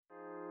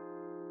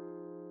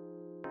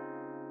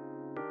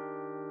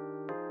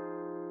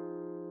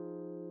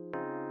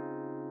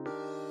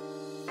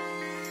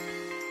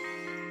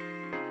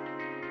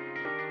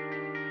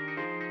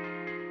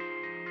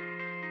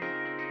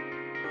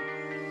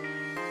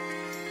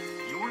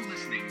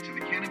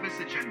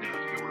Agenda,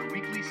 your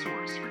weekly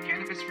source for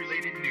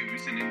cannabis-related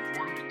news and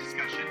informed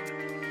discussion.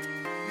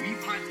 We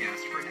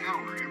podcast for an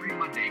hour every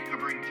Monday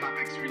covering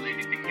topics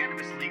related to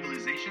cannabis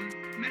legalization,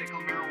 medical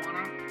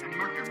marijuana, and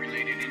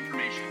market-related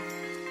information.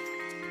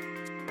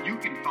 You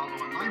can follow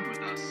online with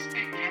us at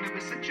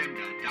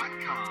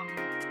cannabisagenda.com.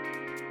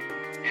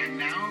 And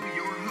now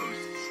your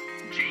hosts,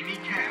 Jamie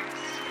Cass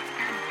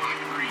and Pot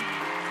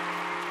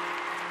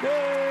Green.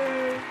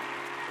 Yay!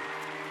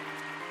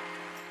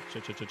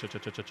 Check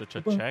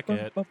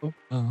it.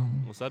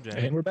 What's up,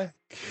 Jamie? And we're back.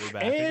 We're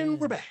back. And again.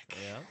 we're back.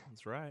 Yeah,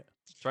 that's right.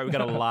 That's right. We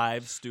got a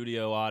live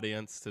studio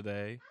audience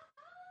today.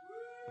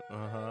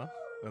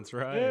 That's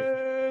right.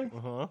 Yay!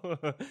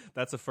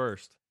 That's a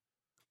first.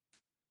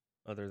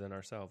 Other than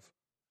ourselves.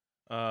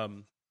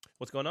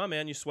 What's going on,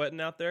 man? You sweating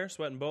out there?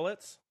 Sweating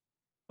bullets?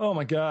 Oh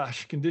my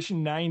gosh,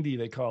 condition 90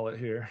 they call it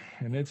here,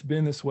 and it's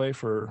been this way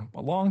for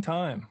a long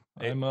time.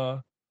 Hey.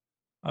 I'm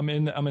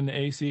in the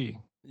AC.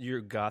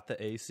 You got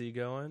the AC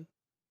going?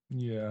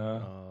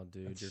 Yeah. Oh,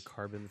 dude, your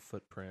carbon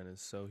footprint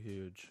is so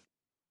huge.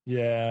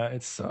 Yeah,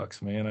 it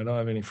sucks, man. I don't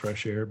have any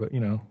fresh air, but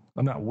I'm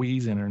not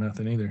wheezing or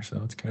nothing either,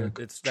 so it's kind of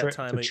it's that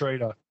time a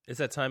trade-off. It's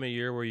that time of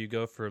year where you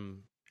go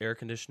from air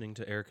conditioning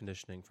to air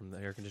conditioning, from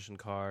the air-conditioned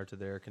car to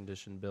the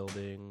air-conditioned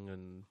building,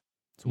 and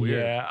it's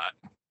weird. Yeah,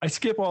 I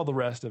skip all the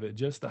rest of it,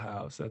 just the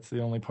house. That's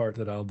the only part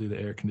that I'll do the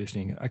air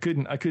conditioning. I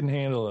couldn't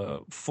handle a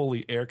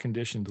fully air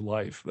conditioned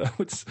life.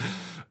 It's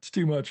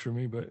too much for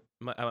me. But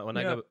when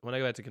I go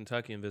back to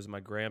Kentucky and visit my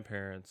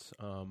grandparents,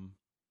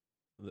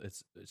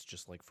 it's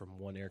just like from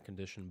one air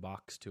conditioned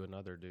box to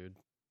another, dude.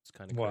 It's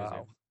kind of crazy.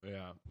 Wow.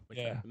 Yeah.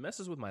 Yeah. It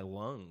messes with my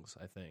lungs,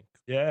 I think.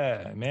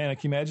 Yeah, man.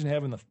 Can you imagine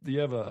you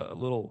have a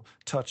little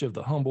touch of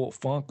the Humboldt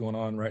funk going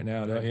on right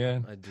now, don't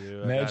you? I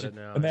do. Imagine, I got it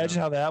now.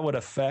 Imagine how that would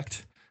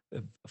affect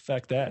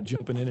that,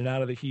 jumping in and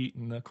out of the heat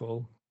and the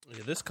cold.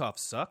 Yeah, this cough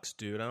sucks,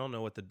 dude. I don't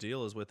know what the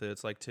deal is with it.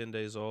 It's like 10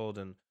 days old,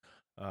 and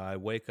I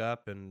wake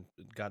up and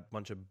got a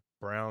bunch of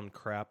brown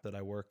crap that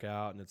I work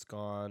out, and it's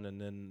gone, and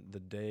then the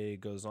day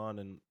goes on,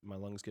 and my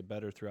lungs get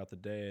better throughout the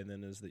day, and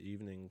then as the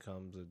evening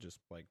comes, it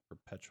just like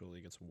perpetually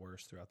gets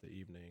worse throughout the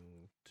evening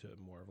to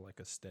more of like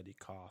a steady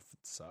cough. It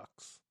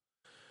sucks.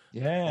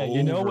 Yeah,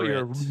 you know what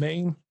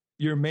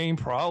your main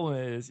problem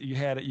is? You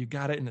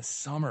got it in the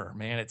summer,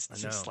 man. It's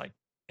just like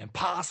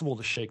impossible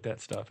to shake that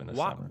stuff in the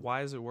summer.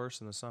 Why is it worse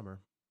in the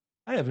summer?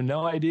 I have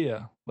no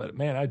idea, but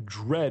man, I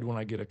dread when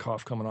I get a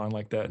cough coming on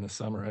like that in the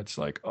summer. It's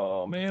like,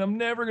 oh man, I'm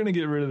never going to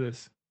get rid of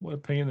this. What a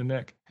pain in the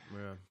neck.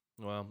 Yeah.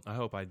 Well, I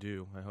hope I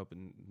do. I hope it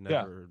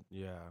never.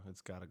 Yeah,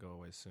 it's got to go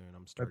away soon.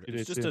 I'm starting.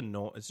 It's just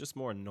It's just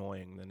more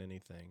annoying than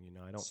anything.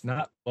 I don't. It's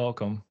not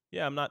welcome.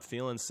 Yeah, I'm not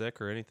feeling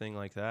sick or anything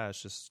like that.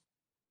 It's just,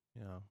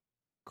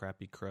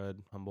 crappy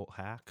crud Humboldt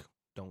hack.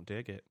 Don't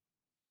dig it.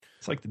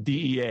 It's like the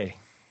DEA.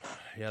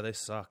 Yeah, they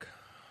suck.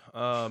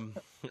 I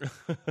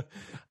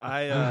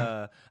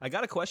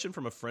got a question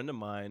from a friend of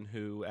mine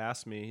who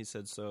asked me. He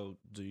said, "So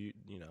do you?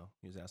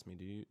 He's asked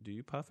me, do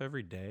you puff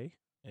every day?"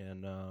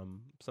 And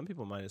some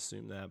people might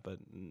assume that, but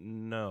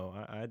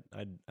no, I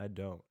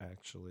don't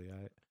actually.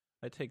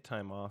 I take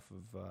time off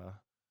of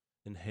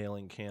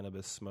inhaling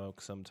cannabis smoke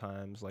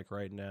sometimes. Like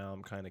right now,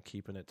 I'm kind of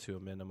keeping it to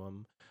a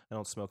minimum. I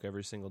don't smoke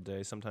every single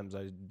day. Sometimes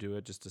I do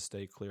it just to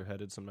stay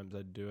clear-headed. Sometimes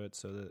I do it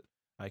so that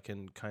I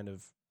can kind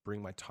of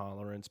bring my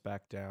tolerance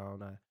back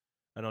down.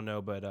 I don't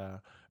know, but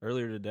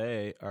earlier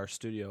today, our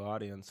studio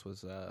audience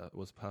was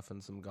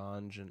puffing some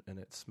ganj, and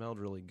it smelled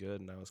really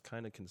good, and I was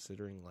kind of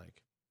considering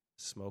like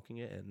smoking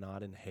it and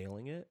not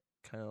inhaling it,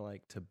 kind of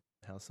like to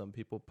how some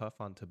people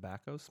puff on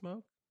tobacco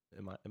smoke.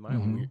 Am I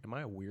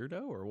a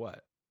weirdo or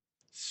what?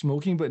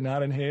 Smoking but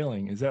not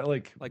inhaling. Is that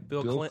like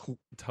Bill Clinton?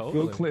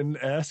 Bill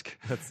Clinton-esque?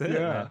 That's it.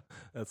 Yeah,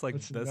 that's like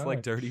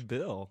nice. Dirty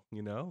Bill.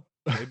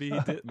 Maybe he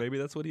did. Maybe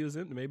that's what he was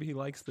into. Maybe he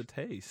likes the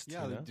taste.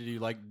 Yeah. Did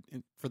you like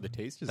for the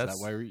taste? Is that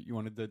why you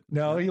wanted to?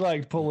 No, he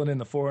liked pulling in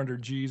the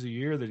 400 G's a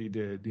year that he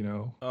did.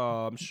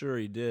 Oh, I'm sure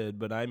he did,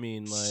 but I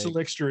mean, like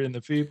slickster in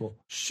the people.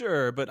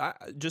 Sure, but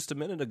just a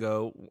minute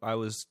ago I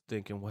was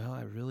thinking, well,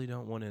 I really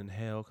don't want to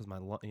inhale because I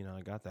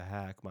got the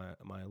hack.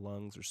 My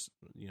lungs are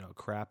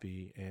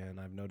crappy, and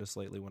I've noticed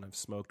lately when I've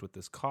smoked with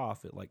this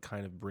cough, it like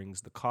kind of brings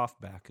the cough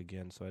back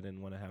again. So I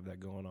didn't want to have that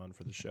going on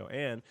for the show,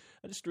 and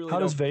I just really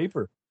does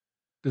vapor?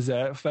 Does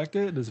that affect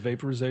it? Does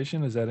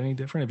vaporization, is that any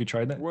different? Have you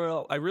tried that?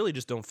 Well, I really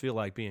just don't feel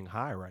like being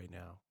high right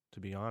now, to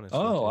be honest.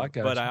 Oh, I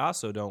got But you. I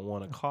also don't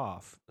want to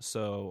cough.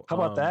 So how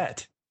about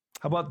that?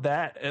 How about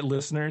that,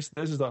 listeners?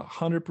 This is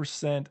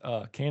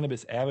 100%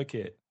 cannabis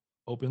advocate,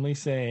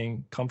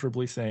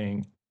 comfortably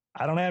saying,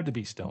 I don't have to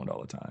be stoned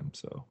all the time.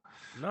 So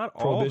not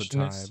all the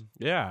time.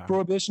 Yeah.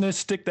 Prohibitionists,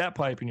 stick that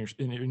pipe in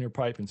your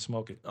pipe and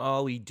smoke it.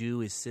 All we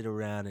do is sit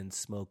around and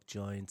smoke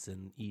joints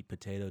and eat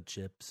potato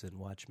chips and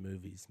watch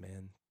movies,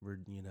 man.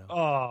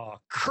 Oh,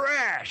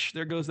 crash!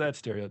 There goes that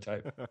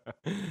stereotype.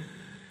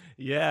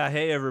 Yeah.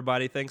 Hey,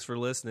 everybody. Thanks for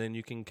listening.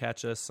 You can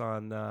catch us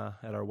on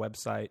at our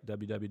website,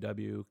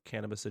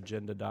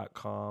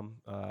 www.cannabisagenda.com.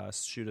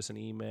 Shoot us an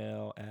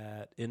email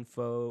at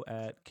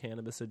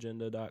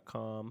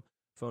info@cannabisagenda.com.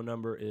 Phone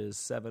number is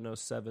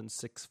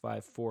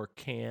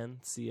 707-654-CAN,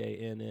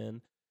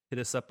 CANN. Hit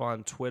us up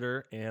on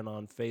Twitter and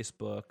on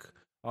Facebook.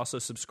 Also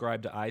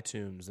subscribe to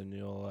iTunes, and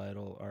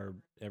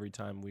every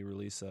time we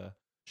release a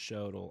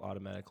show, it'll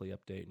automatically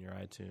update in your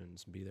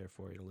iTunes and be there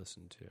for you to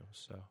listen to.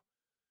 So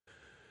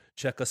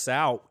check us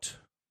out.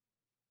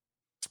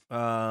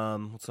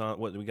 What's on?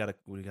 What we got?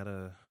 We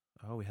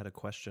had a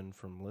question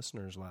from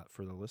listeners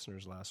for the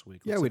listeners last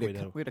week. Yeah, we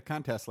had a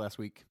contest last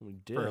week. We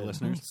did. For our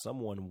listeners.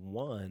 Someone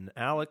won.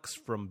 Alex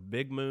from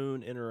Big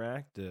Moon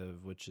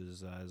Interactive, which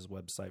is his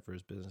website for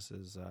his business,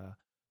 is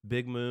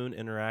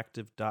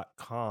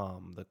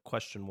bigmooninteractive.com. The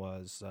question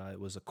was, it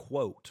was a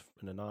quote,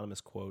 an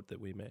anonymous quote that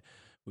we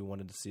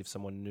wanted to see if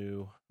someone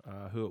knew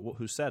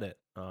who said it.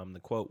 The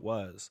quote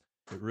was,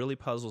 "It really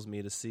puzzles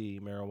me to see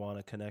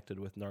marijuana connected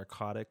with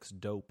narcotics,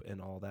 dope, and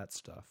all that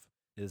stuff.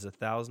 It is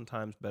 1,000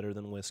 times better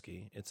than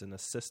whiskey. It's an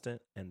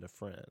assistant and a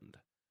friend."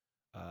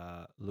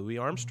 Louis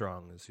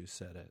Armstrong is who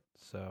said it.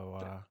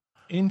 So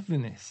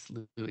infamous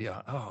Louis.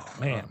 Oh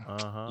man,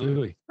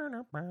 Louis.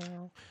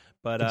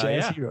 But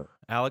hero.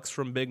 Alex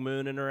from Big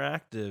Moon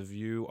Interactive,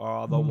 you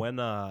are the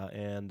winner,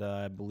 and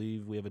I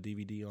believe we have a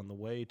DVD on the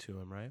way to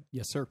him, right?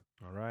 Yes, sir.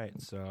 All right,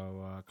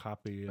 so a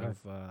copy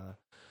of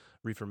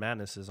Reefer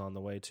Madness is on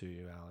the way to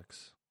you,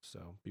 Alex.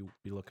 So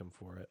be looking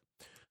for it.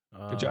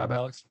 Good job,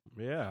 Alex.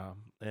 Yeah,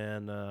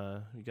 and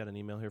you got an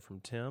email here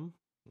from Tim.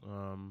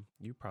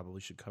 You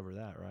probably should cover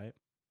that, right?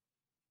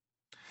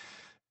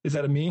 Is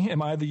that a me?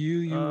 Am I the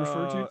you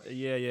refer to?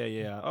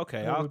 Yeah.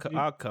 Okay,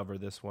 I'll cover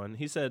this one.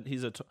 He said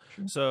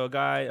so a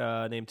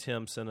guy named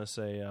Tim sent us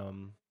a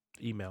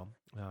email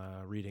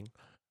reading.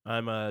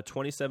 "I'm a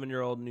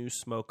 27-year-old new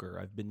smoker.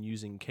 I've been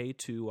using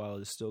K2 while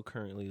it is still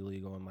currently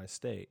legal in my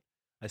state.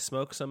 I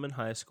smoked some in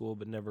high school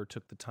but never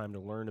took the time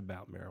to learn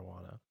about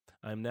marijuana.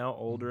 I'm now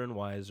older and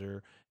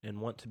wiser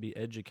and want to be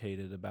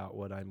educated about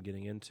what I'm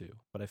getting into,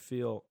 but I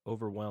feel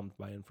overwhelmed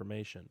by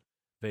information.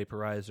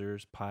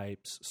 Vaporizers,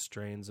 pipes,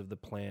 strains of the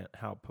plant,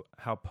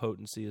 how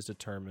potency is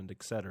determined,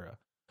 etc.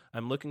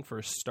 I'm looking for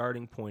a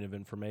starting point of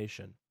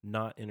information,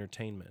 not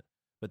entertainment,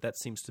 but that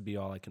seems to be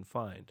all I can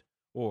find.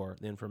 Or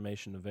the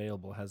information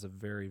available has a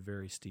very,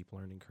 very steep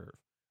learning curve.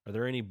 Are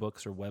there any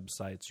books or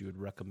websites you would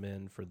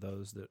recommend for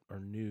those that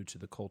are new to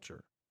the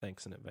culture?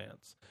 Thanks in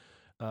advance."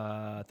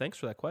 Thanks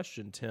for that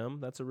question, Tim.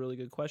 That's a really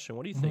good question.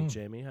 What do you think,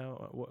 Jamie?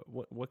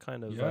 What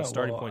kind of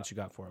starting points you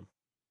got for him?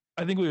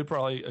 I think we would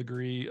probably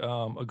agree.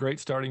 A great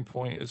starting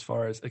point as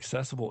far as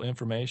accessible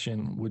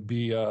information would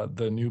be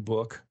the new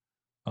book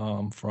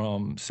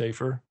from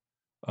Safer.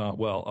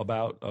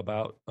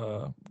 About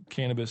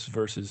cannabis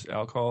versus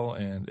alcohol,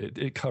 and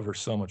it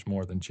covers so much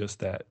more than just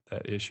that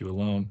issue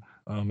alone.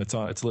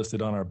 It's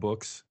listed on our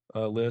books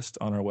list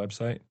on our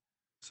website,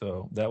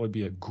 so that would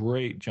be a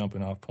great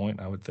jumping off point.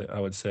 I would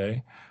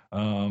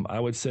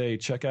say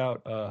check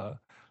out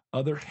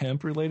other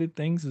hemp related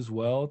things as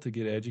well to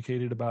get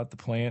educated about the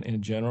plant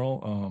in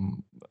general.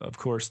 Of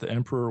course, The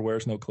Emperor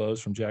Wears No Clothes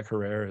from Jack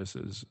Herrera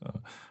is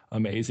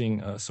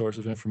amazing source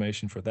of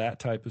information for that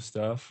type of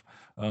stuff.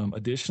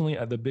 Additionally,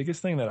 the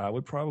biggest thing that I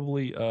would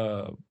probably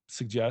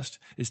suggest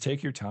is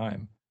take your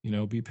time.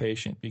 Be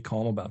patient, be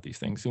calm about these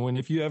things. And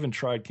if you haven't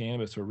tried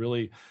cannabis or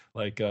really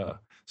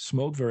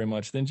smoke very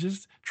much, then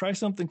just try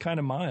something kind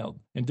of mild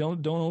and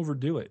don't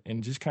overdo it,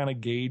 and just kind of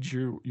gauge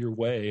your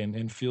way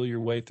and feel your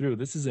way through.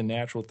 This is a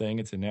natural thing.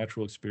 It's a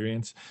natural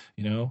experience,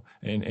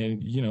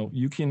 and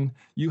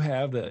you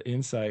have the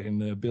insight and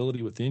the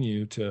ability within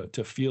you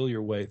to feel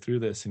your way through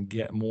this and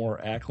get more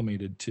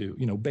acclimated to,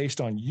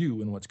 based on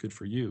you and what's good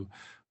for you.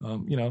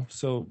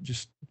 So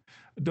just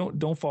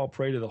don't fall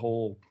prey to the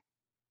whole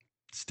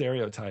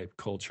stereotype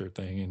culture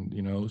thing and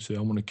say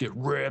I'm going to get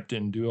ripped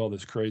and do all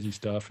this crazy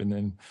stuff and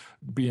then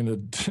be in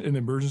the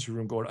emergency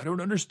room going, I don't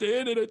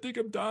understand it, I think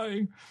I'm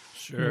dying.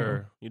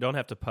 Sure. You don't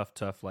have to puff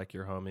tough like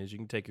your homies. You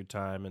can take your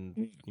time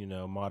and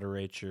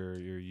moderate your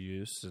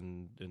use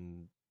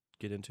and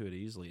get into it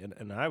easily.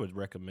 And I would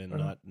recommend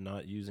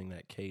not using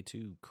that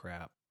K2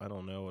 crap. I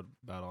don't know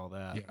about all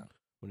that.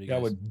 I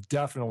would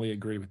definitely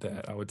agree with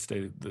that. I would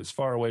stay as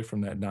far away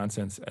from that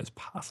nonsense as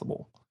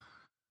possible.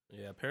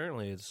 Yeah,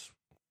 apparently it's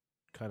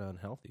kind of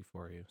unhealthy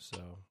for you,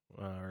 so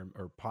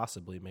or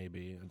possibly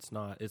maybe it's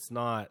not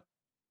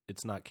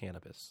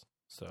cannabis,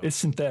 so it's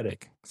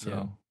synthetic,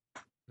 so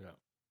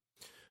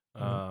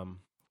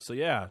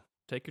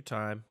take your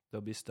time.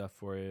 There'll be stuff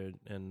for you,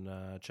 and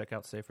check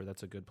out Safer.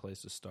 That's a good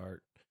place to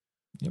start.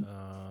 Yep.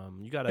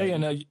 You got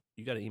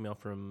an email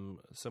from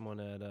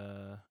someone at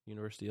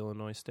University of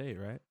Illinois State,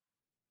 right?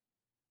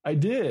 I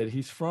did.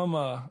 He's from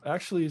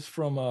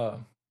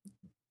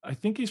I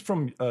think he's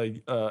from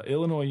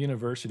Illinois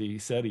University. He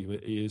said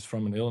he is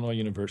from an Illinois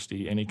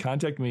university, and he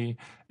contacted me.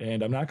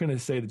 And I'm not going to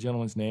say the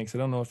gentleman's name because I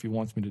don't know if he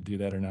wants me to do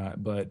that or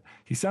not. But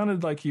he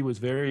sounded like he was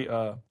very.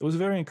 It was a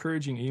very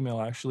encouraging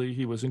email. Actually,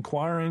 he was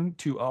inquiring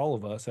to all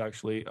of us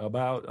actually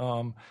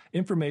about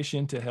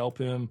information to help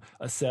him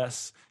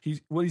assess.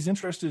 What he's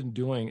interested in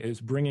doing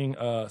is bringing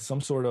some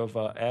sort of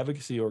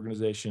advocacy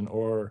organization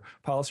or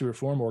policy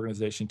reform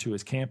organization to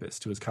his campus,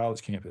 to his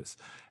college campus,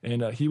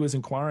 and he was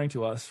inquiring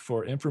to us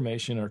for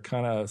information or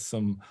kind of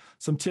some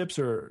tips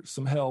or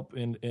some help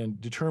in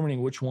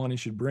determining which one he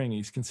should bring.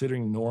 He's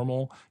considering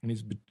normal, and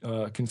he's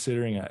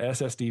considering a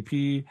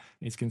SSDP, and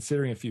he's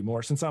considering a few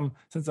more. Since I'm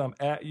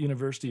at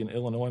university in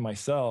Illinois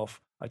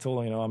myself, I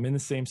told him, I'm in the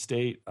same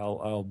state.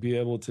 I'll be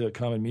able to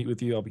come and meet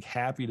with you. I'll be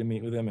happy to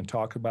meet with him and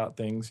talk about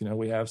things.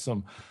 We have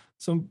some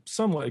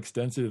somewhat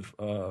extensive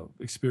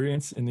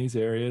experience in these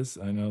areas.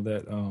 I know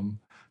that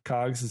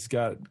Cogs has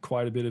got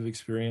quite a bit of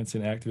experience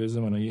in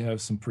activism. I know you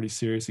have some pretty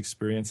serious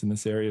experience in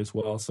this area as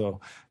well. So,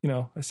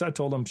 I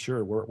told him,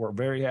 sure, we're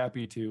very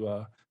happy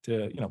to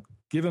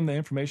give him the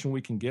information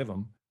we can give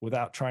him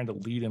without trying to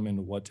lead him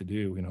into what to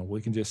do.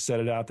 We can just set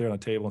it out there on the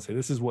table and say,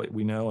 this is what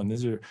we know, and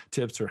these are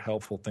tips or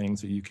helpful things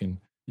that you can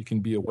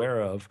be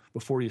aware of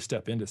before you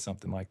step into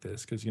something like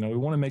this. Because, we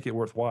want to make it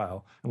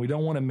worthwhile, and we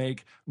don't want to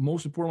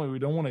most importantly, we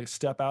don't want to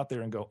step out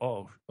there and go,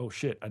 oh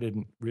shit, I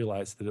didn't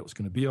realize that it was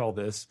going to be all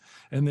this,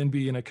 and then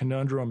be in a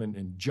conundrum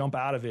and jump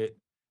out of it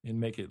and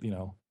make it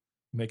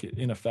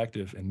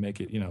ineffective and make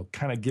it,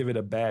 kind of give it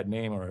a bad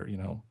name or,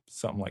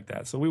 something like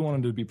that. So we want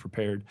him to be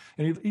prepared.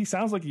 And he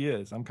sounds like he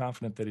is. I'm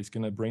confident that he's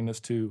going to bring this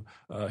to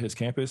his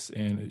campus,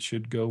 and it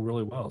should go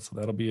really well. So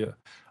that'll be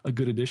a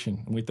good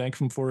addition. And we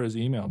thank him for his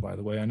email, by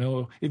the way. I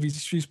know if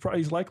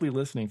he's likely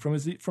listening from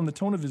the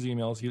tone of his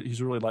emails, he's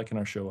really liking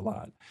our show a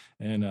lot.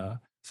 And,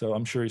 so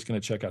I'm sure he's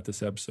going to check out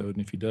this episode. And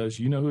if he does,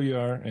 you know who you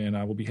are, and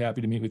I will be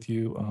happy to meet with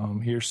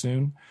you here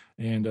soon.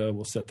 And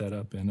we'll set that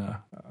up. And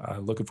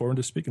I'm looking forward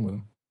to speaking with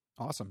him.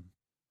 Awesome.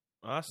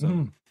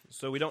 Mm.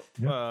 So we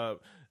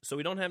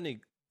don't have any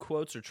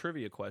quotes or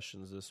trivia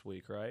questions this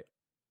week, right?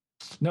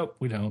 Nope,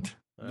 we don't.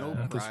 No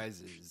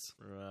prizes.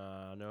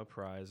 No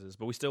prizes,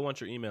 but we still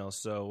want your emails.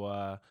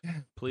 So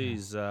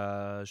please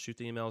shoot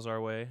the emails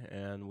our way,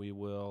 and we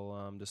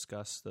will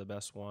discuss the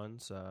best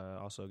ones.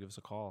 Also, give us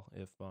a call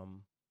if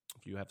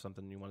you have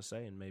something you want to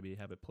say, and maybe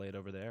have it played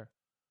over there.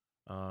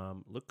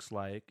 Looks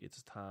like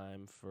it's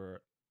time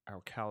for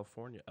our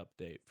California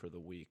update for the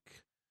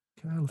week.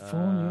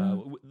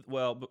 California.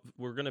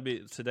 We're going to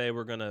be today.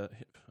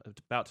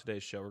 About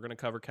today's show, we're going to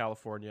cover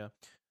California.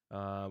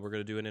 We're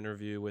going to do an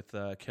interview with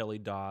Kelly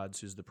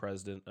Dodds, who's the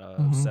president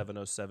of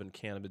 707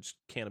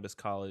 Cannabis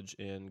College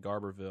in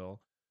Garberville.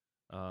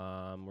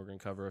 We're going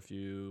to cover a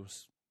few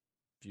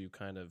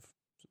kind of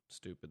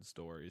stupid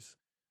stories.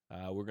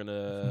 We're going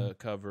to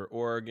cover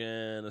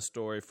Oregon, a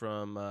story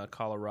from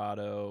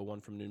Colorado, one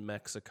from New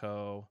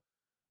Mexico.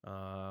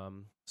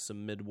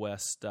 Some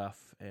Midwest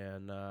stuff,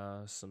 and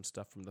some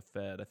stuff from the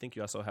Fed. I think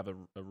you also have a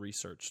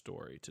research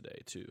story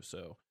today, too.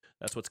 So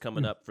that's what's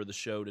coming up for the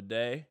show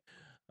today.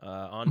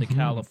 On to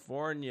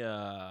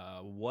California.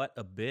 What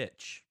a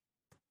bitch.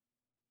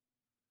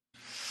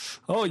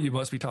 Oh, you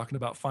must be talking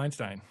about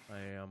Feinstein. I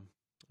am.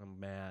 I'm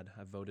mad.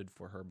 I voted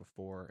for her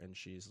before, and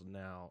she's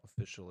now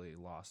officially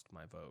lost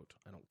my vote.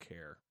 I don't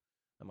care.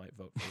 I might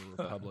vote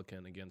for a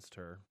Republican against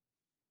her.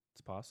 It's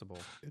possible.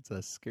 It's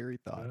a scary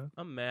thought. Yeah.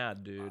 I'm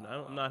mad, dude.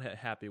 I'm not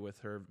happy with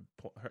her.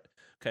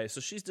 Okay,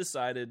 so she's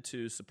decided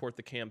to support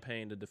the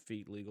campaign to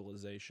defeat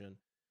legalization.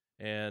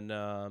 And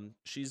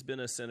she's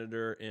been a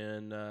senator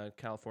in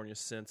California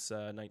since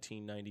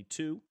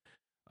 1992.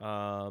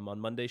 On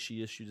Monday,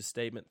 she issued a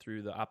statement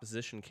through the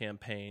opposition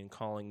campaign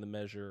calling the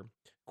measure,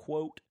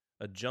 quote,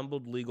 a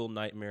jumbled legal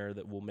nightmare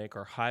that will make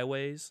our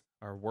highways,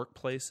 our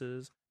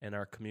workplaces, and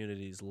our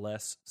communities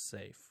less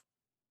safe.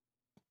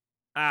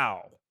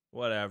 Ow.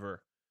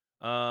 Whatever.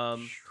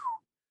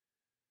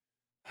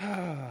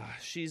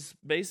 She's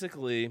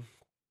basically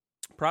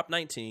Prop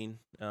 19.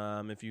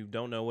 If you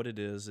don't know what it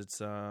is,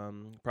 it's a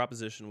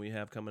proposition we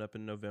have coming up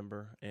in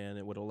November, and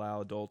it would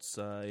allow adults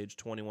age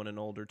 21 and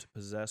older to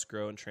possess,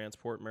 grow, and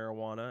transport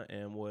marijuana,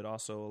 and would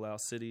also allow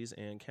cities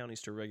and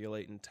counties to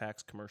regulate and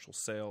tax commercial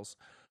sales.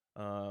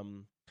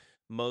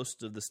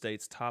 Most of the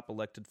state's top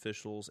elected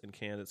officials and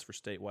candidates for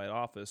statewide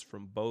office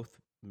from both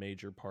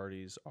major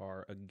parties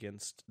are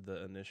against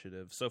the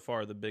initiative. So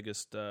far, the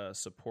biggest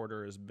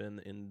supporter has been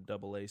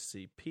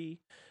NAACP,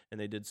 and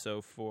they did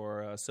so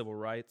for civil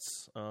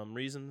rights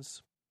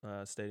reasons,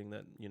 stating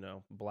that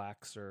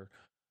blacks are,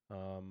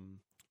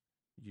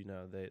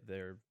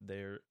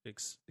 they're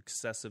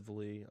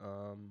excessively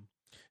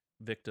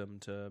victim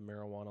to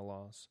marijuana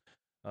laws.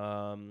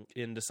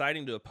 In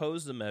deciding to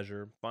oppose the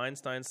measure,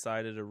 Feinstein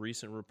cited a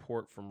recent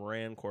report from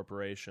RAND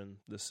Corporation,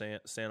 the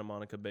Santa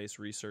Monica-based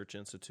research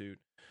institute.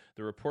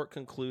 The report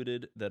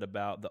concluded that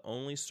about the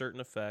only certain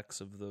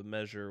effects of the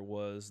measure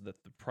was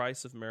that the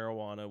price of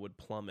marijuana would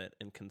plummet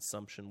and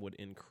consumption would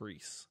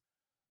increase.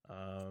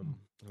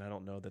 And I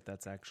don't know that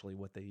that's actually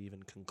what they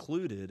even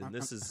concluded. And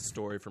this is a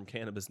story from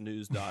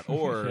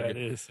cannabisnews.org. Yeah, it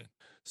is.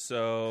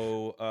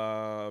 So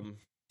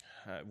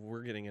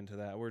we're getting into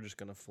that. We're just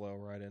going to flow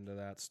right into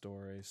that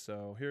story.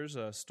 So here's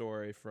a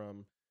story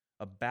from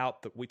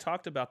we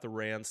talked about the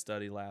RAND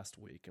study last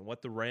week. And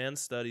what the RAND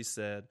study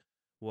said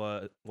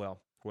was,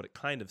 what it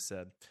kind of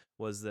said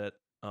was that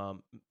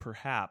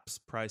perhaps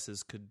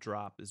prices could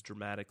drop as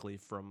dramatically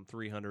from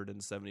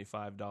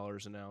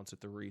 $375 an ounce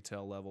at the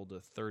retail level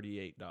to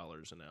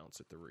 $38 an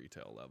ounce at the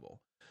retail level.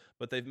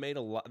 But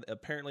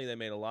apparently they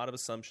made a lot of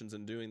assumptions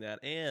in doing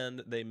that,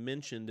 and they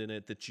mentioned in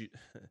it that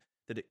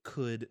that it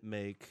could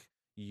make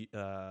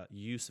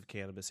use of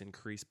cannabis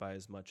increase by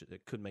as much.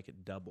 It could make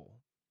it double.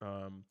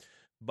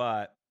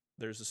 But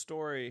there's a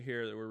story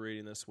here that we're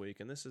reading this week,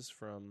 and this is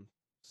from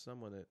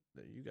someone that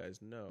you guys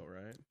know,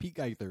 right? Pete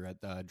Geither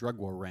at Drug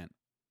War Rant.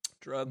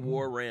 Drug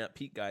War Rant,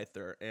 Pete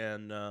Geither.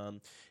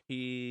 And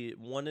he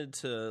wanted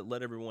to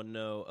let everyone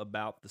know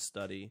about the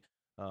study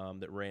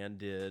that Rand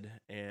did.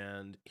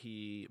 And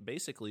he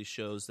basically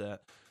shows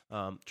that,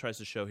 tries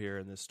to show here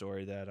in this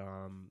story that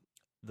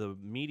the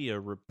media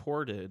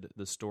reported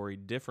the story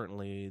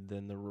differently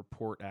than the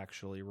report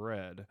actually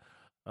read.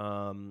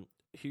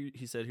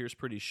 He said,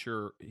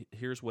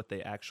 here's what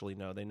they actually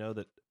know. They know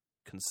that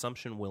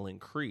consumption will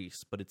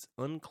increase, but it's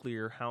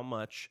unclear how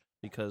much,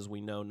 because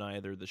we know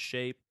neither the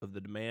shape of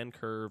the demand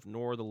curve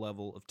nor the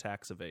level of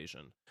tax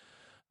evasion.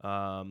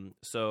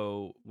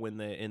 So when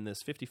in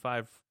this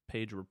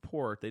 55-page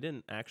report, they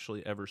didn't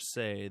actually ever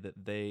say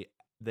that they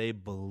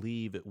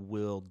believe it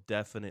will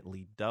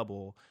definitely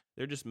double.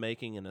 They're just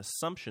making an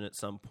assumption at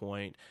some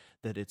point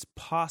that it's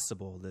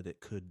possible that it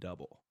could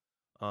double.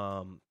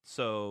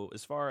 So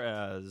as far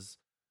as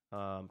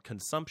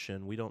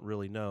consumption, we don't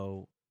really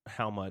know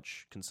how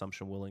much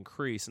consumption will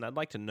increase. And I'd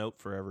like to note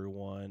for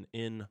everyone,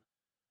 in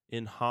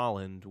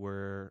Holland,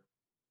 where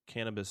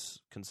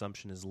cannabis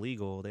consumption is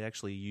legal, they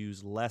actually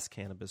use less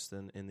cannabis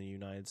than in the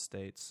United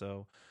States.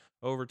 So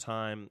over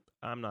time,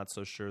 I'm not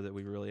so sure that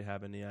we really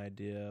have any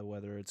idea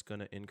whether it's going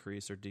to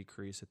increase or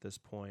decrease at this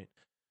point.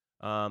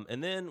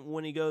 And then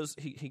when he goes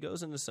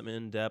into some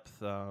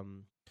in-depth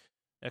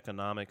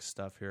economic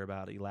stuff here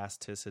about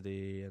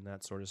elasticity and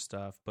that sort of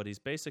stuff, but he's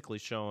basically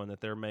showing that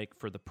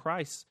for the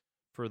price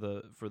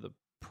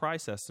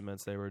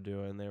estimates they were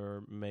doing, they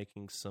were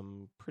making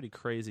some pretty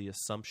crazy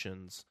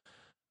assumptions.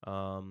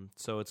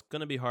 So it's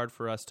going to be hard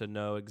for us to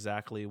know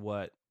exactly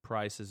what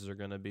prices are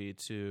going to be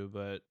too,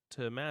 but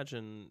to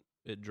imagine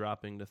it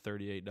dropping to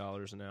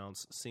 $38 an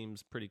ounce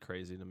seems pretty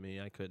crazy to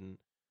me. I couldn't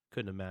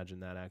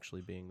imagine that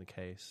actually being the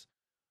case.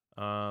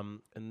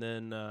 And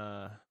then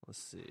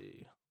let's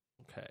see.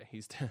 Okay,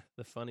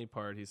 the funny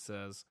part, he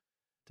says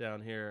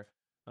down here,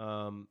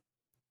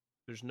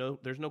 there's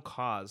no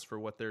cause for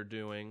what they're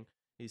doing.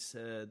 He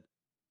said,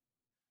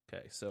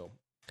 okay, so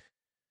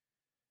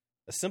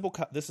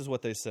this is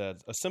what they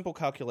said. A simple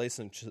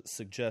calculation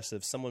suggests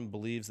if someone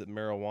believes that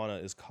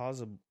marijuana is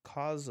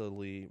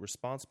causally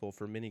responsible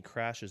for many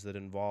crashes that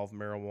involve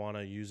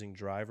marijuana using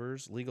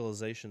drivers,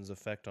 legalization's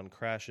effect on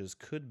crashes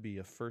could be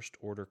a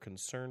first-order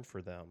concern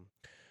for them.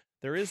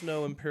 There is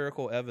no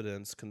empirical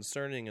evidence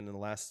concerning an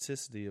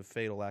elasticity of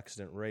fatal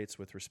accident rates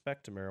with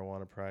respect to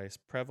marijuana price,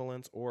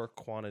 prevalence, or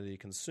quantity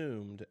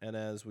consumed, and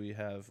as we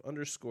have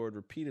underscored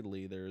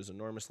repeatedly, there is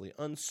enormously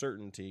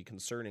uncertainty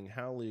concerning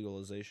how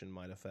legalization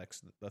might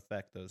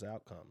affect those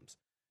outcomes.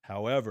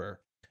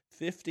 However,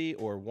 50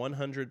 or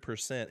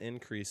 100%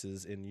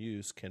 increases in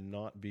use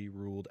cannot be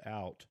ruled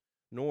out,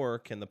 nor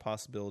can the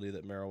possibility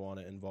that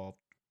marijuana-involved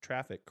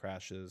traffic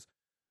crashes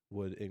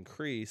would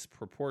increase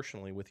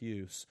proportionally with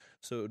use,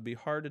 so it would be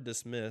hard to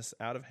dismiss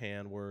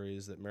out-of-hand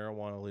worries that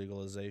marijuana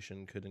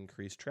legalization could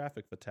increase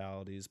traffic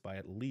fatalities by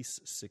at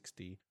least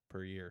 60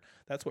 per year.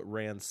 That's what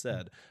Rand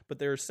said, but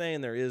they're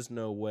saying there is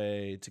no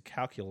way to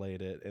calculate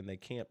it, and they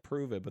can't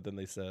prove it, but then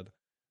they said,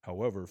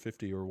 however,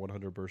 50 or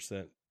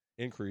 100%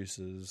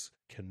 increases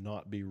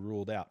cannot be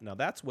ruled out. Now,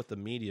 that's what the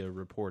media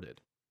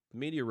reported. The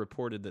media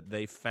reported that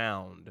they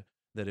found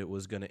that it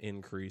was going to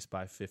increase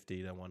by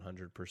 50 to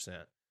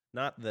 100%.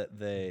 Not that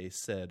they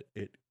said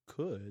it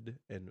could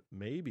and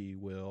maybe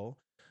will.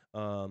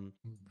 And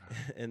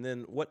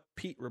then what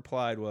Pete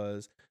replied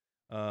was,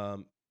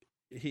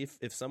 if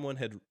someone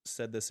had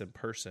said this in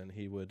person,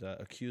 he would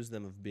accuse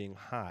them of being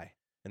high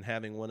and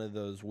having one of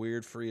those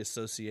weird free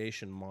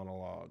association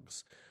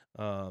monologues.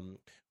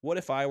 What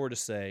if I were to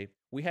say,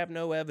 we have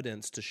no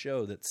evidence to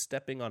show that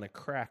stepping on a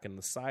crack in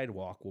the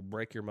sidewalk will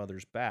break your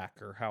mother's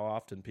back, or how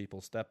often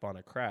people step on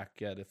a crack,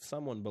 yet if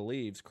someone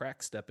believes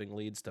crack stepping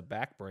leads to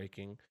back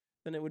breaking,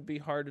 then it would be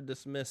hard to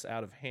dismiss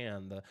out of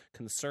hand the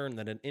concern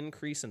that an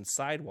increase in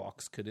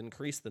sidewalks could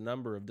increase the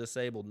number of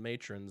disabled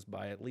matrons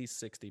by at least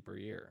 60 per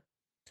year.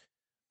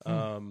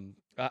 I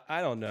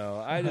don't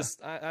know.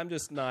 I'm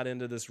just not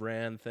into this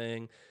Rand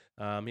thing.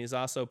 He's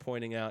also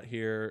pointing out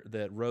here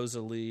that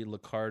Rosalie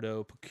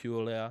Liccardo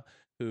Pacula,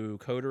 who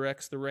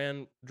co-directs the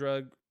RAND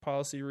Drug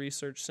Policy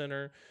Research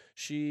Center.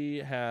 She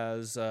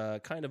has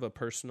kind of a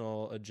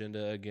personal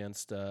agenda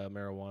against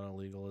marijuana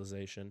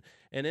legalization.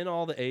 And in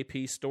all the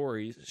AP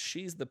stories,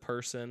 she's the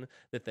person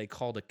that they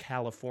called a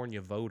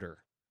California voter.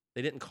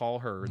 They didn't call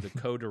her the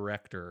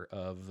co-director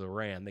of the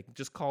RAND. They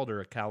just called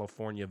her a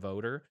California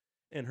voter.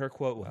 And her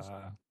quote was,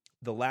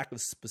 the lack of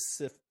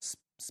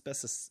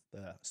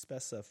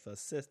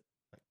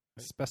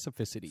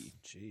specificity.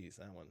 Jeez,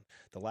 that one.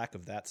 The lack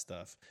of that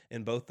stuff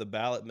in both the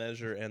ballot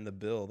measure and the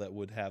bill that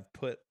would have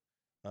put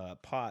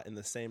pot in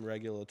the same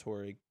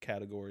regulatory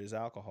category as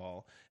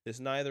alcohol. This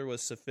neither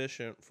was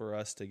sufficient for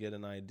us to get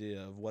an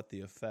idea of what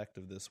the effect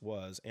of this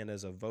was. And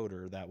as a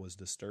voter, that was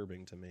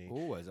disturbing to me.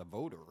 Oh, as a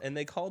voter. And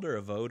they called her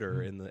a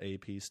voter in the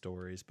AP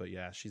stories, but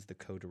yeah, she's the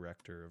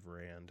co-director of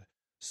RAND.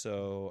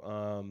 So,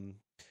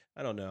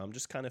 I don't know. I'm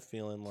just kind of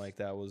feeling like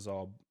that was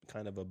all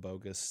kind of a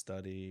bogus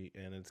study,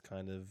 and it's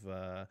kind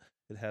of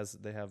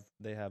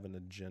they have an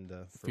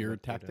agenda for fear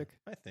tactic.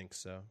 I think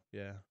so.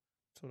 Yeah,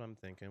 that's what I'm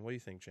thinking. What do you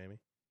think, Jamie?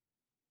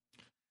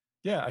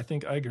 Yeah, I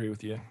think I agree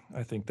with you.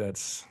 I think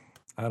that's,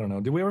 I don't know.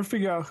 Did we ever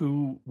figure out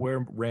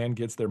where RAND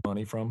gets their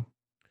money from?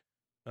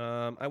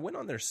 I went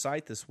on their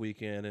site this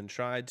weekend and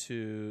tried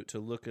to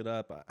look it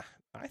up.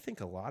 I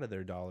think a lot of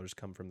their dollars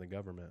come from the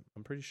government.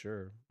 I'm pretty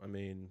sure. I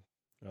mean,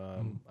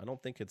 I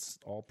don't think it's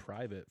all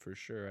private for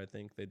sure. I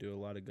think they do a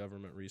lot of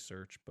government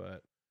research,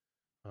 but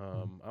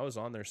I was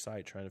on their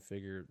site trying to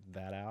figure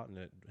that out, and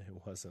it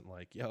wasn't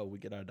like, yo, we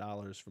get our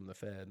dollars from the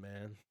Fed,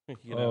 man.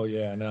 You know? Oh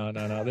yeah, no,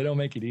 they don't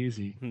make it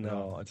easy.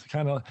 No, it's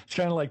kind of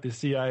like the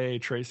CIA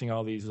tracing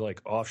all these like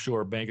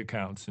offshore bank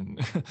accounts,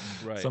 and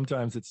Right.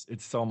 Sometimes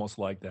it's almost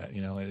like that.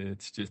 You know,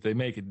 it's just they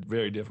make it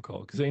very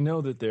difficult because they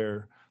know that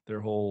their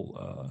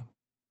whole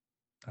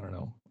I don't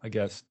know, I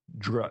guess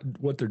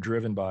what they're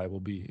driven by will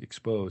be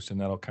exposed, and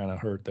that'll kind of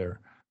hurt their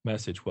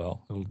message.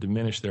 Well, it'll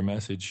diminish their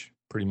message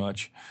pretty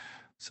much.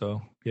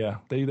 So yeah,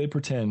 they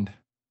pretend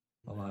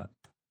a lot.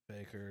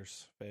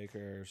 Fakers.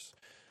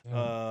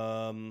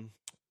 Yeah.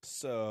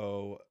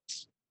 So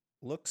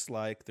looks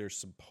like there's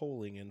some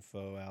polling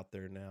info out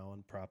there now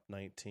on Prop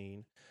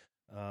 19.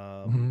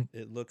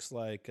 It looks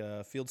like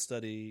a field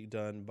study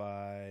done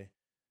by,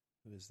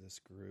 who is this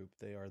group?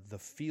 They are the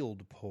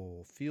Field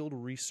Poll. Field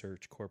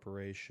Research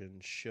Corporation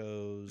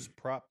shows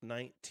Prop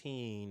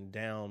 19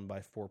 down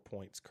by 4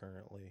 points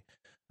currently.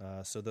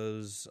 So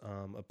those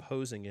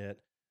opposing it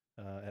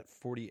at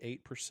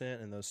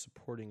 48% and those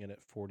supporting it at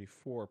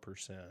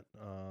 44%.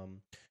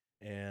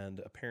 And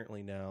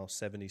apparently now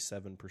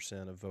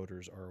 77% of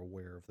voters are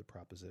aware of the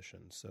proposition.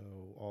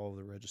 So all of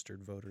the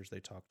registered voters they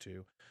talk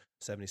to,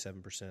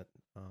 77%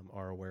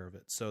 are aware of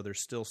it. So there's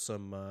still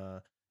some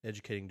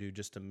educating to do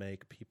just to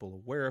make people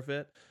aware of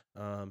it.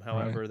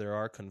 However, there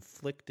are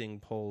conflicting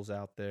polls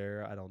out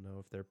there. I don't know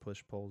if they're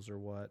push polls or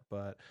what,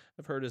 but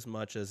I've heard as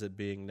much as it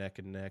being neck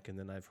and neck, and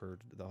then I've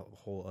heard the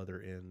whole other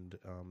end,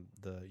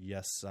 the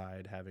yes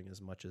side having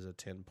as much as a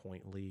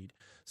 10-point lead.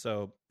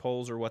 So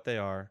polls are what they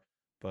are.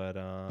 But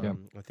I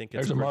think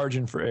there's a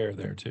margin for error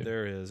there too.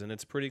 There is, and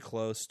it's pretty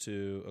close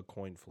to a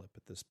coin flip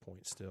at this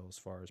point still, as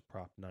far as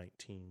Prop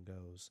 19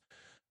 goes.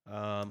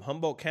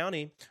 Humboldt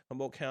County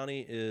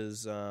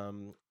is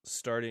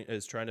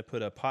trying to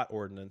put a pot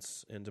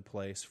ordinance into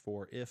place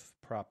for if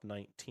Prop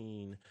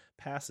 19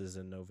 passes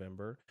in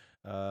November.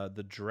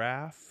 The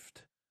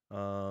draft,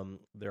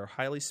 they're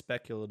highly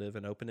speculative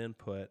and open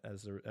input,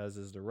 as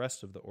is the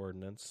rest of the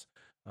ordinance.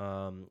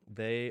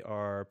 They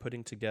are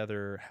putting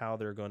together how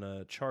they're going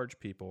to charge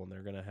people, and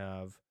they're going to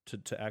have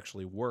to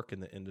actually work in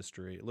the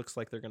industry. It looks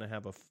like they're going to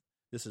have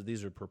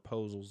these are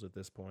proposals at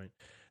this point.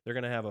 They're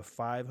going to have a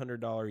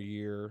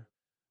 $500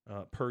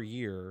 per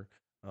year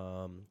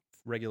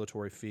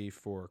regulatory fee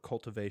for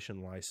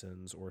cultivation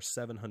license, or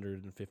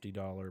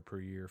 $750 per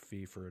year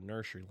fee for a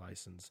nursery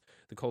license.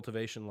 The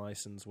cultivation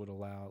license would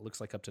allow, it looks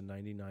like, up to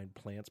 99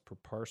 plants per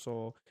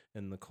parcel,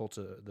 and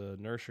the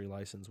nursery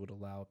license would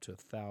allow up to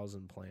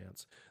 1,000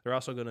 plants. They're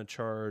also going to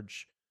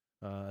charge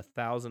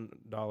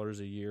 $1,000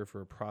 a year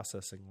for a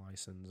processing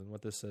license, and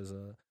what this says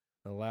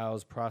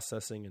allows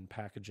processing and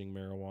packaging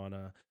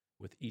marijuana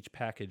with each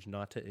package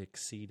not to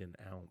exceed an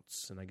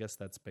ounce. And I guess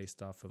that's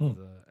based off of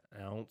the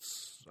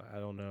ounce. I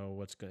don't know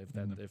if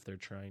they're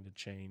trying to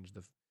change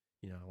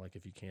like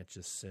if you can't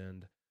just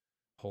send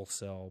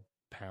wholesale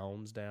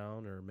pounds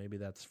down, or maybe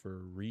that's for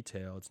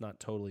retail. It's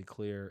not totally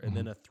clear. And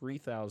then a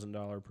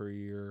 $3,000 per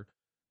year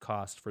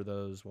cost for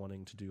those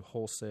wanting to do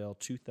wholesale,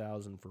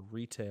 $2,000 for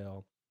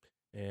retail,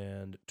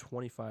 and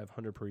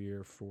 $2,500 per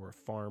year for a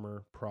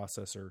farmer,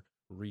 processor,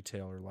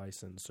 retailer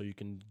license. So you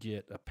can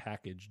get a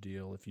package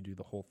deal if you do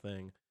the whole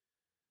thing.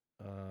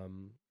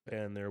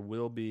 And there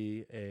will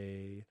be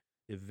a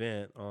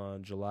event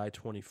on July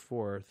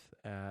 24th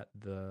at at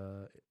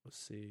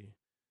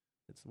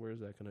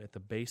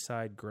the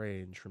Bayside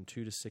Grange from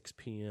 2 to 6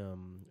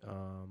 p.m.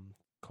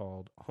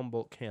 Called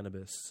Humboldt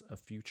Cannabis, A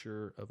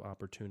Future of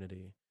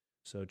Opportunity.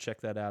 So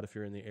check that out if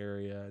you're in the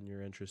area and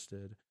you're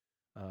interested.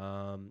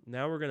 Now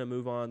we're going to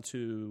move on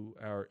to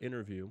our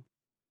interview.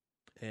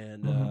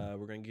 And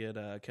we're going to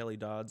get Kelly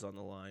Dodds on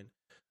the line.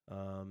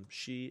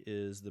 She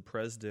is the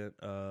president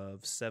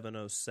of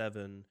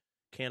 707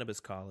 Cannabis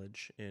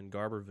College in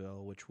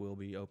Garberville, which will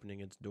be opening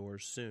its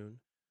doors soon.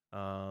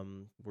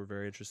 We're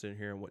very interested in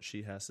hearing what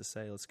she has to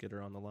say. Let's get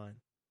her on the line.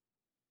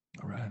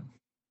 All right.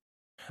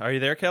 Are you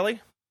there, Kelly?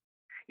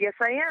 Yes,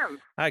 I am.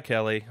 Hi,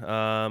 Kelly.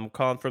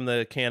 Calling from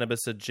the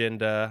Cannabis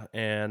Agenda,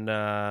 and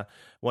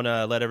want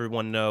to let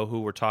everyone know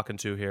who we're talking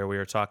to here. We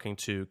are talking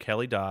to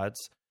Kelly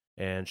Dodds,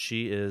 and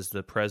she is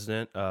the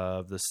president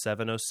of the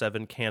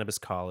 707 Cannabis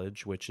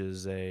College, which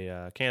is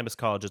a cannabis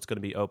college that's going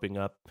to be opening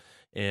up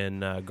in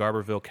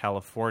Garberville,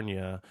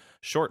 California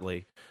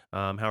shortly.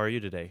 How are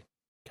you today,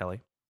 Kelly?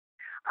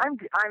 I'm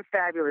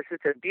fabulous.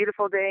 It's a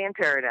beautiful day in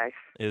paradise.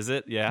 Is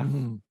it? Yeah.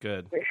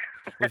 Good.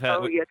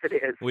 Yes, it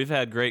is. We've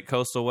had great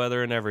coastal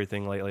weather and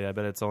everything lately. I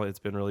bet it's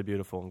been really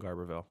beautiful in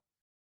Garberville.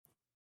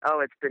 Oh,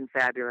 it's been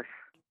fabulous.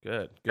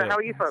 Good. So how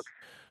are you folks?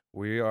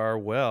 We are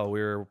well.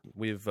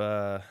 We've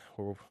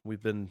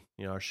been,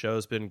 our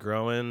show's been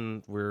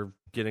growing. We're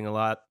getting a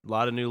lot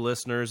of new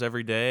listeners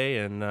every day,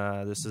 and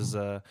this has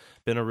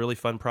been a really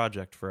fun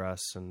project for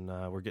us. And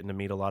we're getting to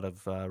meet a lot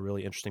of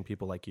really interesting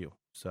people like you.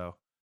 So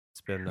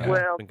it's been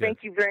well. Been good. Thank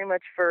you very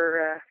much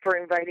for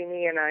inviting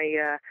me, and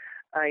I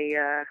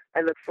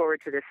look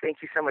forward to this.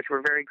 Thank you so much.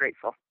 We're very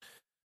grateful.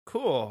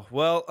 Cool.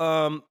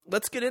 Well,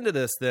 let's get into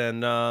this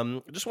then.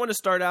 Just want to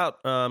start out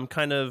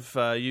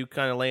you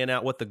laying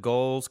out what the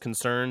goals,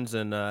 concerns,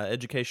 and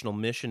educational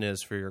mission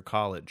is for your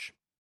college.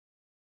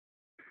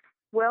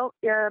 Well,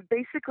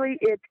 basically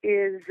it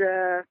is,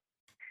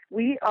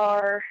 we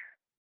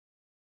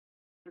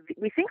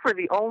think we're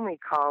the only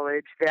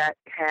college that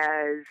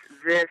has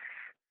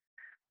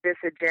this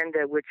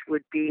agenda, which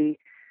would be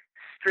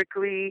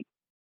strictly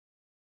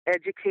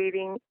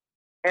educating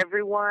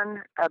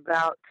everyone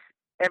about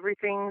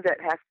everything that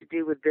has to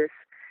do with this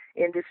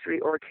industry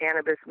or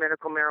cannabis,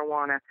 medical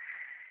marijuana.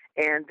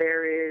 And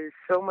there is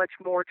so much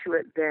more to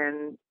it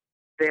than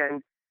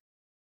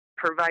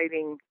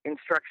providing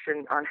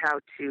instruction on how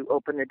to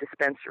open a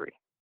dispensary.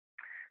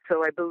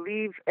 So I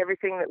believe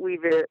everything that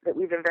we've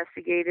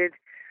investigated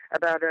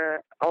about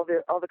all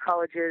the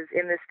colleges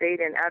in this state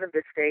and out of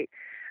the state,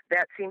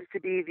 that seems to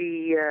be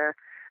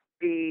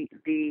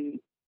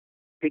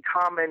the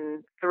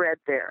common thread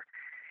there.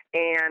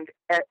 And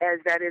as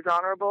that is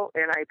honorable,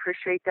 and I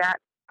appreciate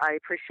that. I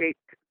appreciate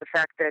the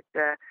fact that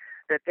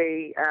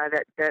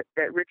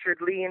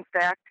Richard Lee, in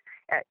fact,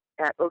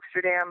 at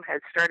Oaksterdam, has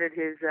started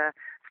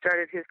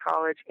his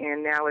college,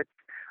 and now it's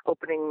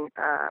opening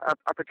up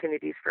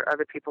opportunities for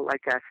other people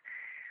like us.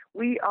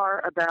 We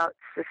are about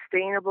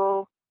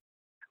sustainable,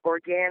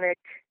 organic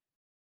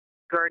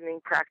gardening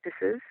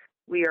practices.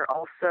 We are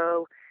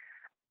also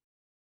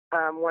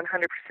 100%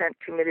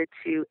 committed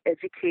to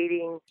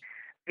educating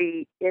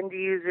the end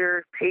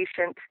user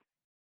patient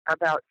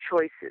about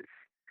choices.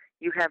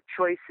 You have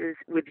choices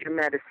with your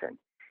medicine.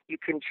 You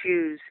can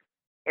choose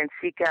and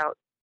seek out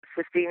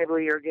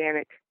sustainably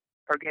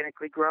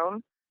organically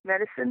grown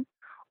medicine,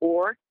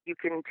 or you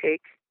can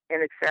take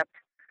and accept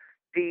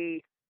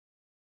the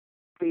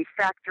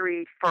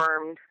factory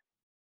farmed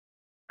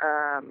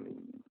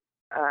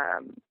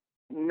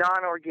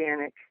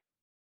non-organic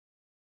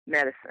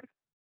medicine.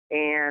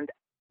 And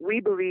we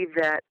believe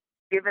that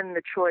given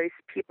the choice,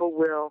 people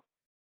will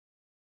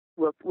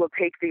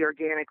take the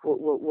organic,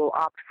 will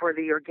opt for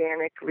the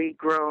organically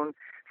grown,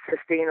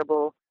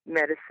 sustainable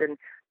medicine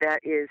that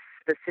is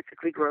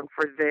specifically grown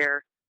for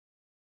their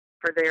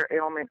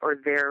ailment or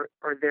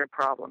their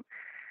problem.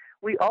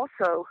 We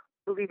also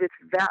believe it's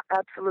that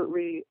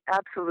absolutely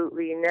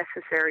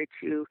necessary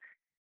to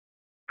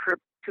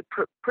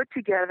put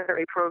together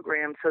a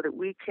program so that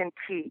we can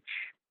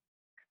teach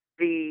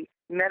the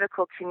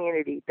medical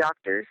community,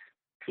 doctors,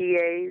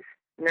 PAs,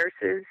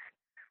 nurses,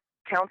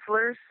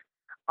 counselors,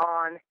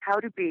 on how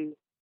to be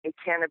a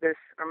cannabis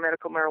or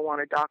medical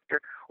marijuana doctor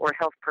or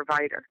health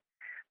provider.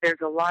 There's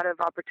a lot of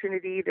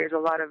opportunity. There's a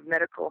lot of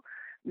medical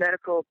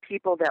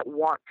people that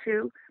want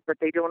to, but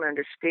they don't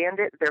understand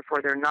it.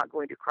 Therefore, they're not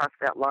going to cross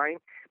that line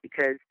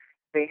because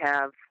they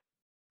have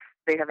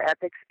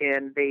ethics,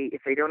 and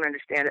if they don't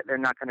understand it, they're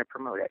not going to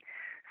promote it.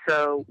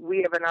 So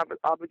we have an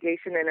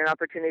obligation and an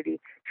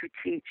opportunity to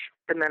teach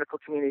the medical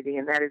community,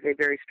 and that is a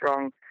very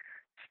strong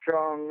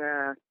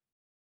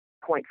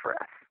point for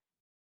us.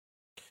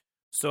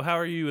 So how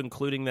are you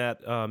including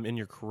that in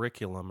your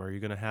curriculum? Are you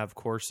going to have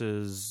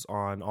courses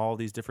on all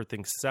these different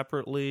things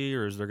separately,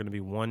 or is there going to be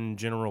one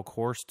general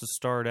course to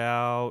start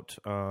out?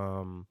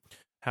 How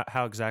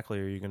exactly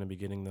are you going to be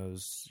getting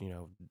those,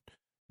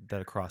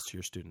 that across to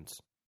your students?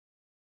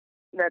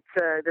 That's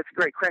a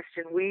great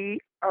question. We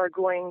have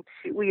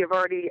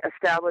already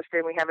established,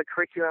 and we have a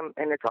curriculum,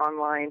 and it's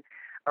online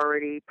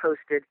already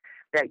posted,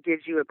 that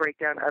gives you a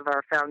breakdown of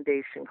our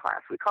foundation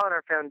class. We call it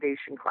our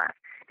foundation class.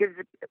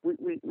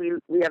 We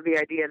have the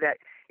idea that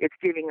it's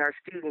giving our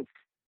students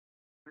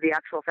the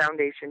actual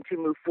foundation to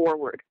move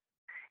forward.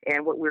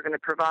 And what we're going to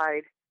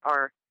provide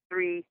are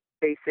three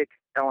basic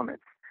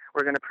elements.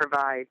 We're going to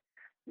provide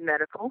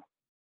medical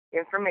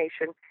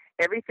information,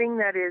 everything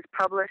that is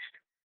published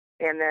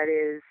and that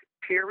is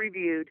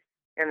peer-reviewed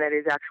and that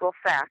is actual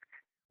fact,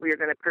 we are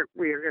going to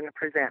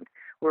present.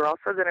 We're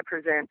also going to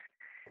present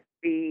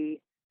the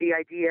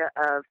idea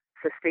of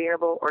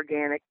sustainable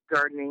organic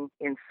gardening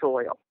in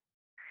soil.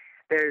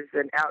 There's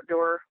an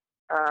outdoor,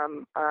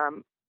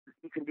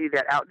 you can do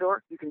that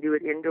outdoor, you can do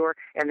it indoor,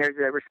 and there's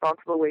a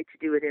responsible way to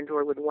do it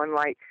indoor with one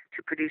light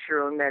to produce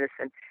your own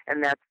medicine,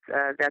 and that's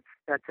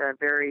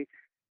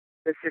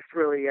just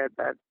really a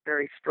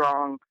very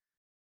strong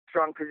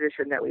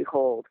position that we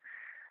hold.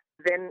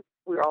 Then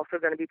we're also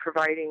going to be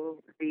providing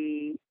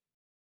the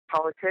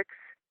politics,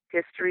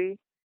 history,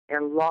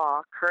 and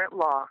current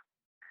law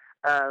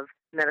of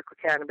medical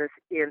cannabis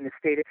in the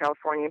state of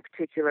California in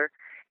particular,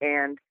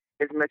 and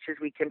as much as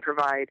we can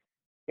provide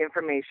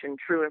information,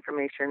 true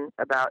information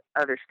about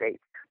other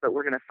states. But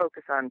we're going to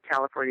focus on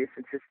California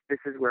since this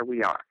is where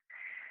we are.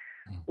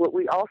 What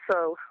we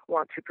also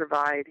want to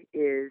provide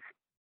is,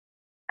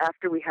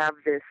 after we have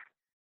this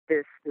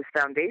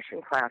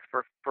foundation class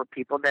for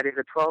people, that is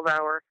a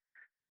 12-hour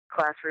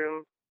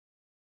classroom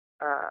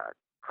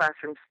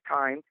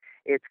time.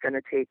 It's going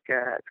to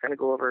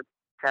go over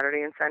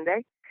Saturday and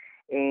Sunday,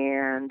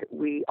 and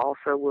we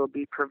also will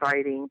be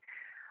providing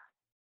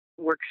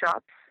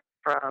workshops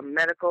from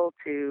medical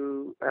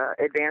to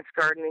advanced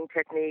gardening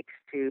techniques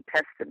to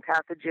pests and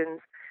pathogens.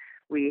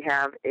 We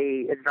have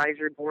a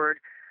advisory board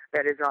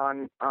that is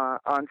on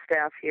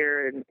staff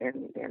here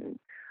and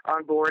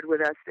on board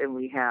with us, and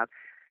we have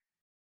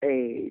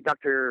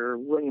Dr.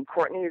 William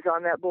Courtney is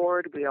on that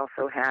board. We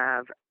also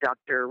have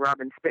Dr.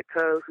 Robin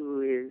Spitko,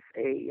 who is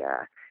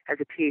has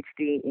a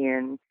PhD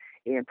in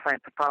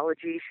plant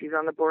pathology. She's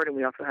on the board, and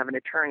we also have an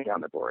attorney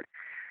on the board.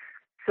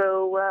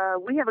 So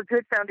we have a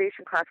good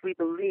foundation class, we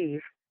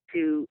believe,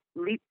 to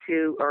leap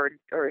to or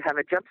have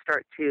a jump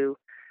start to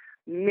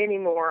many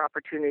more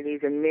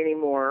opportunities and many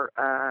more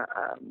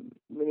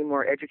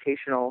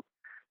educational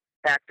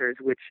factors.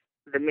 Which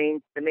the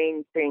main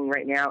thing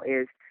right now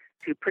is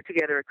to put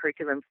together a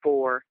curriculum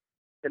for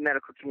the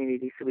medical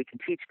community, so we can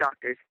teach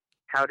doctors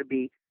how to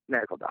be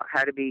medical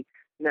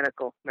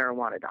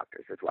marijuana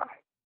doctors as well.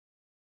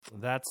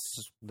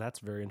 That's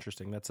very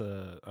interesting.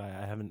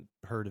 I haven't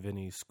heard of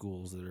any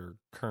schools that are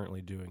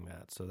currently doing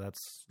that. So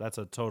that's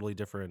a totally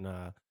different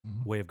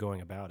way of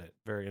going about it.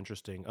 Very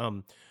interesting.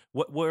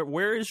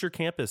 Where is your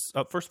campus?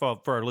 First of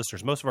all, for our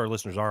listeners, most of our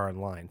listeners are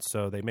online,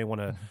 so they may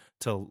want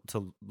to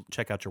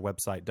check out your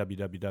website,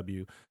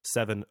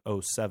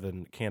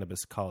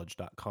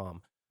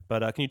 www.707cannabiscollege.com.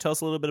 But can you tell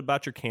us a little bit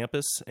about your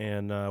campus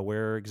and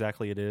where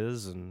exactly it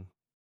is and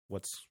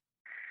what's...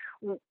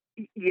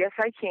 Yes,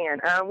 I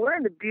can. We're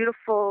in the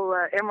beautiful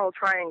Emerald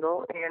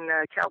Triangle in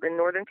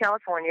Northern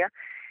California,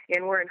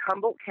 and we're in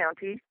Humboldt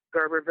County,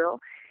 Garberville.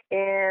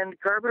 And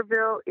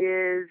Garberville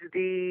is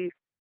the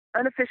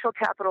unofficial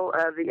capital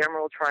of the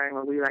Emerald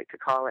Triangle, we like to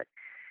call it.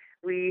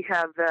 We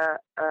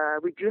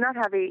do not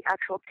have an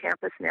actual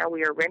campus now.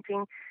 We are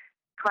renting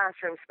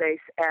classroom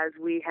space as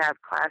we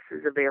have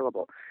classes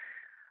available.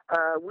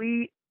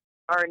 We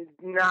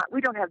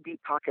don't have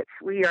deep pockets.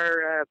 We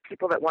are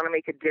people that want to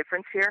make a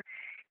difference here.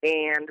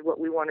 And what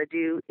we want to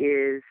do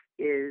is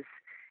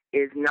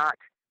not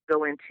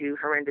go into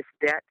horrendous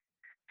debt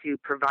to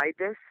provide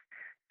this.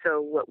 So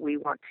what we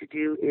want to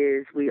do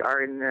is we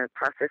are in the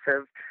process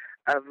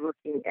of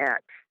looking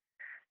at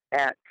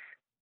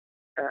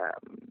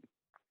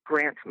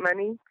grant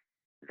money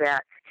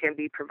that can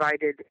be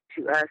provided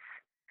to us,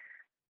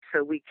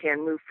 so we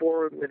can move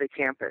forward with a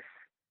campus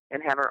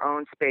and have our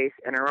own space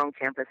and our own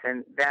campus.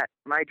 And that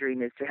my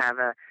dream is to have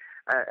a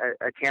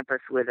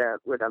campus with a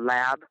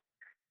lab.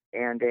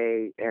 And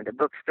a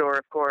bookstore,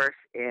 of course,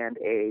 and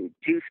a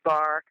juice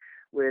bar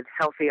with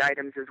healthy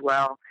items as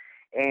well.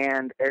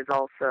 And I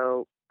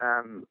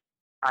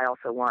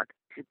also want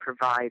to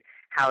provide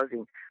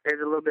housing.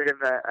 There's a little bit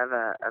of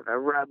a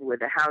rub with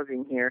the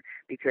housing here,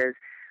 because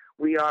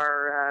we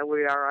are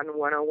on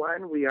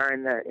 101. We are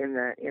in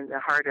the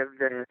heart of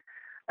the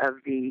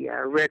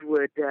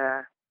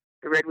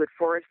redwood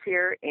forest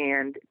here,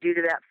 and due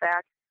to that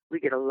fact, we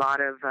get a lot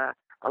of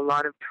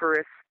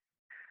tourists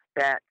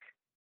that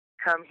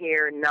come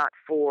here not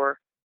for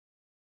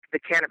the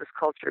cannabis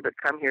culture, but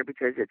come here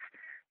because it's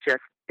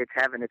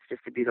heaven. It's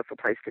just a beautiful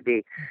place to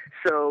be.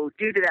 So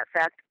due to that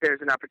fact, there's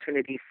an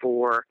opportunity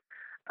for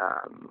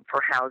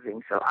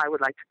housing. So I would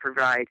like to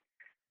provide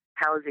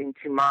housing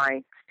to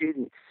my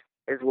students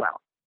as well.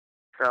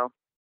 So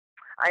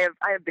I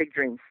have big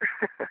dreams.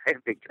 I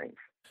have big dreams.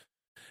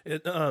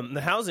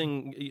 The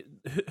housing.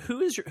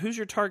 Who's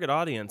your target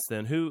audience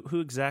then?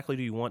 Who exactly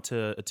do you want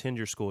to attend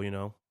your school?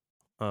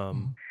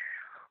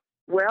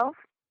 Well,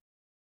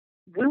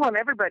 we want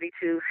everybody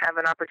to have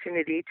an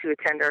opportunity to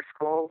attend our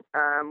school.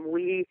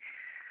 We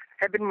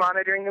have been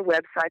monitoring the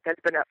website.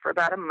 That's been up for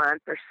about a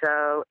month or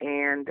so,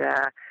 and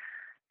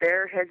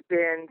there has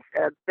been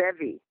a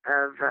bevy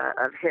of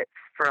hits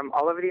from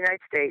all over the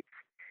United States,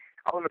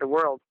 all over the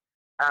world,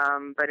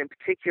 but in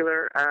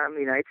particular the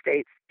United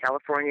States,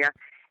 California,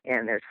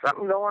 and there's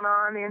something going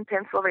on in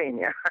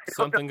Pennsylvania.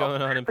 Something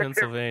going on in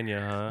Pennsylvania,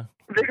 huh?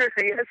 Yes,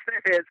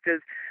 there is,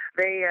 because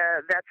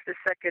that's the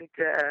second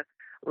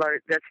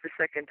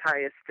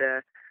highest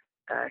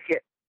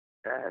hit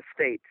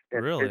states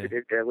that Really?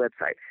 visited the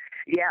website.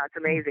 Yeah, it's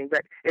amazing.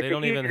 But it's They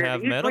don't even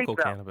have huge medical leap,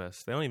 though.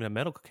 cannabis. They don't even have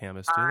medical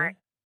cannabis, do they?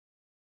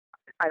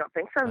 I don't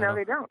think so. No,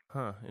 they don't.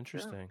 Huh,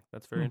 interesting.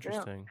 That's very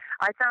interesting.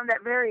 I found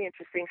that very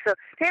interesting. So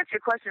to answer your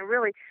question,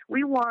 really,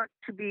 we want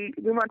to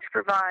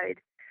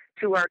provide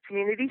to our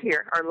community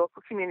here, our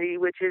local community,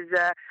 which is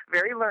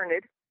very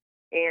learned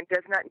and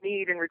does not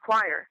need and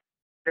require,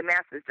 the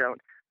masses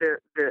don't,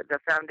 the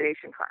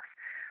foundation class.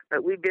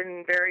 But we've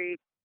been very,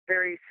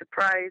 very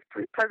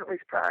pleasantly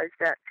surprised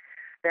that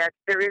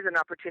there is an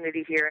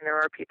opportunity here, and there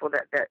are people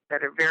that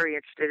are very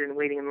interested in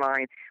waiting in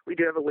line. We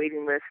do have a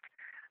waiting list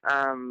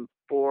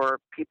for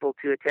people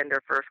to attend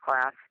our first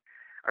class,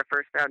 our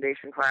first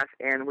foundation class,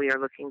 and we are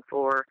looking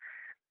for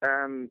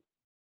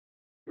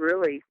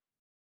really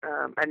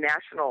a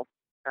national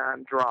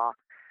draw.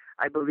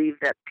 I believe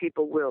that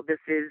people will. This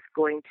is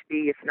going to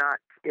be, if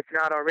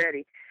not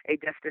already, a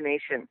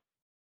destination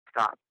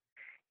stop,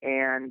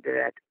 and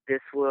that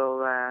this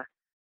will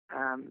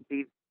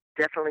be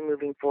definitely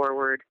moving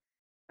forward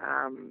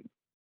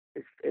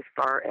as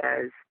far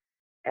as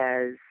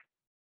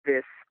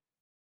this,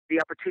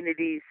 the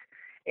opportunities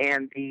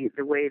and the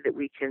way that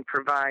we can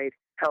provide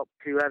help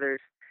to others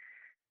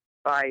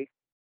by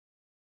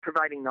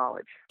providing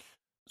knowledge.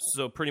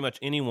 So pretty much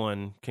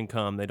anyone can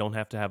come. They don't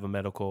have to have a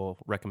medical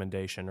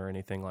recommendation or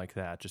anything like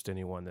that. Just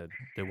anyone that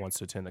wants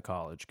to attend the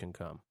college can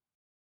come.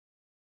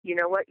 You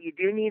know what? You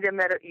do need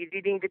you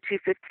do need a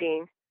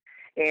 215,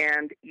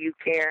 and you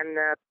can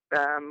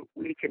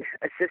we can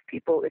assist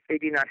people if they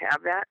do not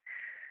have that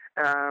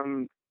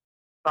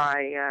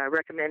by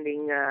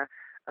recommending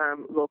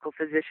local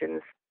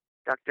physicians,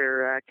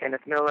 Dr.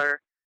 Kenneth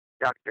Miller,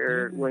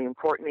 Dr. William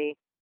Courtney.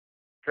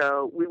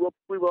 So we will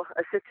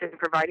assist in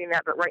providing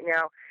that. But right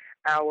now,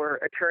 our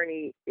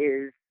attorney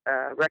is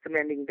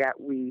recommending that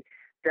we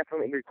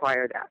definitely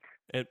require that.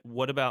 And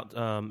what about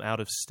out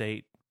of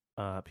state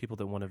people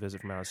that want to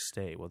visit from out of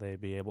state? Will they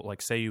be able,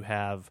 like, say you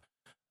have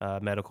a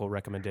medical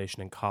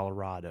recommendation in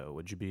Colorado,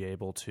 would you be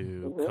able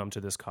to come to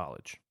this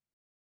college?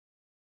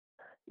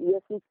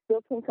 Yes, you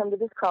still can come to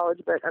this college,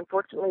 but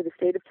unfortunately the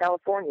state of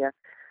California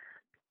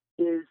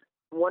is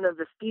one of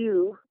the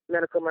few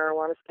medical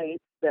marijuana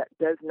states that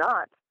does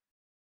not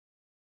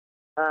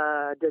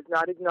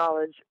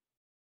acknowledge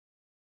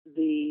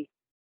the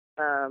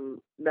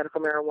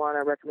medical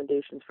marijuana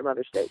recommendations from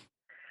other states.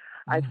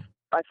 I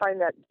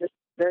find that just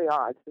very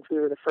odd, since we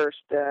were the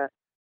first to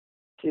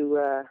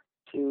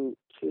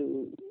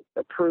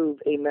approve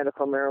a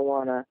medical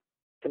marijuana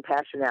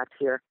compassion act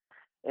here,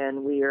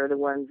 and we are the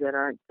ones that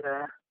aren't.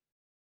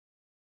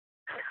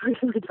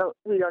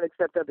 We don't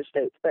accept other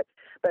states, but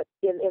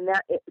in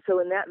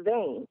that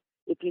vein,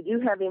 if you do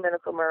have a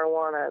medical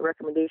marijuana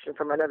recommendation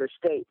from another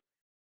state,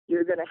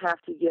 you're going to have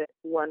to get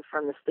one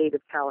from the state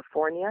of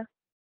California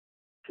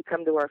to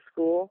come to our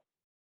school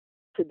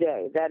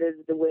today. That is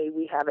the way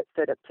we have it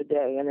set up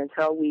today, and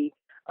until we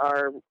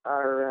are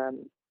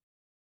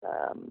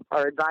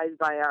advised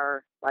by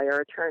our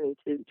attorney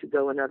to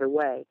go another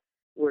way,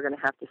 we're going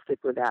to have to stick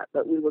with that.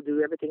 But we will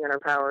do everything in our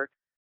power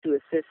to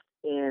assist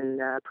in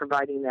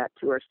providing that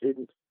to our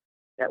students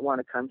that want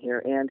to come here.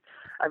 And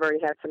I've already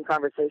had some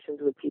conversations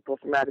with people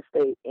from out of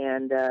state,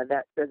 and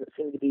that doesn't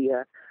seem to be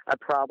a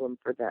problem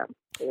for them.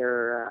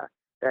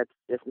 That's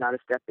just not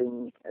it's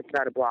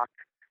not a block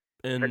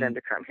for them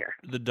to come here.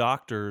 The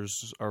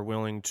doctors are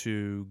willing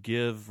to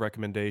give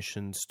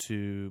recommendations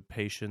to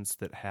patients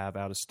that have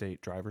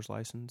out-of-state driver's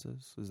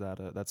licenses. Is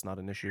that's not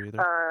an issue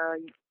either?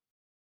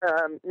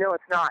 No,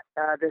 it's not.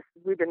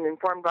 We've been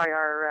informed by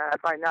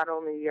by not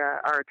only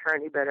our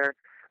attorney, but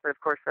of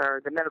course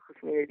the medical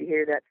community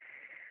here, that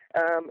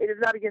it is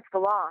not against the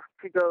law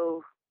to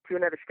go to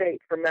another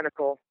state for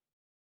medical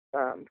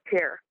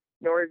care,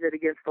 nor is it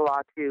against the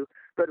law to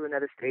go to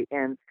another state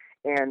and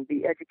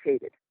be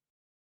educated.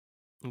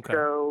 Okay.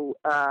 So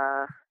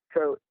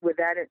with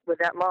that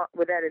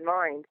in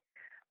mind,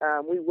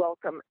 we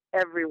welcome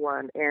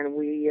everyone, and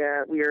we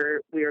are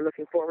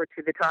looking forward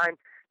to the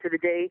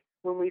day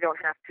when we don't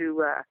have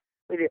to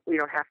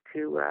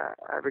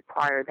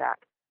require that.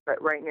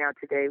 But right now,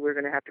 today, we're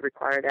going to have to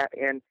require that.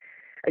 And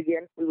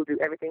again, we will do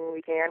everything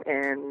we can,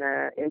 and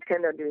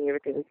intend on doing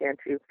everything we can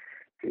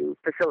to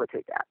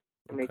facilitate that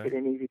and make it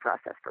an easy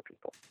process for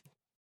people.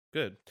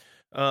 Good.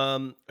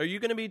 Are you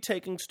going to be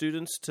taking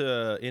students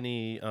to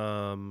any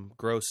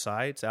grow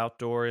sites,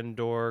 outdoor,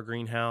 indoor,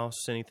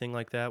 greenhouse, anything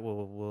like that?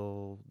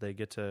 Will they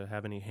get to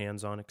have any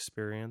hands-on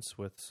experience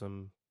with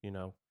some,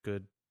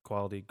 good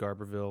quality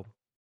Garberville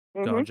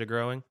ganja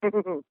growing?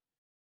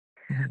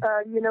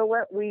 You know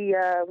what? We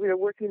are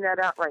working that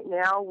out right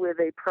now with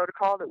a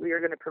protocol that we are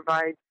going to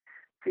provide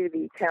to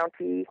the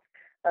county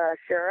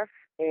sheriff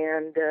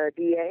and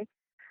DA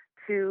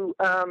to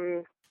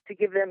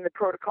give them the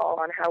protocol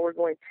on how we're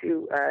going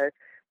to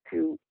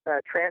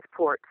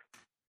transport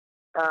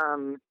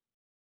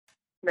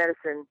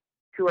medicine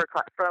to our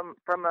from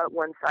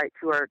one site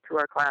to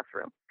our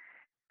classroom.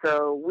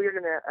 So we're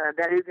gonna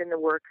that is in the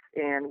works,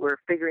 and we're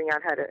figuring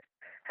out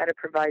how to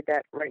provide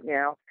that right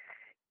now.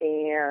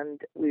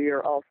 And we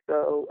are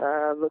also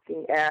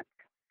looking at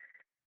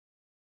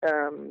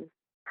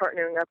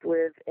partnering up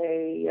with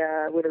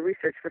a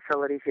research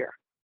facility here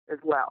as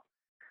well,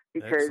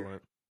 because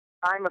Excellent.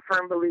 I'm a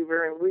firm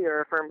believer, and we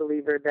are a firm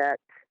believer that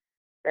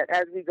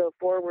as we go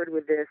forward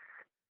with this,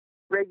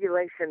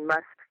 regulation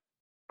must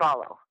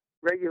follow.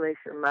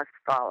 Regulation must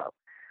follow.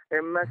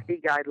 There must be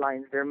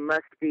guidelines. There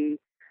must be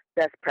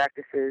best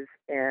practices,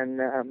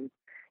 and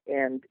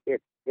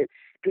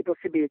people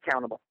should be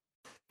accountable.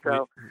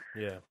 So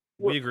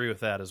we agree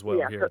with that as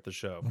well here at the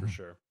show for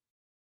sure.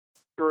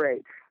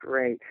 Great.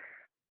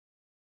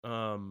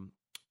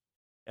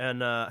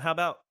 And how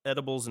about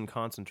edibles and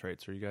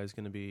concentrates? Are you guys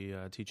going to be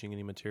teaching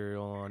any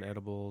material on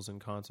edibles and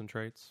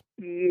concentrates?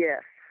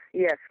 Yes,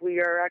 we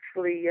are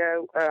actually.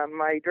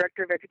 My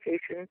director of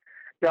education,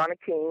 Donna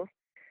King,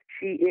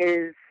 she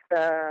is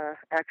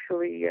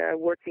actually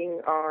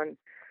working on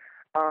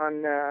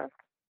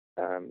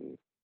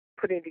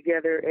putting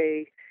together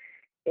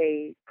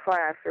a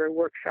class or a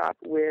workshop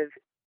with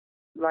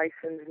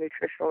licensed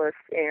nutritionalists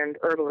and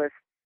herbalists,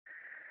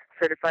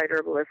 certified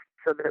herbalists,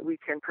 so that we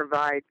can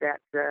provide that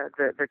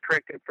the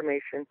correct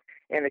information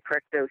and the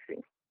correct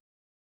dosing.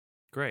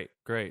 Great.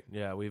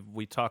 Yeah,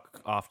 we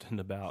talk often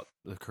about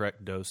the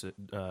correct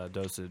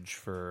dosage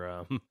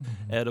for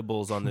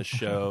edibles on this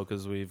show,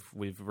 because we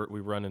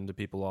run into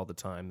people all the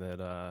time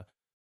that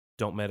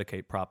don't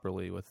medicate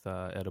properly with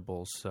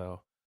edibles.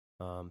 So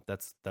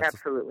that's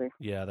absolutely,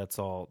 that's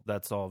all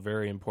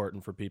very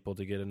important for people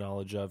to get a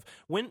knowledge of.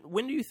 When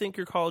do you think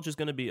your college is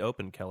going to be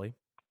open, Kelly?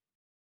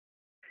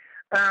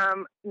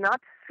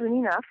 Not soon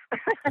enough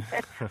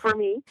for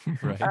me.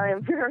 Right. I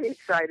am very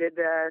excited.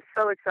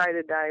 So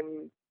excited.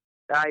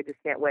 I just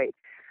can't wait.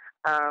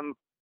 We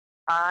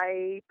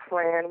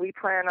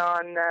plan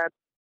on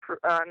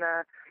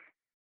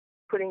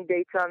putting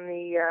dates on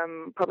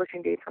the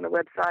publishing dates on the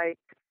website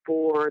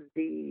for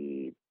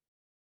this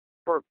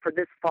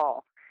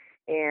fall.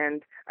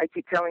 And I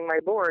keep telling my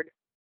board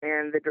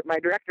and my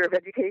director of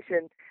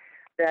education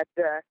that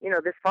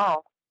this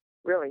fall,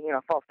 really,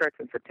 fall starts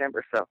in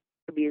September, so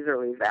it'll be as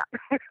early as that.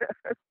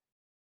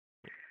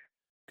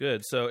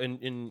 Good. So,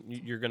 and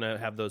you're going to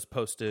have those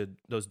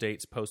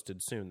dates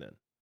posted soon, then?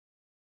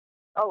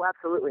 Oh,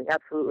 absolutely.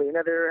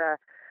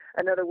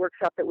 Another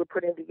workshop that we're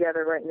putting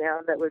together right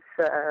now. That was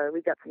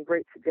we got some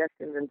great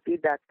suggestions and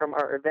feedback from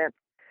our event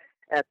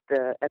at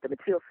the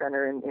Mateel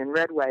Center in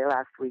Redway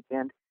last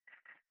weekend.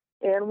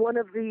 And one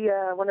of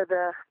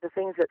the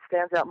things that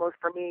stands out most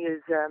for me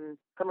is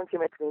someone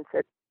came up to me and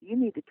said, "You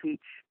need to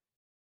teach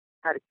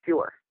how to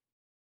cure,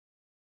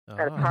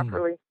 how to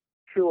properly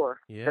cure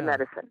the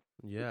medicine."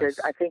 Yes. Because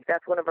I think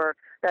that's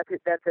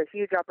that's a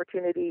huge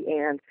opportunity,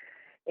 and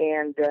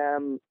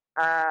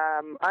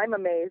I'm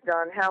amazed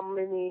on how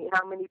many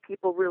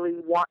people really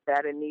want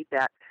that and need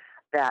that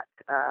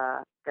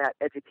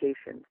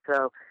education.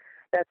 So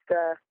that's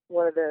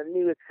one of the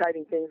new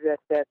exciting things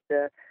that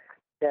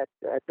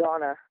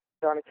Donna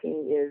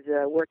King is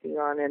working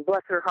on, and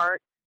bless her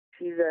heart,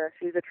 she's a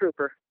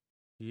trooper.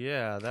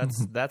 Yeah,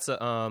 that's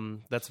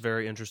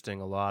very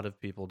interesting. A lot of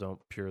people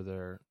don't cure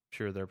their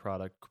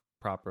product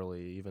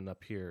properly, even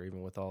up here,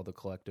 even with all the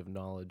collective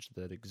knowledge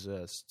that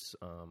exists.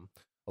 A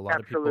lot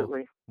Absolutely. of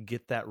people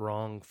get that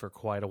wrong for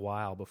quite a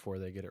while before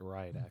they get it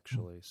right,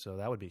 actually. So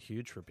that would be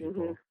huge for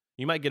people. Mm-hmm.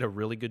 You might get a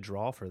really good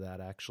draw for that,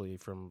 actually,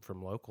 from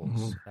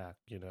locals.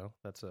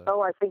 That's a.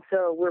 Oh, I think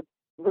so.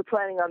 We're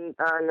planning on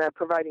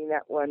providing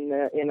that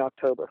one in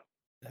October.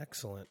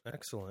 Excellent.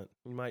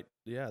 You might,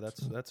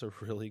 that's a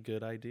really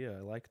good idea.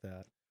 I like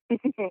that.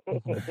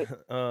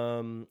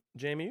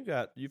 Jamie,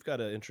 you've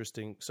got an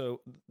interesting.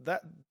 So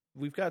that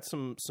we've got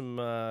some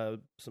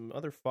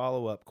other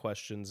follow-up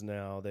questions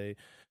now. They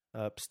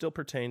still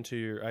pertain to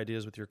your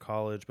ideas with your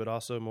college, but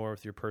also more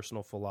with your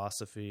personal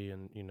philosophy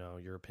and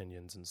your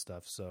opinions and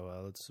stuff.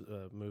 So let's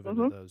move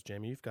into those.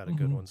 Jamie, you've got a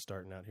good one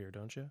starting out here,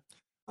 don't you?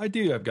 I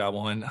do. I've got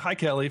one. Hi,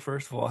 Kelly.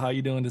 First of all, how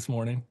you doing this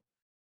morning?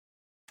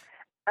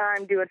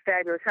 I'm doing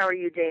fabulous. How are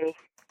you, Jamie?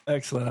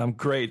 Excellent. I'm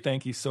great.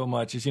 Thank you so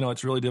much. As you know,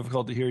 it's really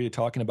difficult to hear you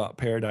talking about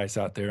paradise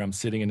out there. I'm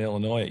sitting in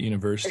Illinois at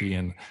university,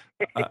 and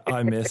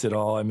I miss it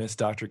all. I miss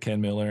Dr.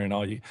 Ken Miller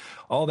and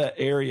all that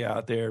area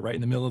out there right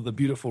in the middle of the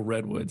beautiful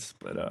redwoods.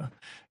 But,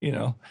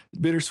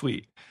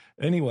 bittersweet.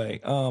 Anyway,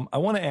 I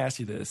want to ask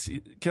you this.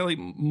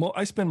 Kelly,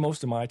 I spend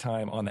most of my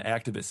time on the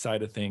activist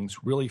side of things,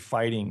 really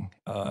fighting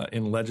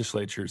in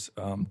legislatures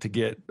to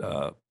get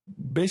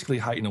basically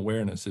heightened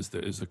awareness is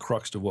the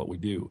crux of what we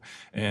do.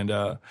 And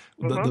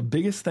the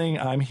biggest thing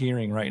I'm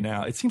hearing right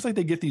now, it seems like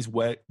they get these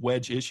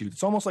wedge issues.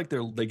 It's almost like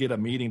they get a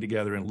meeting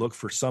together and look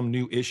for some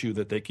new issue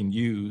that they can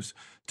use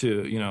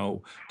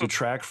to,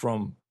 detract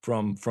from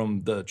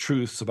the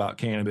truths about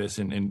cannabis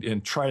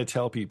and try to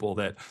tell people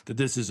that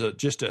this is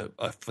just a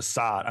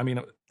facade. I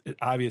mean,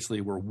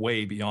 obviously we're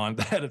way beyond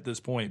that at this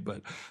point,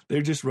 but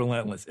they're just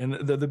relentless. And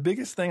the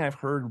biggest thing I've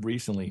heard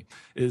recently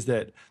is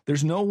that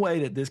there's no way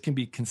that this can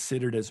be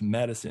considered as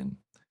medicine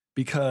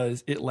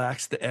because it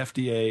lacks the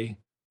FDA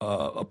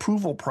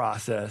approval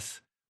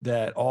process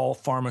that all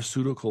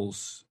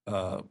pharmaceuticals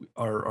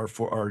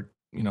are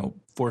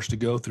forced to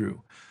go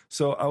through.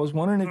 So I was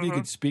wondering if you Mm-hmm.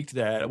 could speak to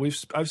that.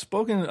 I've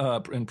spoken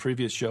in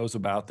previous shows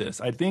about this.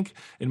 I think,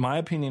 in my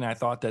opinion, I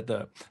thought that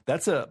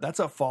that's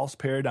a false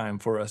paradigm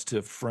for us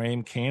to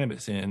frame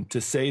cannabis in, to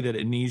say that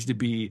it needs to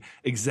be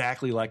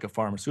exactly like a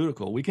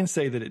pharmaceutical. We can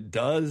say that it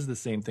does the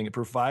same thing. It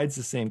provides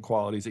the same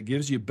qualities. It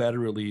gives you better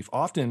relief,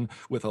 often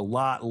with a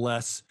lot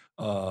less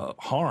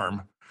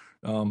harm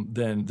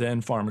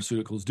than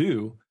pharmaceuticals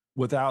do,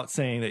 without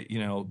saying that,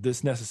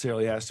 this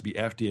necessarily has to be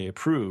FDA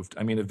approved.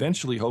 I mean,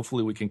 eventually,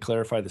 hopefully we can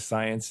clarify the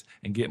science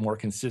and get more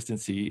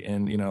consistency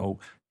and,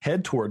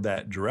 head toward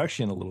that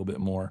direction a little bit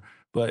more.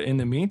 But in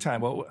the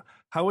meantime,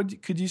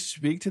 could you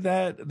speak to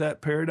that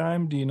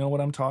paradigm? Do you know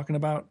what I'm talking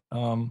about?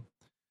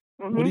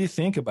 Mm-hmm. What do you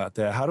think about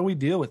that? How do we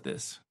deal with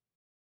this?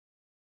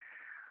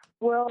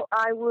 Well,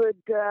 I would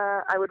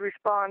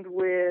respond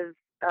with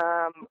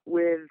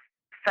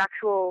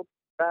factual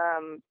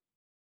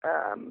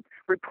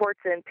reports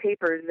and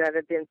papers that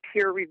have been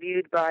peer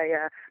reviewed by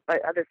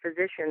other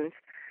physicians,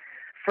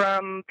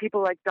 from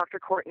people like Dr.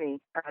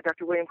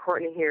 William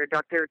Courtney here,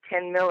 Dr.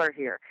 Ken Miller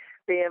here.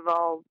 They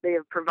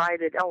have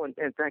provided. Oh, and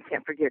I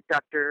can't forget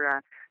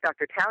Dr.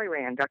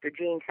 Talleyrand, Dr.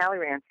 Jean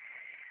Talleyrand.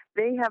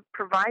 They have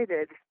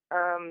provided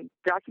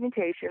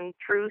documentation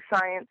through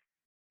science,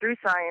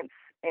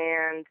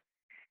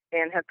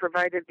 and have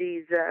provided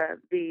these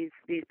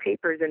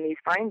papers and these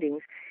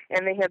findings,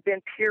 and they have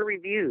been peer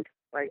reviewed,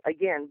 by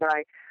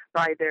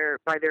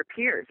their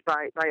peers,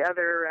 by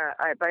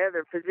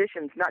other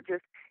physicians, not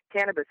just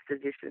cannabis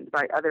physicians,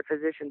 by other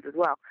physicians as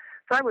well.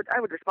 So I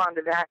would respond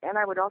to that, and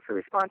I would also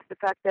respond to the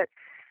fact that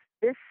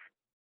this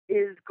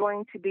is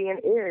going to be and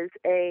is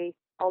a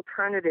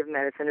alternative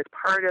medicine. It's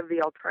part of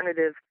the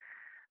alternative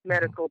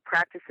medical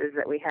practices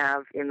that we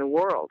have in the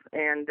world,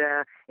 and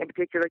in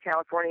particular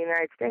California and the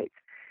United States.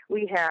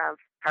 We have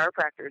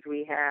chiropractors,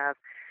 we have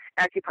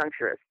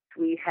acupuncturists,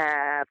 we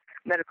have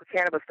medical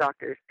cannabis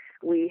doctors,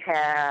 we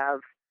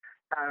have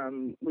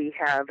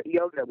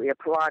yoga, we have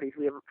Pilates,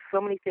 we have so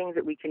many things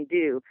that we can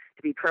do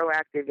to be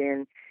proactive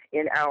in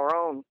our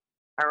own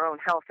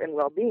health and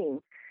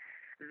well-being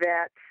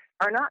that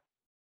are not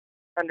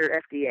under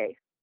FDA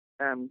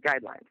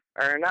guidelines,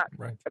 are not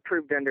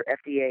approved under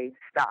FDA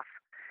stuff.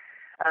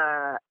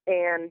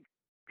 And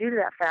due to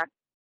that fact,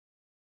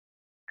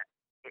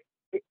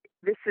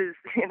 this has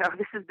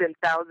been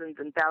thousands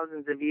and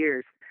thousands of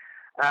years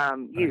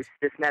use.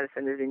 This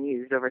medicine has been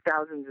used over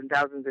thousands and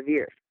thousands of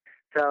years.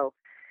 So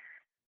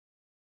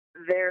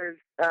there's,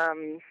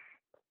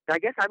 I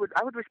guess I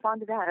would respond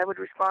to that. I would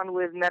respond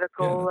with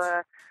medical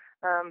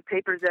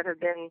papers that have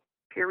been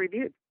peer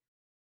reviewed.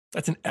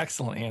 That's an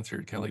excellent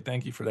answer, Kelly.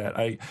 Thank you for that.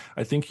 I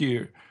think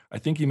you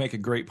make a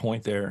great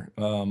point there.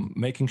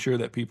 Making sure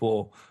that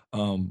people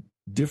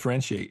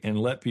differentiate and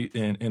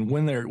and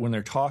when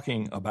they're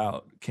talking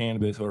about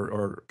cannabis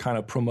or kind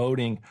of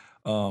promoting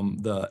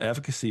the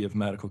efficacy of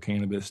medical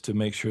cannabis, to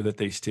make sure that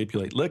they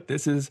stipulate, look,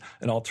 this is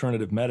an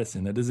alternative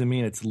medicine. That doesn't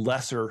mean it's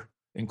lesser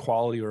in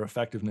quality or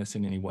effectiveness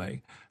in any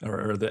way,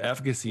 or the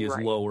efficacy is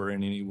lower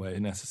in any way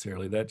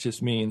necessarily. That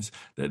just means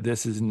that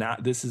this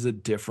is a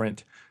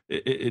different,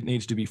 it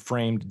needs to be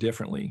framed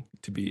differently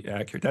to be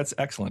accurate. That's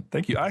excellent.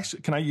 Thank you.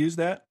 Actually, can I use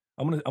that?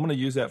 I'm gonna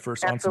use that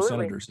first on some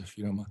senators, if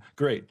you don't mind.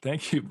 Great.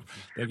 Thank you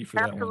for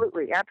that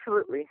one.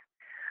 Absolutely.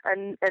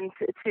 And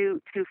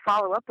to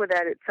follow up with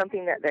that, it's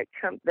something that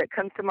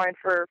comes to mind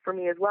for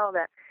me as well.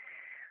 That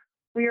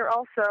we are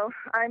also,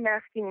 I'm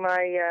asking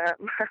my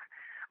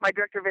my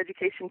director of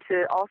education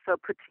to also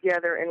put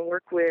together and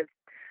work with,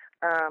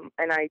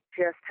 and I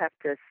just have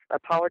to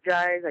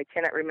apologize. I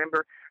cannot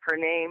remember her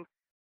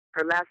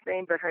last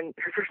name, but her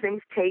first name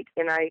is Kate,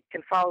 and I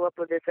can follow up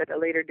with this at a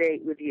later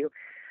date with you.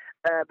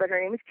 But her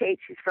name is Kate.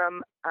 She's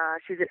an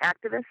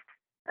activist,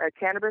 a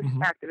cannabis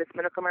activist,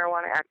 medical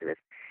marijuana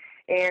activist.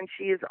 And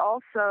she is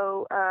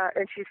also,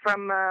 and she's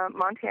from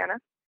Montana.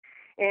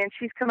 And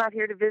she's come out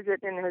here to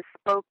visit and has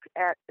spoke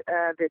at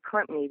the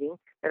Clint meeting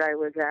that I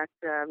was at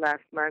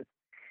last month.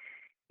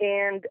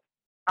 And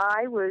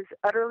I was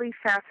utterly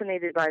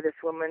fascinated by this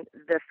woman.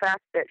 The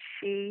fact that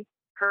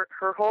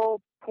her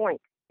whole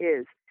point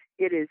is,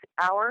 it is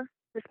our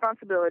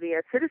responsibility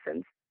as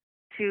citizens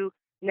to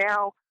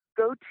now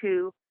go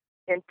to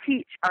and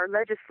teach our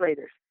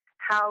legislators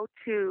how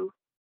to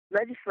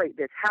legislate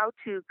this, how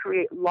to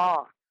create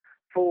law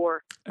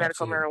for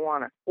medical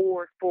marijuana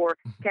or for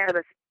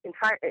cannabis in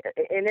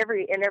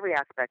every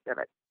aspect of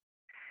it.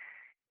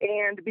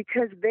 And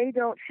because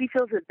she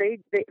feels that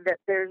that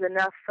there's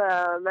enough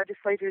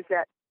legislators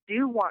that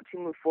do want to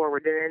move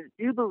forward and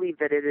do believe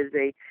that it is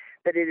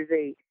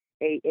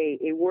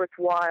a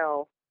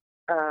worthwhile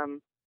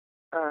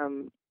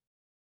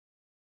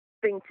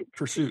thing to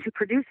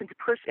produce and to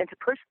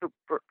push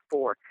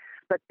for,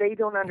 but they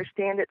don't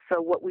understand it.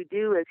 So what we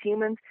do as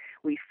humans,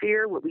 we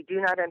fear what we do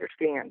not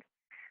understand.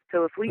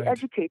 So if we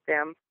educate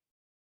them,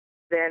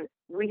 then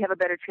we have a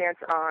better chance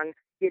on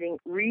getting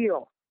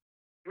real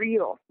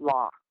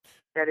law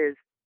that is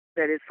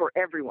for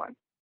everyone.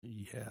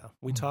 Yeah,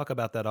 we talk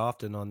about that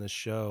often on this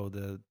show,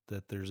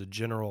 that there's a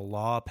general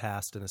law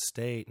passed in a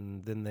state,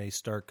 and then they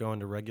start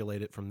going to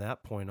regulate it from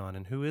that point on.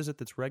 And who is it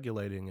that's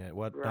regulating it?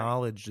 What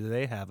knowledge do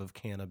they have of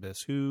cannabis?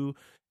 Who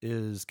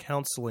is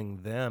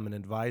counseling them and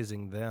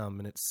advising them?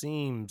 And it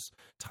seems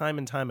time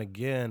and time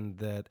again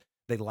that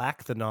they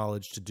lack the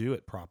knowledge to do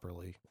it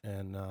properly.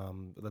 And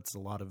that's a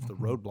lot of the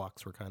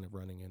roadblocks we're kind of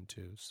running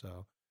into.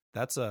 So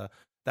that's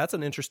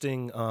an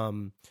interesting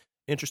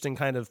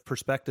kind of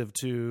perspective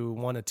to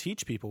want to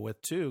teach people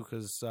with too,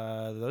 because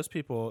those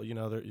people,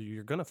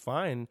 you're going to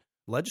find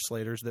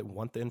legislators that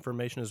want the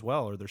information as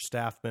well, or their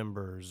staff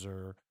members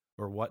or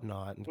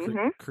whatnot,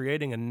 and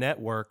creating a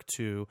network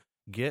to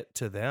get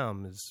to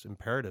them is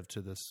imperative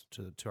to this,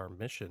 to our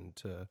mission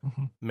to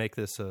make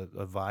this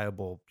a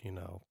viable,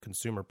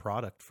 consumer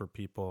product for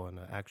people and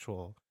an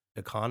actual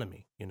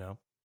economy.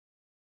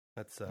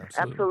 That's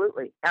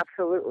absolutely.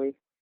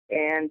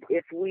 And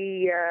if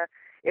we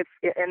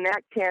and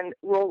that can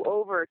roll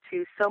over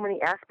to so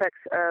many aspects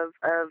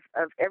of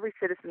every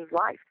citizen's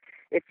life.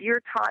 If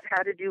you're taught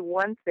how to do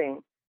one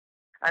thing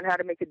on how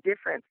to make a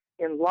difference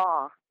in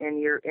law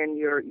and your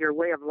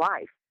way of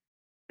life,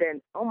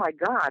 then oh my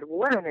God,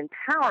 what an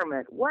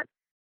empowerment!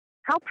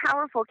 How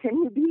powerful can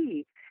you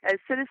be as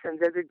citizens,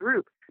 as a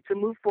group, to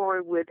move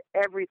forward with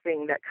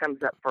everything that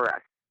comes up for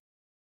us?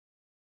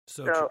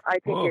 So I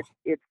think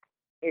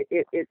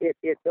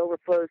it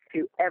overflows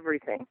to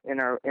everything in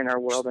our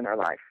world and our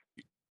life.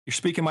 You're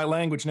speaking my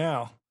language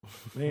now.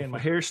 Man, my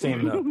hair's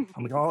standing up.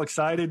 I'm all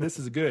excited. This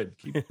is good.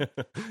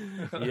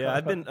 Yeah,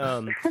 I've been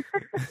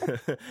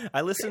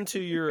I listened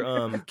to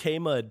your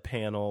K-Mud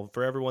panel.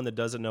 For everyone that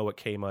doesn't know what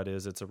K-Mud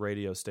is, it's a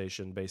radio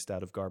station based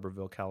out of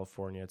Garberville,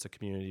 California. It's a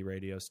community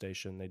radio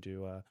station. They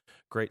do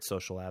great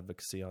social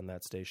advocacy on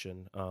that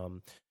station.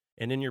 And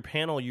in your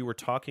panel, you were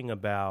talking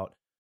about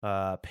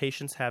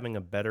patients having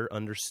a better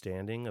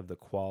understanding of the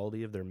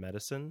quality of their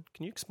medicine.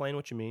 Can you explain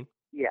what you mean?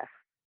 Yes.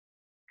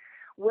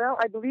 Well,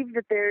 I believe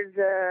that there's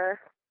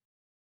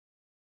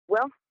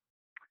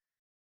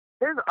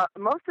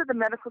most of the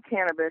medical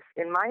cannabis,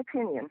 in my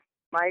opinion,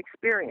 my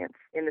experience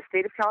in the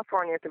state of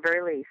California at the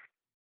very least,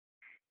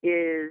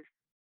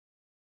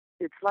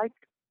 it's like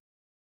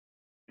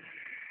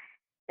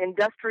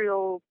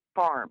industrial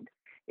farmed.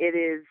 It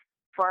is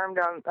farmed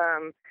on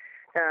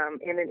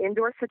in an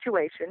indoor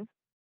situation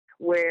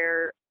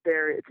where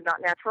it's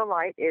not natural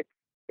light. It's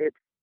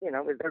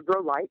they're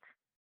grow lights,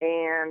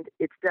 and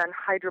it's done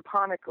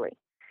hydroponically.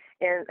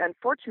 And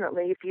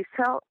unfortunately, if you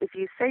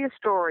say a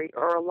story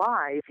or a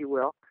lie, if you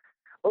will,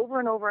 over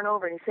and over and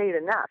over, and you say it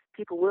enough,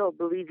 people will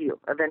believe you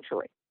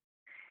eventually.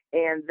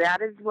 And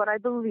that is what I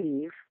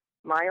believe,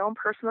 my own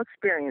personal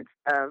experience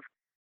of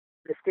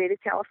the state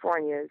of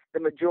California is the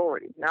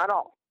majority, not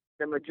all,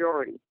 the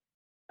majority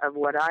of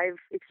what I've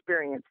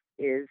experienced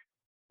is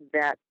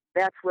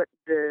that's what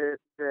that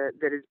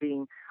is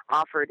being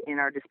offered in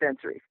our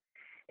dispensaries.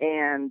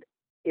 And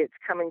it's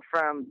coming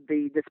from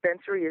the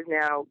dispensary is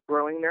now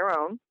growing their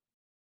own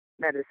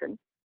medicine.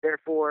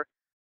 Therefore,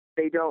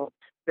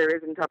 there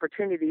isn't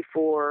opportunity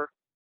for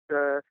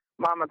the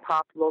mom and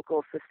pop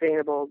local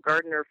sustainable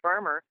gardener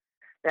farmer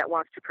that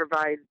wants to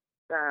provide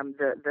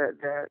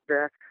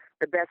the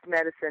best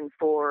medicine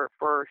for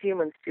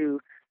humans to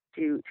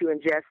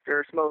ingest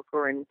or smoke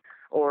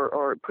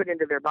or put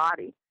into their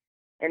body.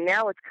 And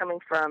now it's coming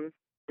from,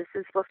 this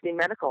is supposed to be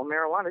medical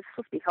marijuana. This is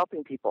supposed to be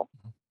helping people.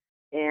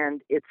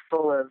 And it's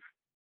full of,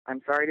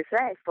 I'm sorry to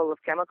say, full of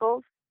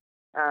chemicals,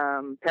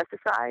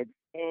 pesticides,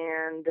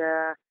 and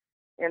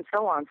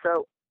so on.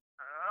 So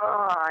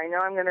I know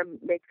I'm going to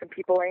make some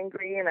people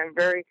angry, and I'm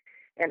very,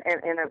 and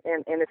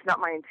it's not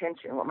my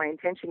intention. What my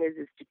intention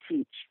is to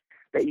teach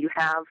that you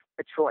have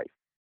a choice.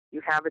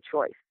 You have a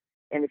choice,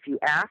 and if you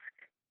ask,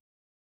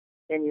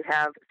 and you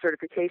have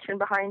certification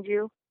behind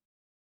you,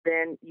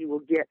 then you will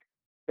get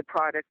the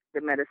product,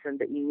 the medicine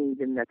that you need,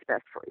 and that's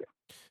best for you.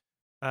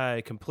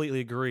 I completely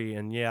agree,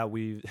 and yeah,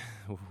 we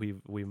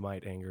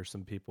might anger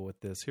some people with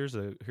this. Here's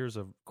a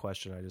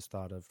question I just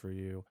thought of for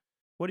you.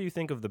 What do you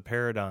think of the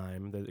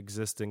paradigm that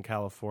exists in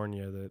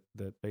California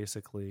that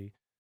basically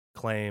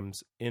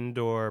claims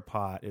indoor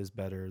pot is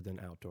better than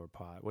outdoor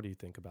pot? What do you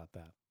think about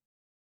that?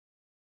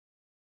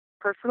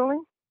 Personally,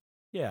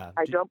 yeah,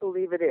 I don't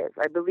believe it is.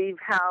 I believe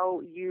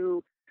how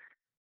you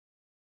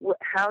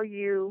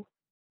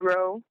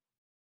grow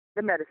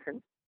the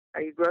medicine,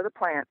 how you grow the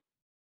plant,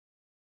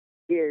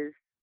 is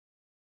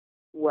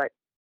what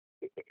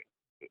it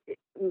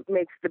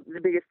makes the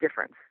biggest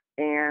difference.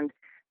 And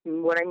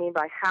what I mean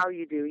by how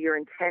you do, your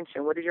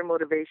intention, what is your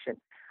motivation?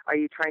 Are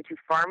you trying to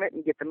farm it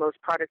and get the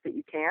most product that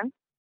you can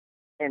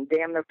and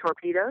damn the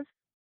torpedoes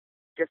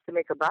just to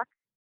make a buck?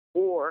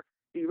 Or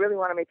do you really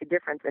want to make a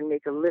difference and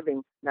make a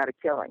living, not a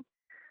killing?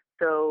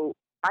 So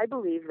I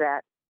believe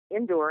that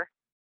indoor,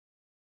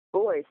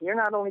 boy, you're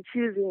not only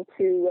choosing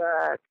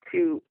to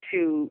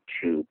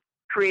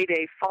create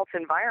a false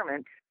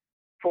environment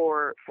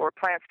for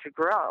plants to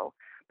grow,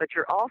 but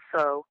you're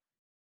also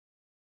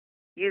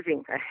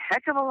using a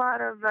heck of a lot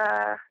of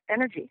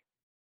energy.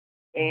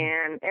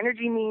 And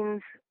energy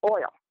means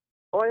oil.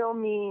 Oil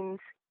means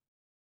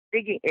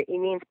digging. It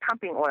means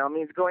pumping oil. It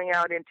means going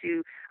out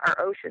into our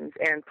oceans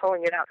and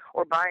pulling it out,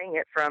 or buying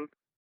it from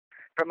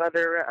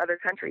other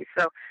countries.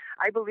 So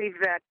I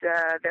believe that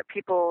that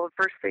people,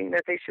 first thing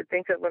that they should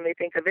think of when they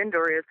think of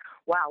indoor is,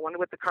 wow, I wonder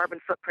what the carbon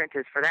footprint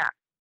is for that.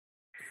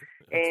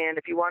 And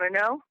if you want to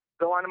know,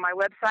 go onto my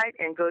website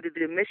and go to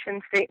the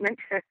mission statement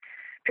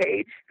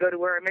page. Go to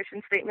where our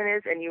mission statement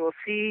is, and you will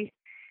see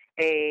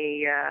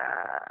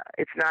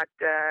it's not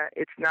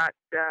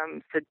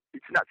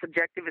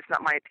subjective. It's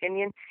not my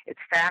opinion. It's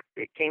fact.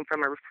 It came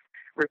from a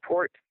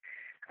report,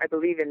 I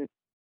believe, in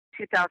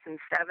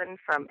 2007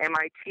 from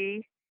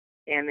MIT,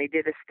 and they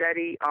did a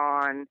study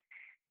on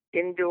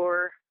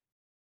indoor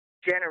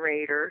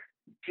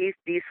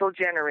diesel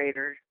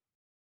generator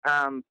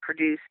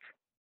produced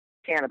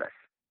cannabis,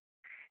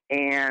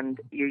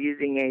 and you're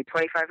using a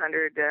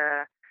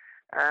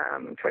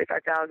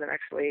 25,000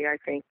 actually, I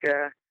think,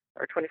 or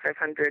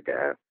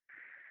 2,500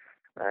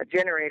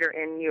 generator,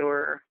 and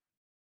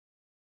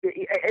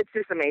it's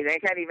just amazing. I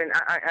can't even.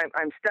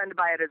 I'm stunned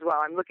by it as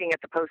well. I'm looking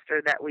at the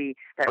poster that we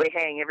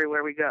hang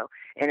everywhere we go,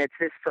 and it's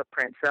this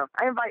footprint. So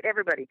I invite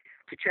everybody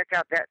to check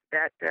out that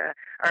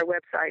our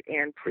website,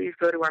 and please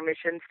go to our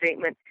mission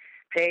statement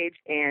page,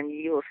 and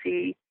you will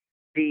see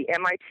the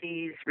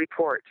MIT's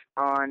report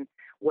on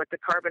what the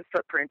carbon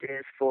footprint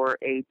is for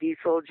a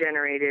diesel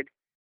generated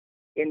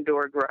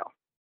indoor grow.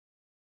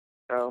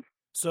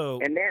 So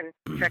and then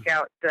check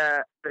out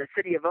the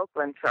city of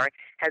Oakland.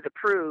 Has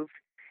approved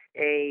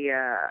a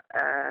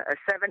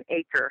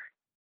 7-acre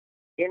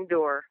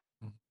indoor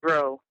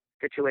grow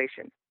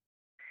situation,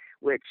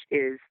 which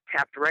is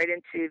tapped right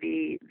into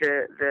the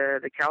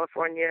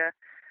California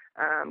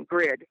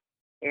grid,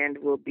 and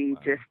will be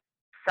just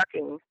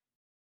sucking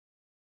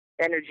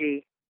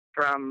energy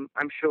from,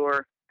 I'm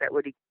sure, that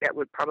would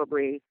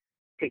probably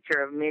take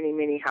care of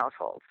many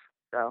households.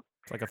 So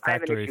it's like a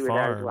factory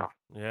farm. As well.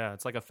 Yeah,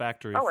 it's like a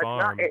factory farm. Oh,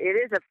 it's not.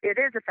 It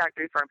is a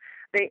factory farm.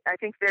 I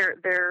think they're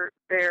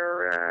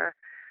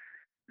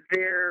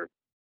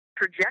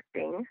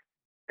projecting,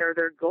 or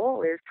their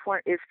goal is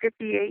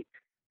 58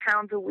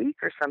 pounds a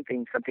week or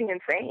something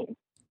insane.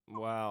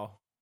 Wow,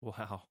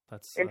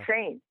 that's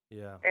insane.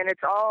 Yeah, and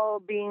it's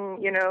all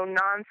being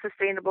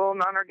non-sustainable,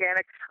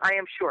 non-organic. I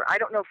am sure. I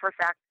don't know for a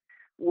fact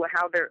what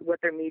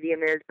their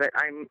medium is, but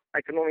I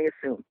can only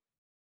assume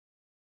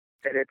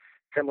that it's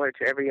similar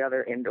to every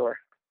other indoor.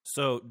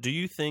 So, do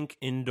you think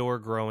indoor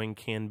growing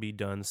can be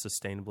done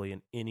sustainably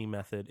in any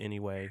method, any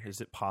way? Is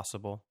it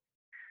possible?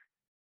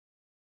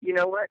 You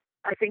know what?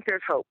 I think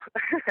there's hope.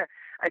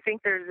 I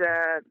think there's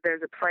a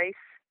place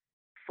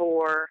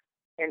for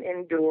an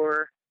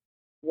indoor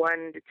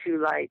 1 to 2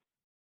 light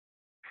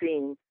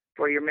scene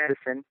for your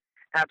medicine.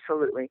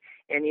 Absolutely.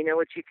 And you know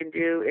what you can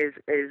do is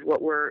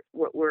what we're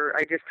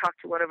I just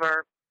talked to one of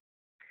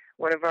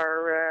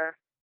our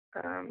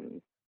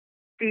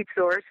feed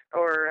stores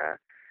or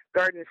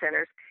garden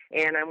centers,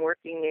 and I'm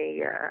working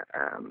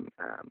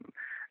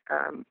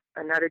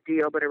not a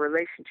deal, but a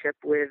relationship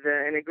with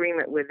an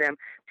agreement with them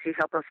to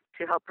help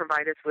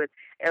provide us with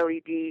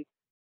LED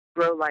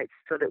grow lights,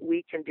 so that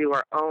we can do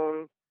our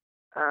own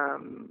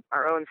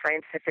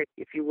scientific,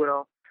 if you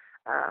will,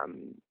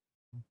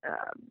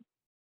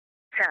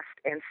 test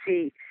and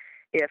see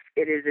if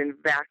it is in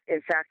fact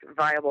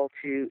viable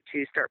to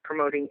start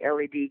promoting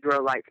LED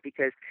grow lights,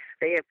 because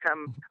they have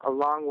come a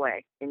long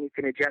way, and you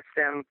can adjust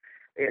them.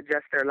 They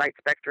adjust their light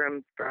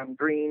spectrum from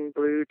green,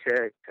 blue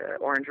to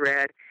orange,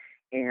 red,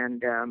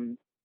 and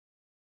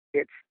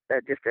it's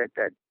just a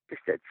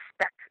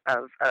speck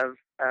of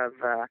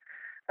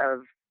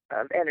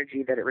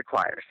energy that it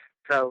requires.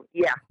 So,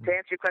 yeah, to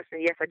answer your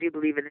question, yes, I do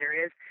believe that there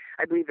is.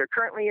 I believe there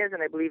currently is,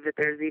 and I believe that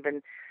there's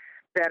even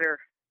better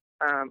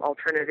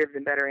alternatives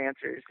and better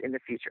answers in the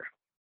future.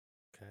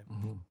 Okay.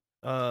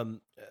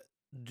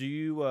 Do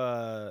you,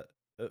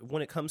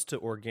 when it comes to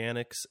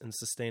organics and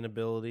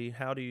sustainability,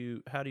 how do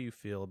you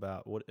feel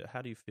about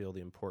how do you feel the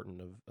importance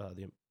of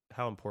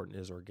how important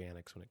is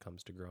organics when it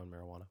comes to growing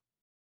marijuana?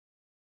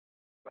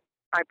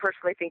 I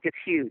personally think it's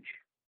huge.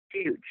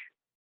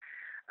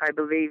 I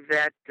believe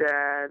that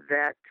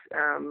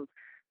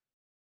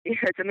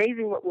it's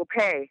amazing what we'll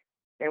pay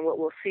and what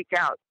we'll seek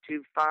out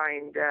to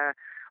find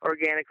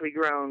organically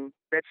grown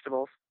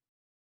vegetables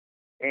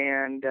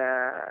and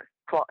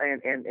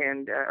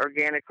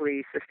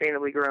organically,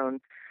 sustainably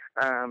grown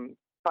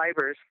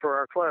fibers for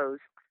our clothes,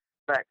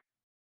 but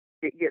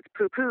it gets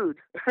poo-pooed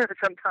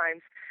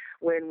sometimes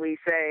when we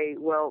say,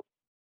 well,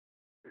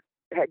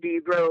 do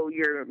you grow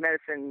your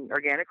medicine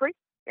organically?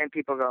 And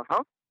people go,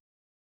 huh?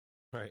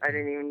 Right. I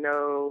didn't even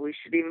know we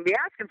should even be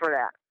asking for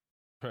that.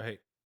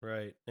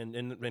 Right.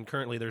 And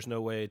currently there's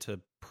no way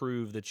to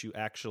prove that you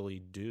actually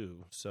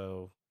do.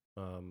 So,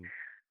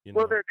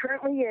 Well, there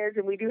currently is,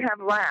 and we do have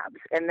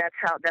labs, and that's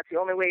the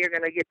only way you're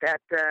going to get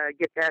that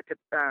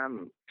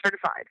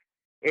certified,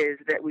 is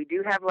that we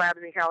do have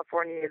labs in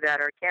California that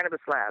are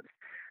cannabis labs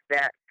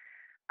that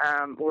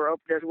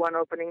there's one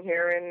opening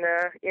here in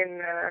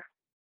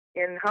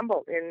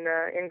Humboldt,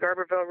 in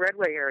Garberville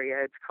Redway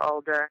area. It's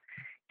called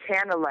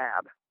Canna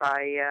Lab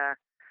by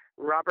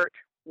Robert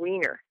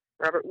Weiner.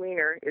 Robert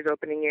Weiner is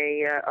opening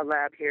a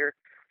lab here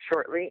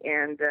shortly,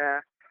 and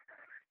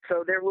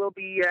so there will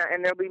be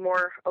and there'll be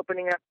more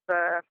opening up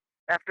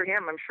after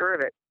him. I'm sure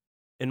of it.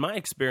 In my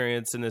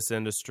experience in this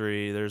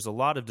industry, there's a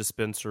lot of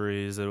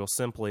dispensaries that will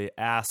simply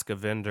ask a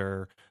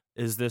vendor,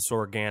 is this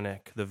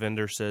organic? The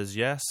vendor says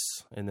yes,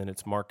 and then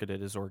it's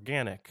marketed as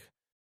organic.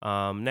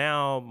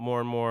 Now,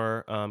 more and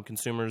more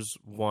consumers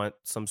want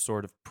some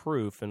sort of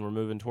proof, and we're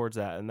moving towards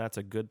that, and that's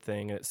a good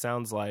thing. It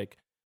sounds like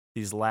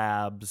these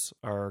labs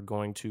are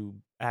going to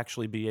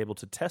actually be able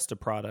to test a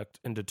product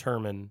and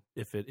determine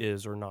if it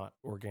is or not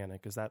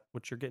organic. Is that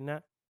what you're getting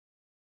at?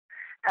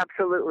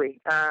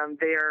 Absolutely.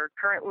 They are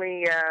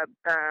currently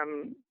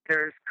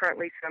there's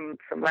currently some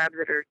labs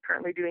that are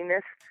currently doing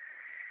this,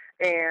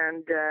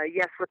 and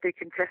yes, what they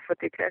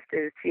test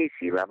is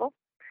THC level.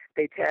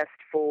 They test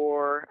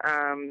for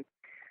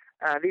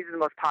these are the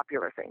most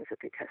popular things that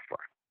they test for.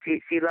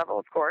 THC level,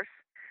 of course.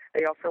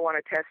 They also want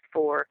to test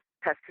for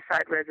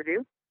pesticide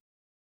residue,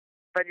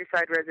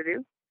 fungicide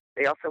residue.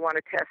 They also want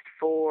to test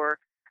for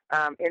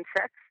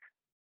insects,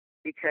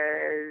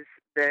 because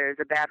there's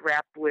a bad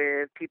rap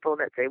with people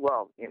that say,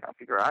 well, if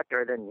you grow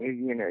outdoor, then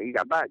you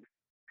got bugs.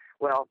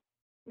 Well,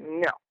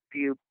 no. If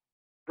you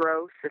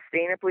grow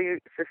sustainably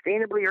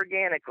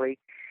organically,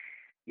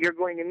 you're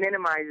going to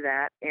minimize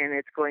that, and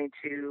it's going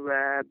to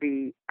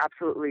be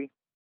absolutely,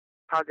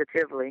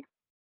 positively,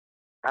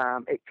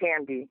 it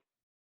can be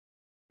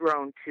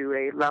grown to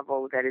a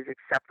level that is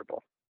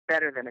acceptable,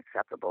 better than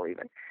acceptable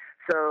even.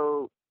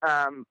 So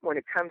when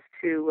it comes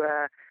to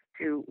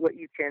what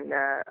you can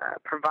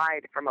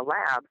provide from a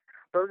lab,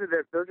 those are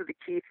the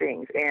key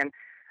things, and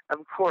of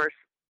course,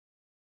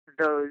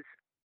 those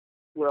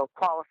will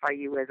qualify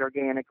you as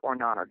organic or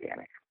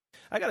non-organic.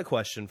 I got a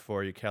question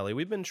for you, Kelly.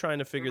 We've been trying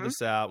to figure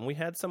this out, and we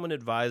had someone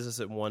advise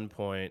us at one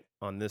point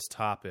on this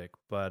topic,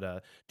 but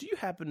do you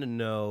happen to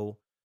know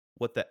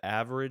what the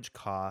average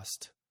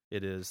cost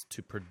it is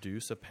to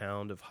produce a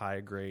pound of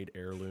high-grade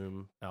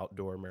heirloom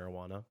outdoor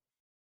marijuana?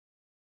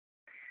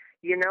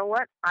 You know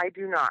what? I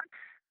do not.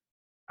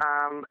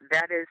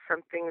 That is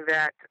something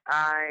that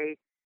I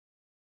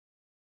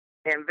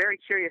am very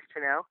curious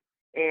to know,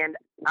 and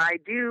I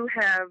do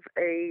have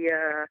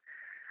an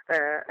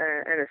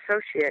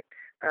associate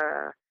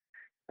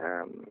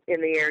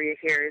in the area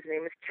here. His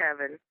name is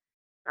Kevin.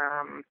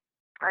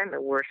 I'm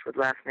the worst with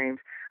last names.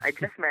 I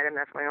just met him.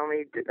 That's my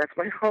only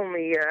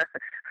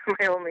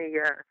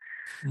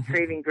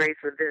saving grace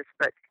with this.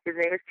 But his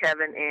name is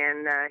Kevin,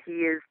 and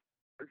he is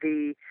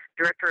the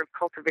director of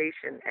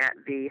cultivation at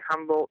the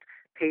Humboldt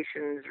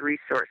Patients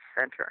Resource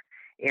Center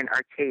in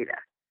Arcata.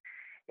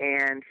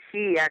 And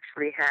he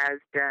actually has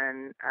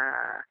done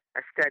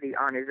a study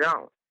on his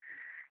own.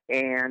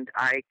 And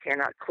I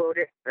cannot quote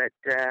it, but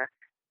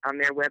on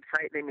their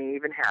website they may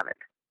even have it.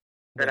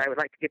 But I would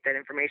like to get that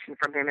information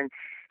from him, and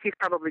he's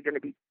probably going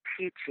to be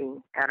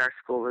teaching at our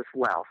school as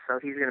well. So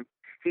he's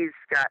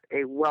got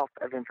a wealth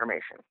of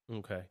information.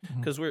 Okay,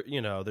 because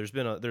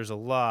there's a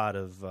lot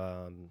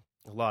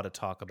of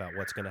talk about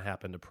what's going to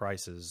happen to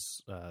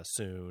prices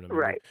soon. I mean,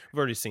 right. We've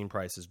already seen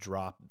prices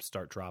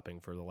start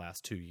dropping for the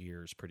last 2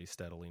 years pretty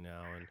steadily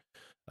now, and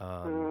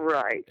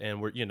right.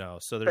 And we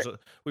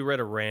read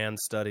a RAND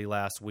study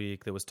last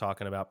week that was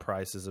talking about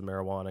prices of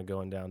marijuana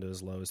going down to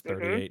as low as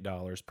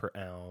 $38 per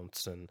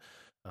ounce, and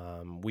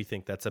we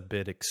think that's a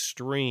bit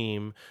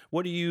extreme.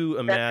 What do you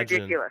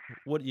imagine? That's ridiculous.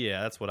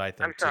 That's what I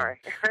think. I'm sorry.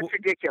 That's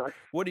ridiculous.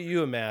 What do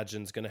you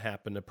imagine is going to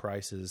happen to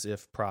prices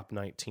if Prop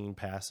 19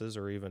 passes,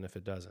 or even if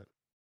it doesn't?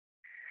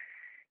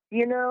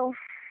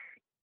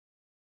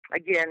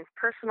 Again,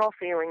 personal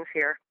feelings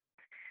here.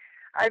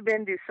 I've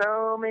been to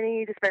so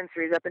many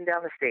dispensaries up and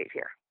down the state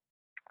here.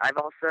 I've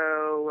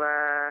also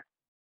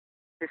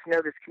just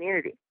know this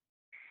community,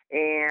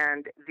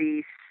 and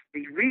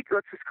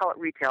let's just call it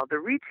retail. The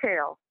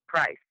retail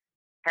price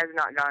has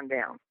not gone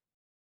down.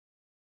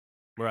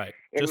 Right,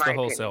 just the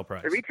wholesale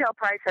price. The retail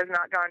price has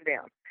not gone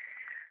down,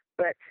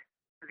 but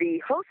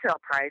the wholesale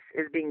price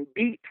is being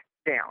beat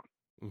down.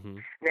 Mm-hmm.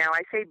 Now,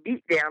 I say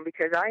beat down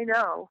because I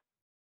know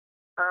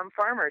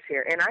farmers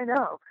here, and I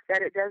know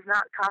that it does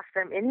not cost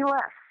them any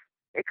less.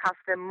 It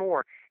costs them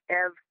more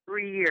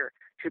every year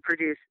to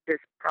produce this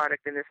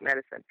product and this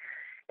medicine.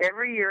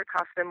 Every year it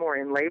costs them more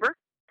in labor.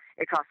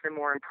 It costs them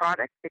more in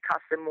product. It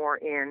costs them more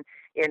in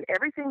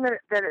everything that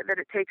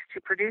it takes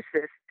to produce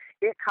this.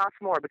 It costs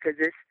more because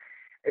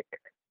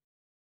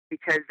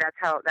that's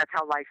how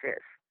life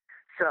is.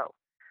 So,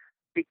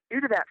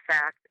 due to that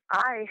fact,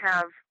 I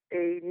have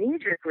a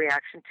knee-jerk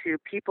reaction to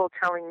people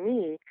telling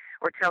me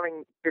or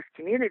telling this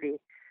community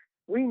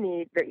we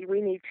need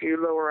to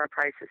lower our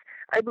prices.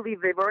 I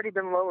believe they've already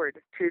been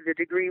lowered to the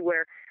degree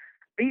where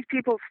these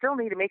people still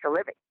need to make a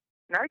living,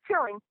 not a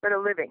killing, but a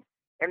living,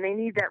 and they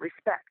need that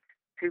respect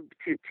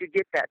to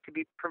get that, to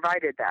be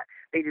provided that.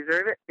 They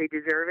deserve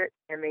it,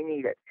 and they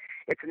need it.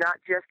 It's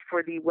not just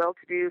for the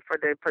well-to-do, for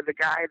the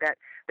guy that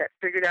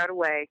figured out a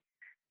way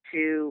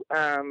to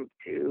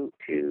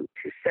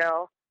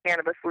sell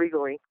cannabis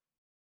legally,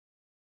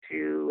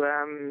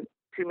 to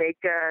make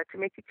a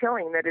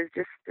killing that is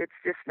just it's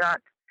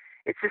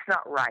just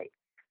not right.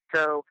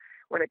 So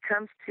when it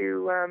comes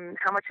to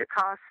how much it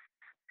costs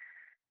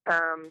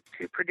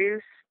to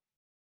produce,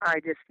 I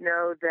just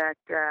know that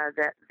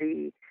that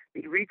the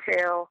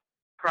retail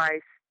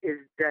price is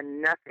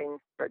done nothing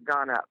but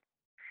gone up,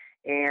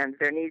 and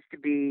there needs to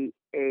be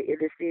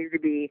this needs to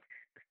be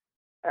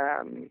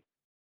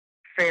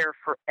fair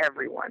for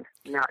everyone,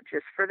 not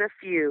just for the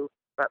few,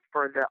 but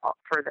for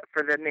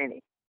the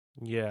many.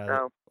 Yeah,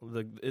 So,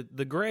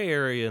 the gray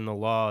area in the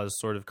law has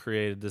sort of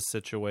created this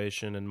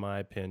situation, in my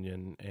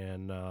opinion,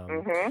 and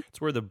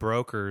it's where the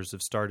brokers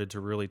have started to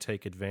really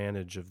take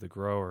advantage of the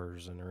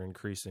growers and are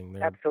increasing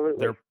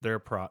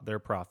their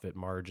profit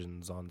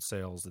margins on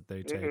sales that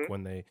they take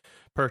when they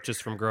purchase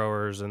from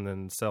growers and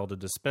then sell to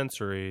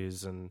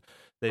dispensaries, and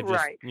they've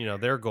just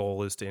their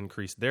goal is to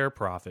increase their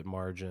profit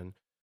margin.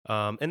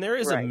 And there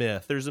is a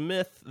myth. There's a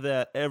myth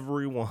that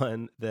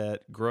everyone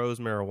that grows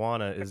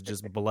marijuana is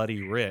just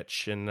bloody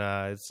rich, and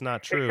it's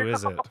not true,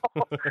 is it?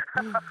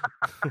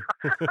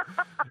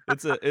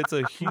 It's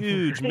a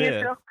huge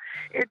myth.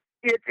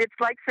 It's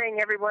like saying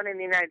everyone in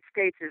the United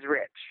States is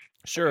rich.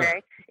 Sure.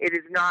 Okay? It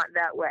is not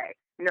that way.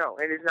 No,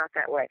 it is not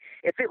that way.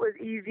 If it was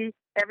easy,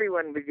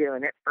 everyone would be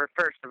doing it.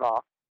 First of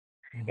all,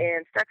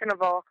 and second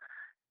of all,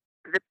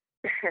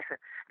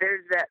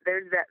 there's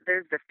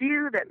the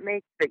few that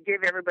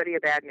give everybody a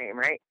bad name,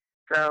 right?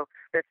 So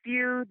the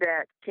few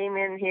that came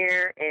in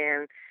here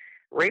and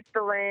raped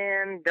the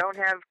land, don't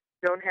have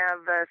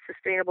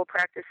sustainable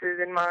practices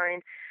in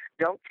mind,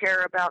 don't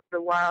care about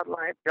the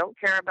wildlife, don't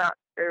care about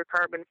their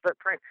carbon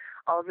footprint.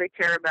 All they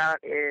care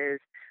about is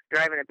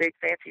driving a big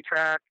fancy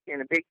truck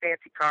in a big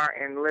fancy car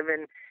and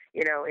living,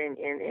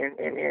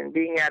 in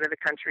being out of the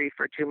country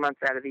for 2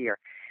 months out of the year.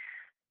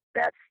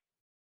 That's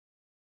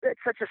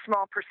such a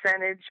small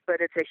percentage, but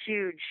it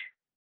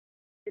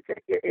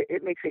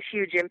makes a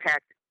huge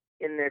impact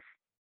in this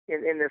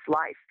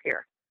life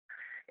here.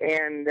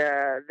 And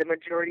the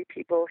majority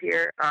people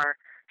here are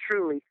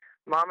truly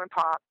mom and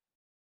pop,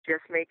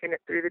 just making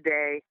it through the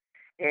day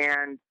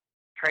and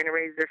trying to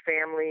raise their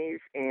families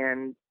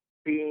and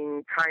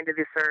being kind to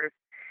this earth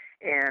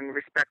and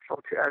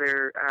respectful to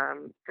other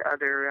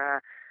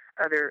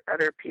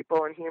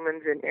people and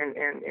humans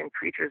and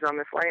creatures on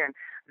this land.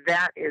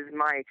 That is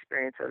my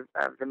experience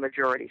of the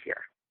majority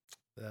here.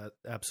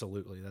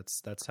 Absolutely.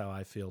 That's how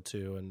I feel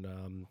too. And,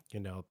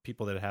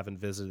 people that haven't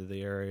visited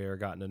the area or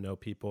gotten to know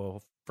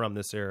people from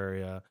this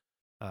area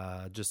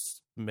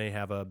just may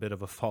have a bit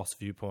of a false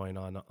viewpoint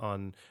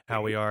on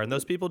how we are. And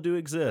those people do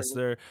exist.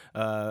 They're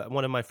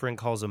one of my friend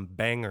calls them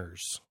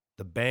bangers.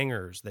 The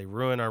bangers, they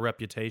ruin our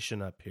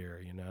reputation up here,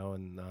 and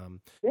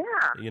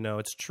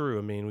it's true.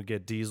 I mean, we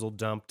get diesel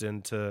dumped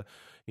into,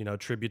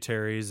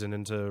 tributaries and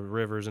into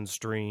rivers and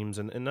streams,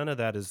 and none of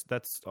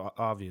that's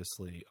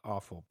obviously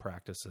awful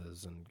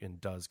practices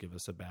and does give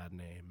us a bad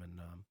name.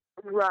 And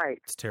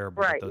it's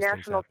terrible that those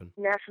things happen.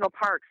 National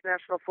parks,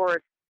 national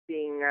forests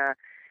being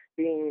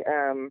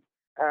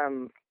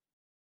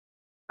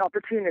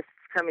opportunists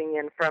coming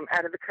in from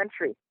out of the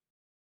country.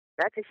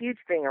 That's a huge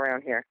thing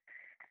around here.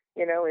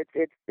 There's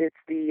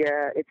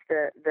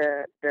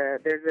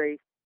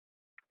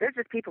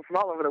just people from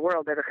all over the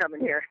world that are coming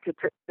here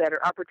that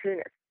are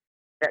opportunists,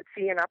 that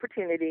see an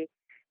opportunity,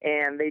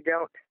 and they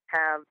don't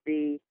have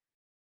the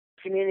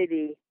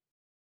community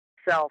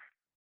self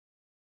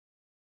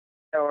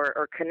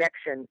or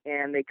connection,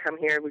 and they come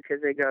here because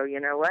they go,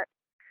 you know what?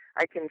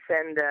 I can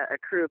send a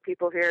crew of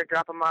people here,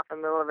 drop them off in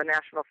the middle of a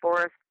national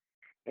forest,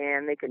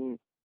 and they can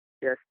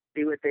just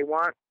do what they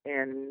want,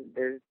 and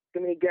there's too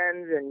many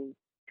guns and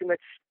too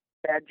much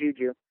bad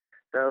juju.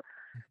 So,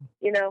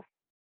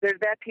 there's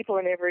bad people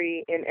in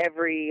every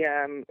industry,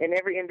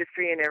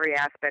 in every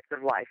aspect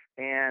of life,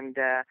 and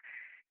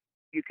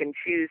you can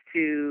choose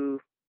to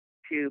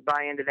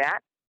buy into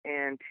that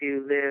and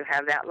to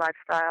have that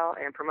lifestyle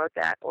and promote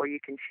that, or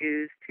you can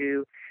choose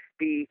to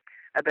be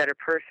a better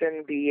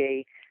person, be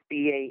a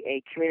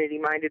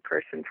community-minded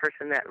person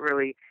that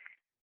really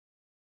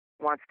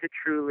wants to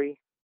truly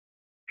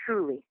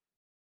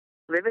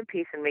live in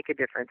peace and make a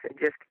difference. And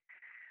just,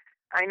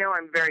 I know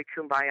I'm very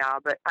kumbaya,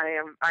 but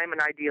I'm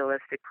an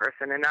idealistic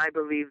person, and I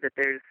believe that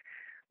there's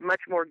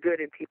much more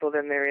good in people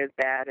than there is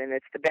bad, and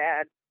it's the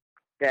bad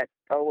that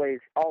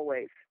always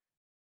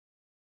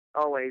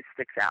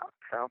sticks out.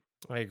 So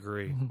I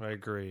agree.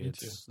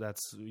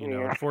 That's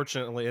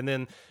unfortunately, and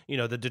then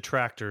the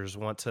detractors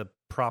want to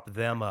prop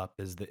them up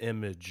as the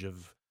image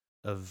of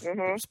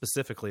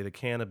specifically the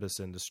cannabis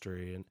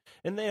industry,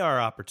 and they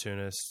are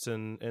opportunists,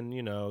 and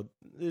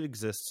it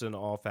exists in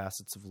all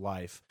facets of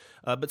life.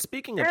 But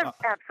speaking of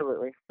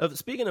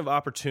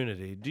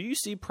opportunity, do you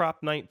see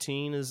Prop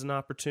 19 as an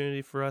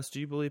opportunity for us? Do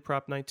you believe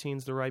Prop 19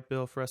 is the right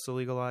bill for us to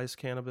legalize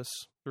cannabis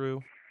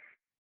through?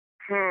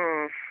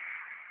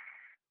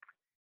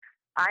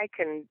 I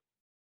can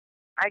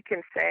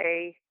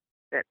say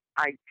that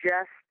I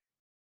just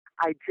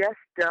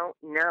don't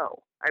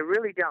know. I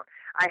really don't.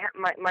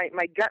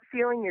 My gut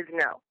feeling is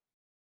no.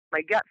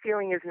 My gut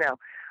feeling is no.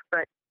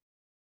 But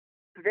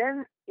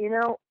then,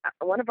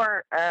 one of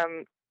our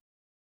I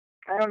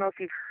don't know if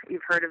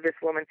you've heard of this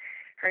woman.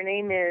 Her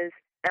name is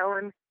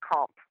Ellen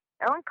Comp.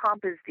 Ellen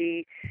Comp is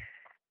the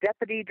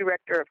deputy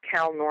director of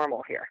Cal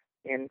Normal here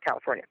in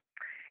California.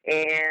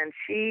 And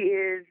she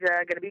is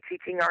going to be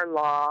teaching our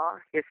law,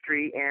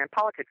 history, and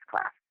politics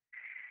class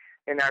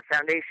in our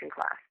foundation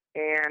class.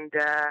 And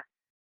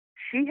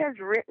she has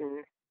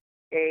written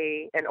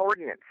an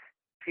ordinance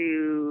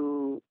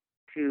to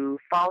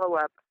follow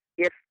up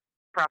if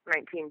Prop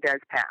 19 does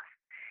pass.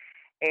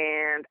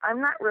 And I'm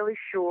not really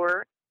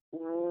sure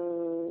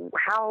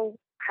how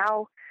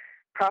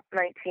Prop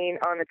 19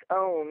 on its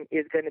own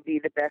is going to be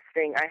the best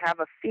thing. I have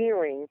a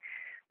feeling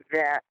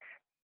that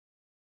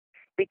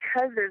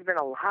because there's been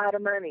a lot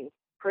of money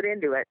put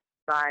into it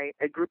by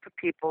a group of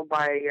people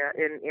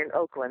in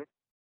Oakland,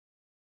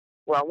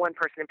 well, one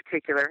person in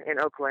particular in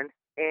Oakland,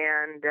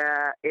 and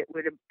it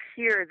would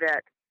appear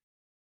that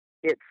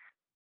it's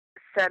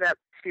set up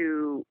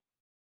to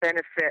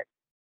benefit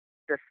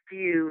the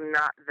few,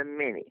 not the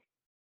many.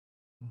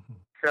 Mm-hmm.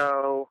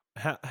 So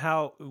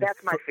how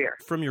that's my fear.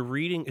 From your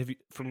reading,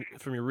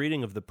 from your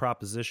reading of the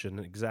proposition,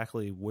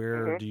 exactly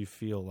where do you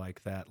feel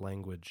like that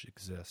language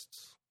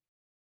exists?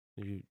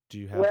 Do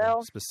you have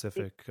a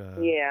specific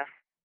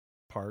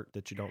part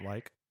that you don't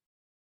like?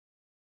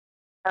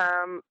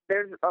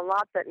 There's a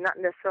lot that not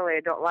necessarily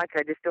I don't like.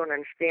 I just don't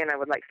understand. I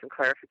would like some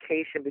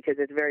clarification because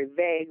it's very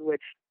vague.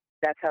 Which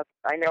that's how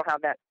I know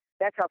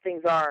that's how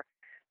things are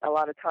a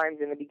lot of times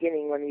in the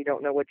beginning when you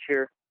don't know what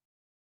you're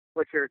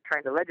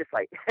trying to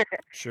legislate.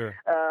 Sure.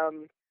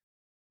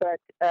 But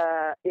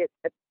it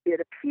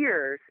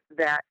appears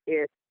that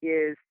it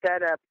is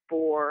set up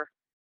for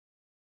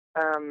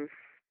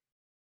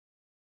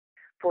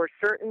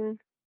certain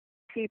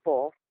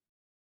people,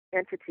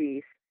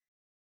 entities,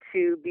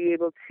 to be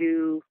able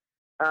to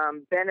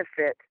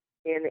benefit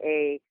in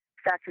a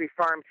factory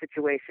farm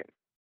situation.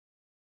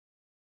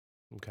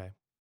 Okay.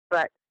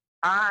 But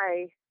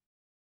I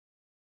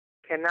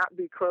cannot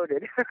be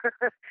quoted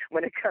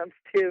when it comes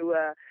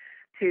to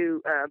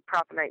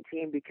Prop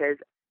 19 because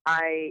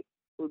I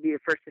would be the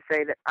first to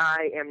say that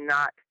I am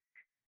not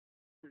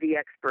the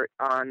expert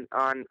on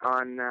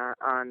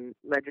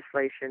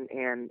legislation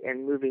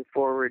and moving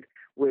forward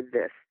with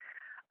this.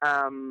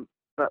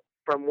 But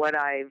from what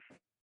I've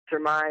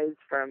surmised,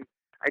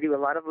 I do a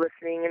lot of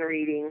listening and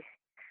reading,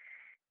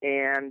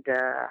 and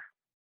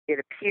it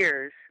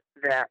appears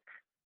that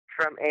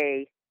from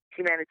a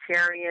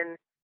humanitarian,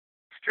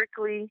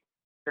 strictly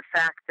the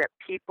fact that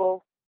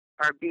people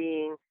are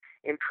being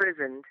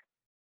imprisoned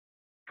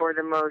for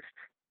the most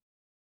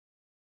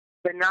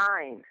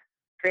benign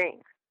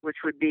thing, which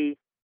would be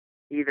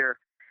either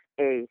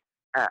a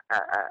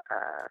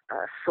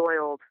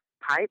soiled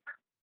pipe,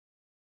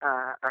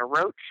 a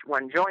roach,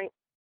 one joint,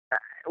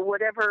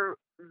 whatever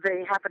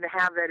they happen to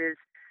have that is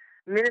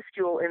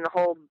minuscule in the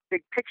whole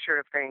big picture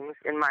of things,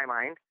 in my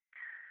mind.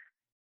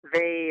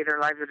 Their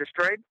lives are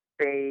destroyed.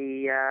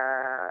 They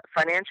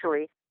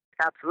financially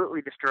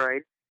absolutely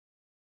destroyed,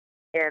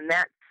 and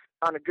that's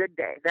on a good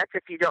day. That's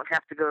if you don't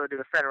have to go to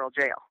the federal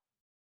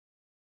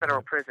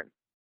prison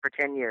for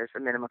 10 years, a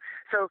minimum.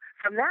 So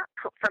from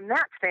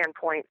that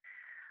standpoint,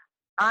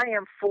 I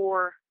am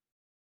for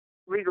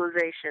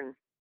legalization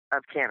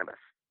of cannabis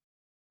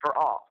for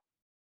all.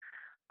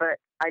 But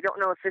I don't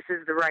know if this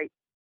is the right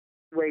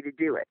way to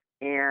do it.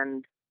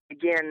 And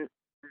again,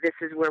 this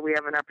is where we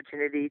have an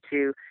opportunity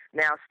to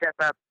now step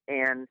up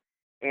and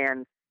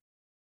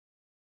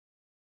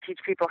teach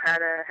people how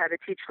to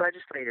teach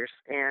legislators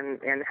and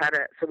how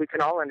to, so we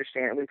can all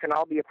understand it. We can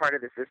all be a part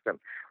of the system,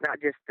 not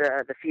just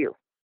the few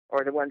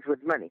or the ones with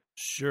money.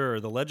 Sure.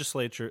 The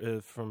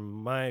legislature,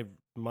 from my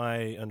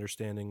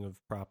understanding of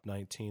Prop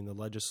 19, the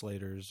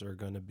legislators are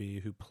going to be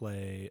who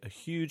play a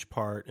huge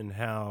part in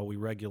how we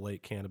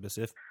regulate cannabis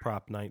if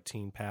Prop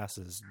 19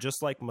 passes,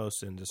 just like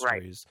most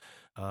industries.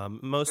 Right.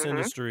 Most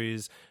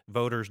industries,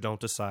 voters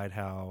don't decide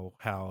how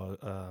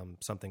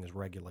something is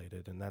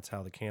regulated, and that's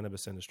how the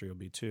cannabis industry will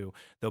be too.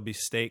 There'll be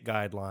state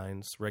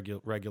guidelines,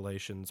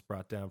 regulations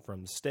brought down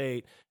from the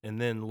state, and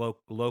then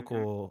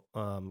local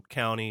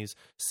counties,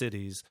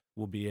 cities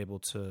will be able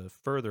to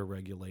further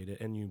regulate it,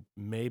 and you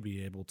may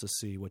be able to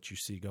see what you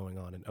see going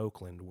on in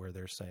Oakland, where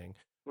they're saying,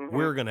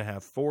 we're going to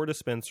have 4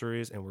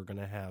 dispensaries and we're going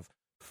to have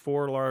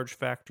 4 large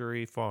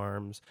factory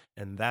farms,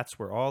 and that's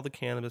where all the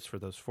cannabis for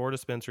those 4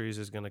 dispensaries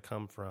is going to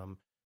come from,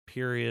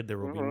 period. There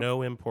will be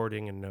no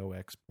importing and no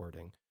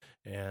exporting.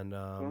 And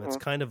it's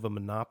kind of a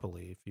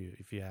monopoly,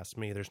 if you ask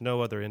me. There's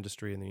no other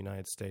industry in the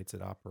United States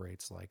that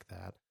operates like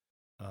that.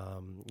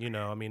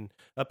 I mean,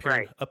 up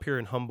here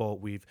in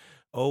Humboldt, we've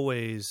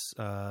always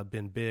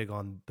been big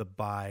on the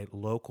buy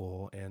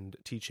local and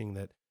teaching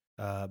that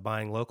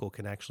buying local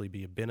can actually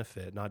be a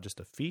benefit, not just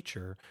a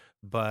feature.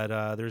 But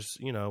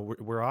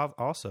we're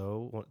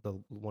also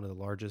one of the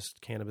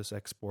largest cannabis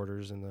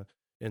exporters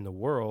in the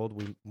world.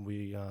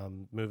 We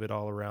move it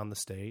all around the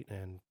state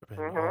and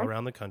all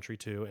around the country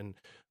too. And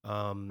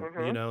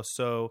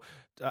so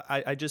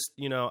I just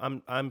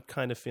I'm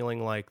kind of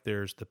feeling like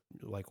there's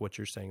like what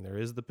you're saying, there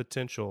is the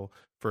potential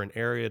for an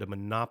area to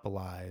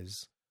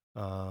monopolize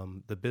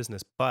the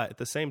business, but at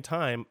the same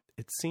time,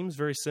 it seems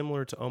very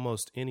similar to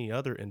almost any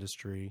other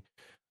industry.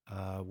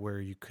 where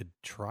you could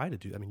try to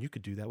do. I mean, you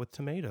could do that with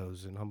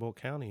tomatoes in Humboldt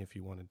County if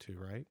you wanted to,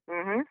 right?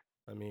 Mhm.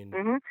 I mean,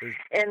 Mhm.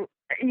 And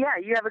yeah,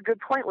 you have a good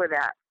point with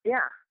that.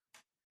 Yeah.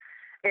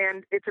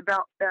 And it's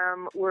about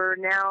we're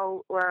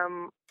now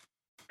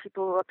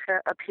people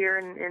up here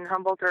in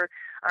Humboldt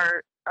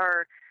are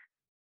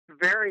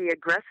very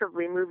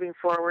aggressively moving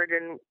forward,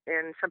 and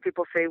some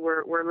people say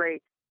we're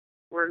late.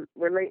 We're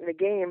late in the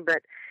game,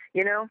 but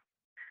you know,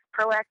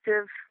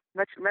 proactive.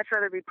 Much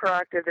rather be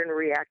proactive than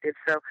reactive.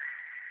 So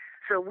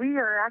we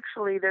are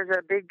actually, there's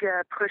a big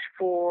push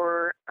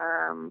for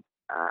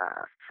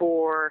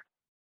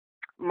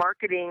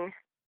marketing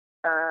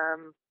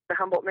the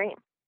Humboldt name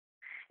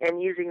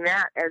and using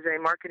that as a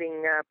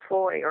marketing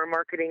ploy or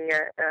marketing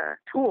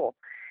tool,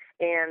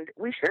 and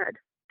we should.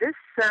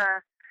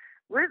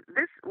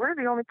 We're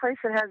the only place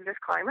that has this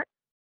climate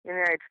in the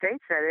United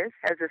States. That is,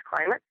 has this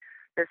climate,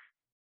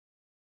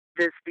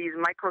 these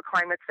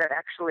microclimates that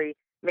actually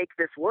make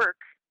this work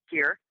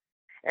here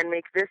and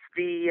make this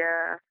the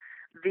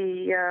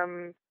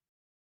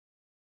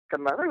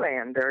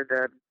motherland, or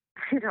the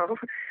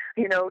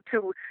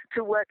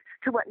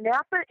to what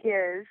Napa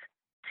is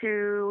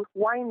to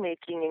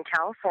winemaking in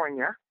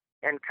California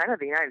and kind of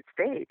the United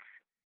States.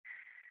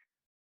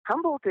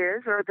 Humboldt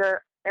is, or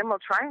the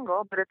Emerald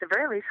Triangle, but at the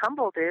very least,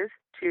 Humboldt is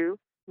to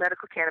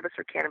medical cannabis,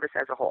 or cannabis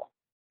as a whole.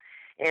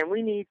 And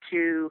we need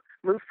to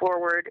move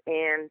forward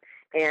and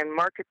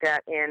market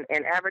that and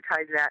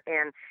advertise that.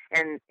 And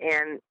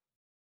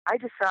I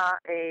just saw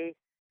it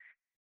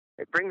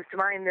brings to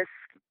mind this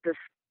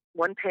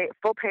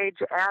full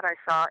page ad I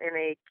saw in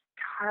a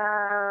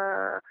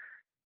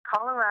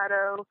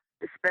Colorado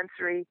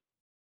dispensary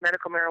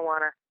medical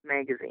marijuana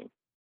magazine.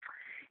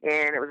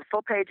 And it was a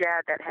full page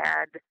ad that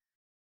had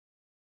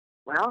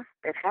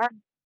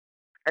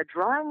a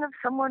drawing of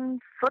someone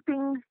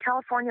flipping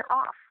California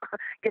off,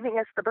 giving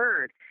us the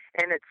bird.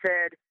 And it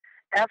said,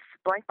 F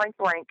blank, blank,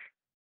 blank,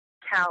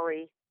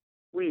 Cali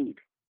weed.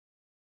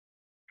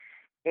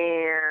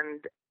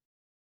 And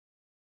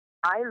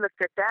I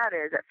looked at that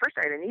as, at first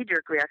I had a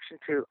knee-jerk reaction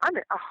to,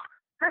 that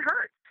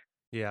hurts.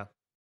 yeah.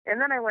 And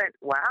then I went,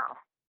 wow,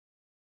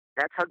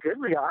 that's how good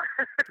we are.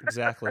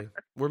 Exactly.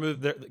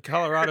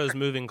 Colorado is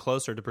moving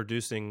closer to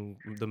producing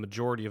the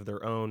majority of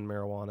their own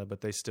marijuana,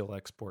 but they still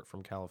export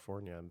from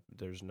California.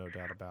 There's no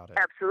doubt about it.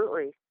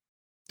 Absolutely,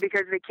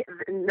 because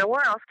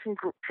nowhere else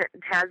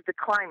has the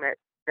climate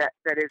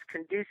that is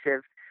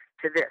conducive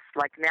to this.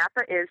 Like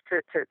Napa is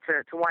to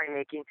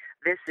winemaking,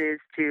 this is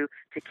to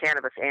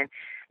cannabis. And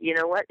you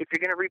know what? If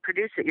you're going to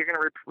reproduce it, you're going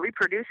to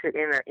reproduce it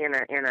in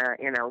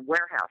a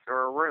warehouse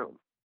or a room.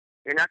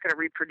 You're not going to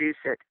reproduce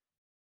it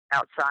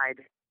outside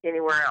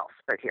anywhere else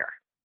but here.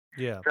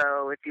 Yeah.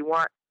 So if you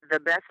want the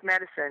best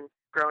medicine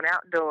grown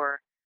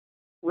outdoor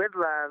with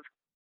love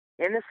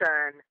in the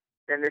sun,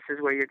 then this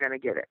is where you're going to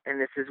get it, and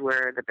this is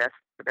where the best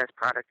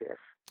product is.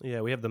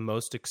 Yeah, we have the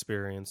most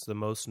experience, the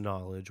most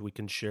knowledge. We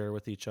can share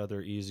with each other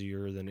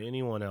easier than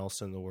anyone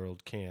else in the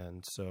world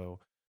can.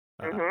 So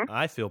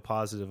I feel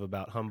positive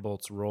about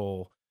Humboldt's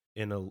role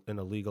in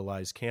a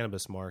legalized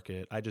cannabis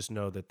market. I just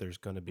know that there's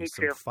going to be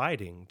some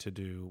fighting to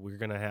do. We're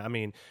going to have, I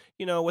mean,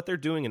 what they're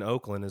doing in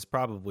Oakland is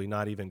probably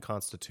not even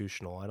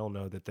constitutional. I don't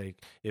know that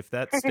if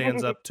that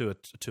stands up to a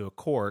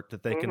court,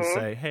 that they can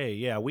say, hey,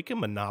 yeah, we can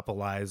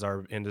monopolize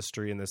our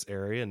industry in this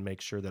area and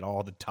make sure that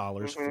all the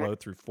dollars flow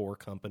through 4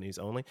 companies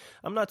only.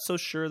 I'm not so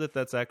sure that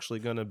that's actually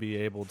going to be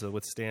able to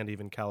withstand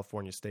even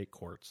California state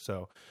courts.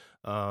 So,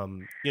 I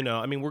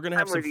mean, we're going to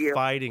have some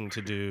fighting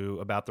to do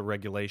about the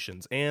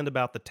regulations and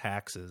about the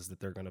taxes that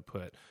they're going to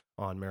put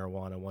on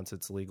marijuana once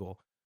it's legal.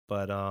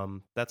 But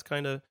that's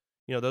kind of,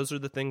 those are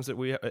the things that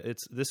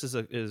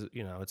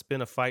it's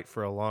been a fight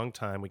for a long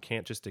time. We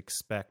can't just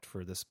expect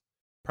for this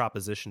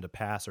proposition to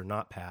pass or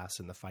not pass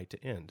and the fight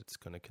to end. It's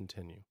going to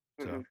continue.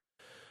 So,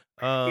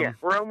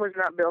 Rome was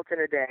not built in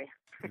a day.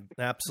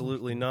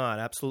 Absolutely not.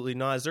 Absolutely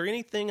not. Is there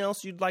anything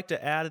else you'd like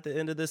to add at the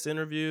end of this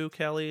interview,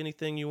 Kelly?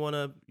 Anything you want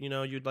to,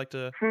 you'd like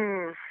to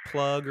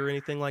plug or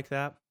anything like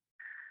that?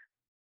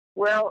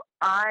 Well,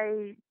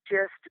 I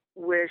just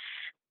wish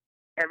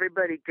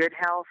everybody good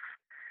health,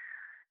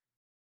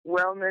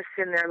 wellness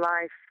in their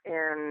life,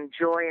 and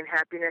joy and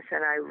happiness.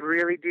 And I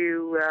really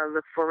do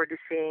look forward to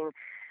seeing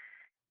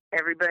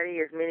everybody,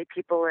 as many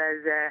people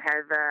as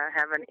have a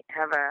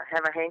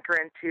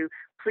hankering to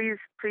please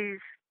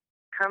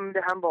come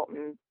to Humboldt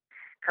and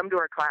come to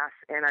our class.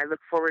 And I look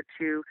forward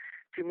to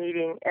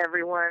meeting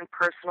everyone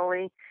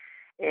personally.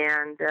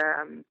 And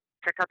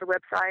check out the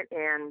website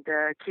and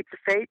keep the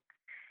faith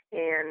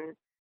and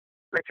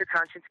let your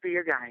conscience be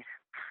your guide.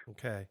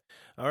 Okay.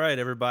 All right,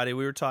 everybody.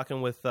 We were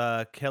talking with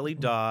Kelly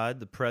Dodd,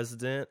 the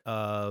president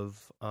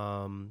of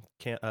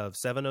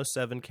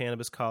 707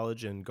 Cannabis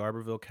College in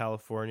Garberville,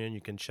 California. And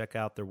you can check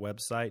out their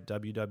website,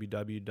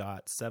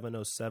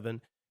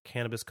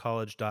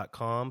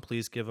 www.707cannabiscollege.com.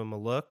 Please give them a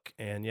look.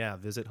 And,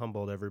 visit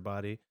Humboldt,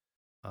 everybody.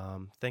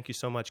 Thank you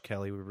so much,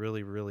 Kelly. We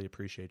really, really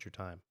appreciate your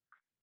time.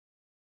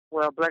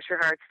 Well, bless your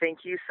hearts.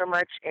 Thank you so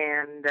much.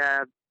 And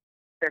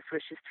best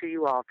wishes to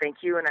you all. Thank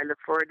you. And I look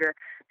forward to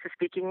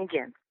speaking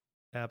again.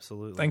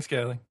 Absolutely. Thanks,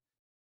 Kelly.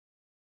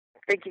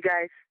 Thank you,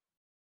 guys.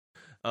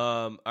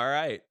 All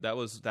right, that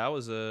was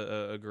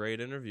a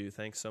great interview.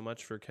 Thanks so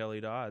much for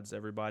Kelly Dodds.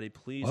 Everybody,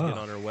 please get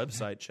on her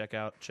website. Check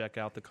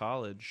out the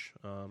college.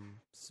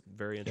 It's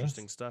very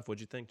interesting stuff.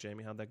 What'd you think,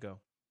 Jamie? How'd that go?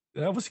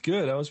 That was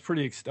good. That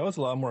was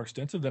a lot more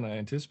extensive than I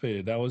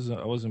anticipated. I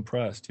was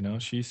impressed. You know,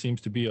 she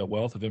seems to be a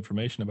wealth of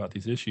information about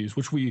these issues,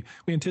 which we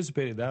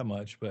anticipated that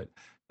much, but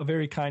a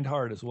very kind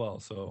heart as well.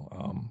 So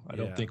I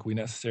don't think we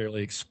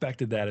necessarily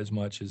expected that as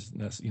much as,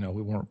 you know,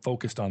 we weren't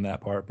focused on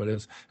that part. But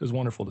it was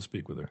wonderful to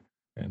speak with her,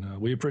 and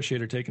we appreciate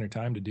her taking her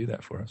time to do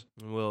that for us.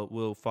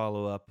 We'll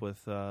follow up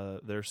with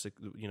their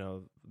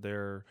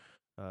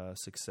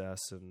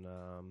success, and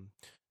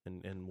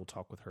we'll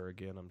talk with her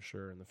again, I'm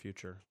sure, in the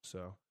future.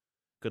 So.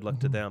 Good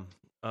luck to them.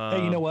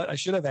 Hey, you know what? I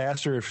should have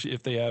asked her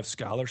if they have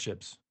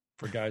scholarships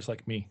for guys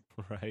like me.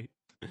 Right.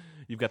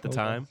 You've got the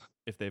time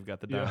if they've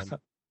got the dime.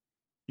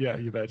 Yeah,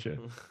 you betcha.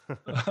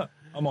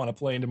 I'm on a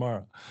plane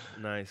tomorrow.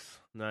 Nice.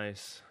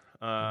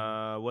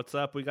 What's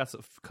up? We got a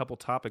couple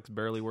topics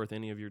barely worth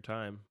any of your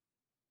time.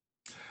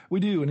 We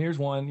do, and here's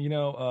one. You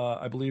know,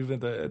 I believe at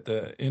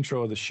the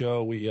intro of the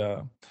show, we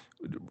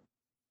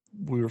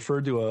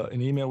referred to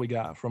an email we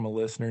got from a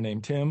listener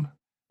named Tim.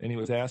 And he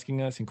was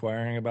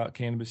inquiring about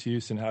cannabis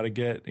use and how to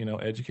get, you know,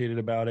 educated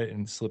about it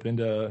and slip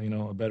into, you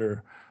know, a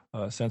better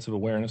sense of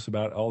awareness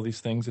about all these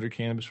things that are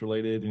cannabis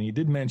related. And he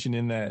did mention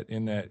in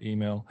that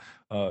email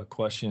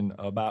question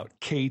about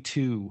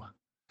K2.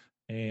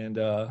 And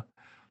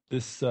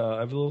this, I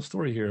have a little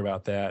story here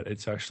about that.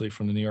 It's actually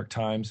from the New York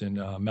Times,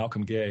 and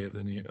Malcolm Gay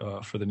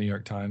for the New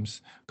York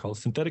Times, called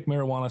 "Synthetic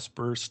Marijuana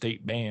Spurs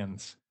State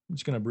Bans." I'm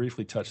just going to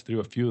briefly touch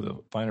through a few of the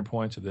finer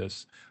points of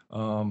this.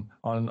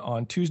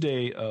 On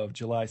Tuesday of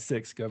July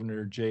 6th,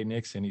 Governor Jay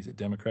Nixon, he's a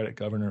Democratic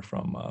governor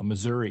from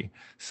Missouri,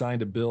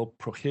 signed a bill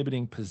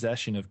prohibiting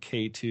possession of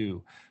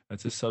K2.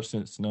 That's a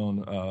substance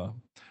known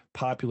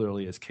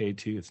popularly as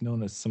K2. It's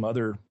known as some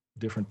other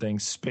different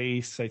things.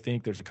 Space, I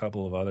think. There's a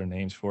couple of other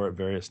names for it,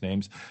 various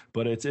names.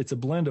 But it's a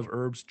blend of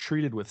herbs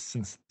treated with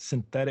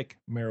synthetic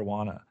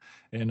marijuana.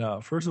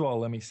 And first of all,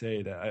 let me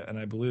say that, and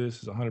I believe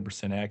this is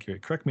 100%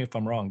 accurate. Correct me if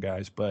I'm wrong,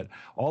 guys, but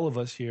all of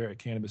us here at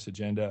Cannabis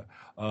Agenda,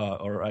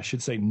 or I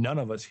should say none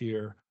of us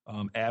here,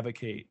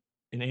 advocate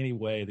in any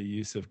way the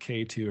use of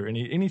K2 or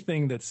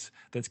anything that's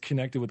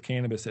connected with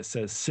cannabis that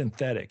says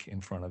synthetic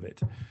in front of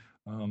it.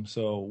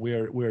 So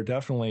we're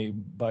definitely,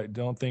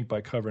 don't think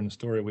by covering the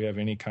story we have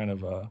any kind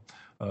of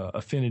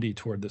affinity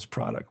toward this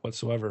product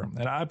whatsoever.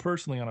 And I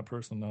personally, on a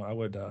personal note,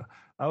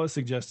 I would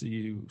suggest that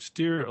you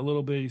steer a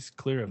little bit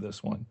clear of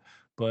this one.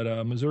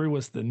 But Missouri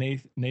was the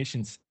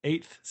nation's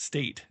 8th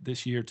state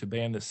this year to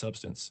ban this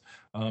substance.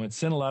 It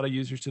sent a lot of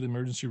users to the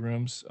emergency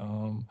rooms,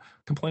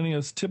 complaining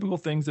of typical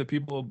things that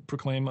people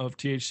proclaim of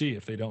THC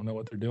if they don't know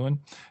what they're doing,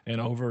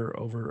 and over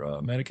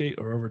medicate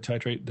or over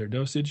titrate their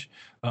dosage.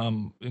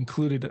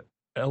 Included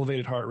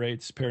elevated heart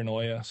rates,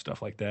 paranoia,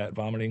 stuff like that,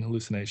 vomiting,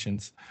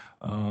 hallucinations.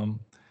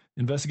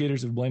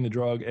 Investigators have blamed the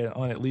drug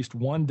on at least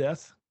one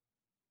death,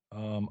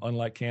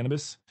 unlike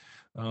cannabis.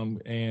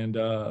 And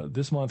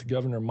this month,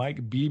 Governor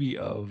Mike Beebe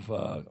of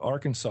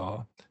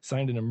Arkansas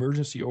signed an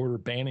emergency order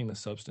banning the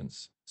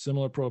substance.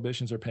 Similar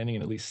prohibitions are pending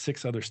in at least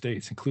 6 other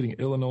states, including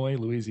Illinois,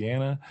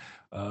 Louisiana,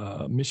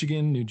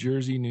 Michigan, New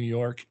Jersey, New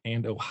York,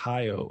 and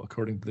Ohio,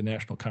 according to the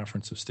National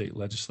Conference of State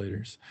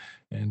Legislators.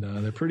 And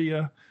they're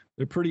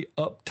pretty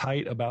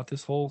uptight about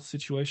this whole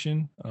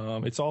situation.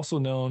 It's also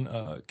known,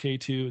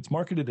 K2, it's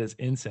marketed as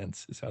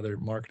incense, is how they're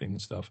marketing the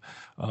stuff.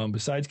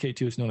 Besides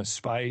K2, it's known as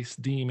Spice,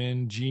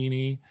 Demon,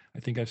 Genie.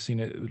 I think I've seen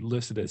it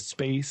listed as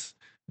Space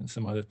and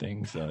some other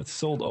things. It's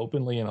sold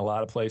openly in a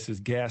lot of places,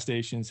 gas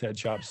stations, head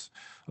shops,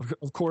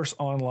 of course,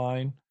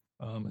 online.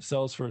 It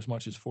sells for as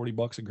much as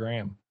 $40 a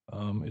gram.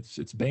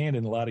 It's banned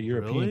in a lot of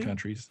European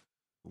countries.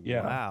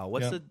 Yeah. Wow.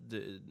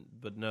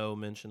 But no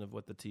mention of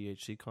what the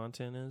THC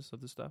content is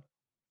of the stuff?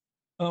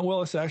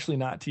 Well, it's actually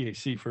not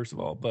THC, first of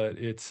all, but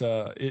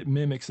it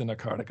mimics the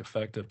narcotic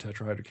effect of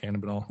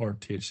tetrahydrocannabinol, or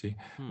THC,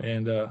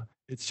 and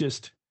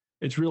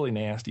it's really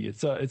nasty.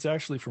 It's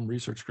actually from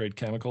research grade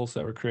chemicals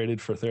that were created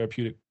for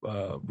therapeutic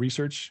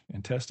research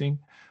and testing,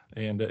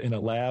 and in a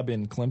lab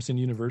in Clemson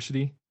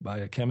University by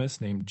a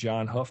chemist named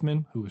John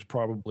Huffman, who was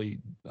probably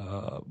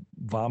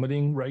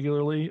vomiting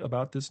regularly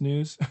about this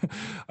news.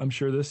 I'm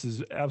sure this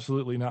is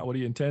absolutely not what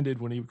he intended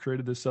when he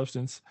created this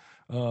substance.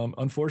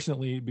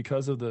 Unfortunately,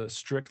 because of the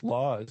strict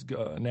laws,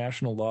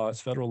 national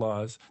laws, federal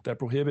laws that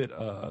prohibit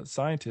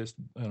scientists,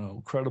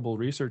 credible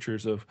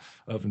researchers of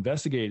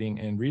investigating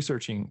and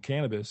researching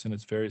cannabis and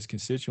its various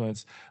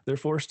constituents, they're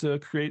forced to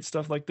create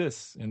stuff like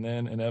this, and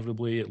then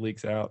inevitably it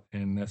leaks out,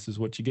 and this is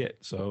what you get.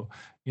 So,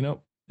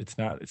 it's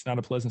not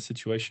a pleasant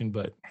situation,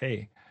 but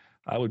hey,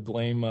 I would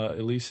blame,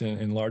 at least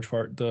in large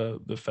part, the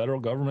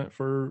federal government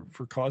for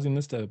causing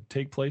this to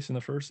take place in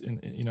the first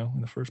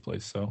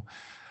place. So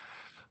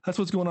that's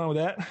what's going on with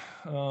that.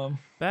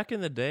 Back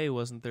in the day,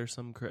 wasn't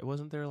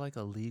there like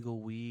a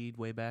legal weed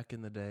way back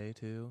in the day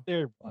too?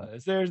 There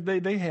was.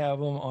 They have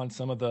them on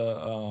some of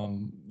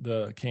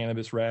the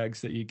cannabis rags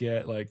that you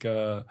get, like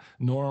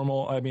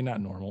normal. I mean,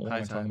 not normal. What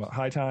am I talking about?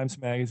 High Times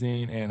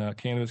magazine and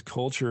Cannabis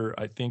Culture.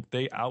 I think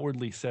they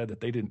outwardly said that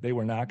they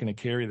were not going to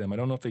carry them. I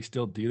don't know if they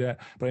still do that,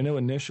 but I know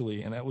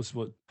initially, and that was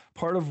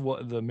part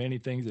of the many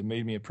things that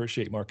made me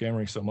appreciate Mark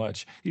Emery so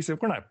much. He said,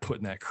 "We're not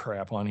putting that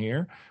crap on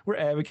here. We're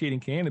advocating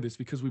cannabis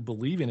because we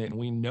believe in it and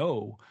we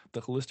know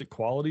the holistic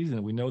qualities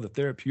and we know the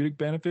therapeutic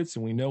benefits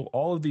and we know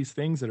all of these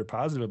things that are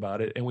positive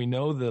about it and we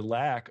know the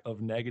lack of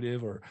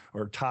negative or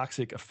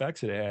toxic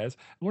effects it has.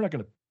 And we're not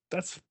going to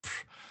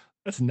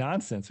that's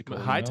nonsensical.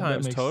 But High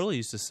Times totally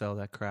used to sell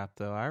that crap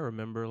though. I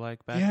remember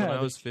like back when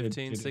I was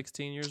 15,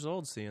 16 years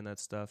old seeing that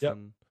stuff. Yep.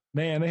 And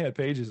man, they had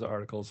pages of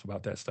articles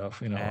about that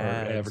stuff, or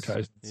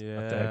advertisements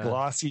about that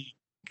glossy,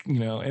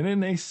 and then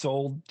they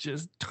sold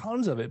just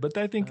tons of it. But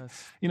I think,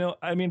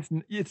 I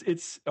mean,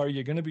 it's, are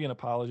you going to be an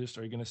apologist?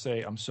 Are you going to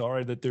say, I'm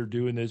sorry that they're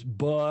doing this,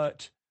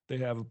 but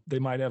they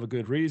might have a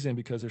good reason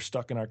because they're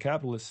stuck in our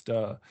capitalist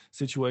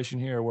situation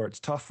here where it's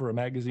tough for a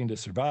magazine to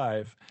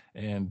survive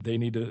and they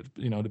need to,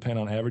 depend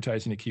on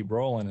advertising to keep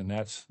rolling. And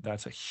that's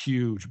a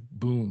huge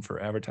boon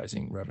for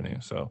advertising revenue.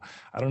 So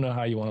I don't know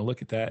how you want to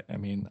look at that. I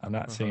mean, I'm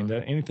not saying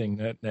that anything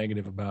that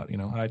negative about,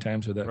 High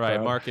Times or that. Right.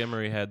 crowd. Mark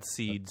Emery had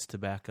seeds to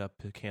back up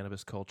the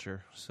cannabis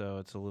culture. So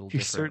it's a little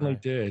different. He certainly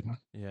did.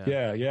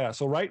 Yeah. Yeah.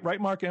 So write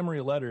Mark Emery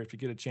a letter. If you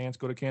get a chance,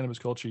 go to Cannabis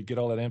Culture, you get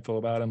all that info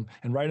about him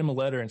and write him a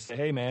letter and say,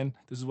 hey man,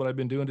 this is what I've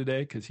been doing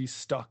today. Cause he's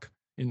stuck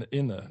in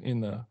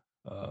the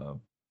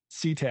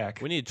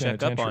SeaTac. We need to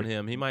check up on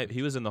him.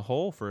 He was in the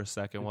hole for a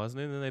second, wasn't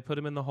he? And then they put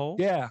him in the hole.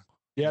 Yeah.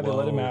 They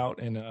let him out,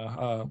 and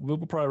we'll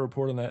probably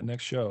report on that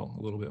next show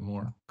a little bit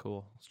more.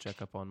 Cool. Let's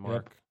check up on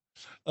Mark.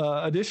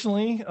 Yep.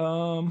 Additionally,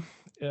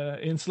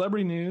 in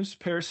celebrity news,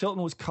 Paris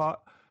Hilton was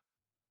caught.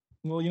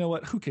 Well, you know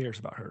what? Who cares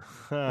about her?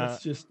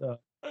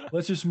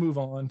 Let's just move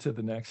on to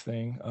the next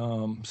thing.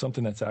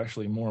 Something that's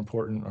actually more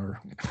important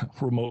or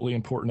remotely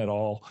important at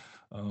all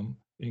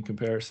in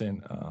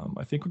comparison.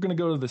 I think we're going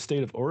to go to the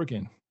state of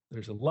Oregon.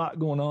 There's a lot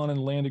going on in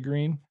the land of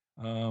green.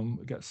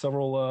 We've got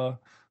several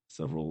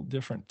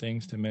different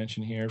things to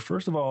mention here.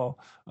 First of all,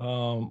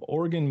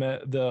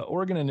 the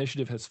Oregon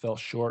initiative has fell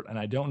short, and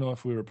I don't know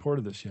if we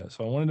reported this yet.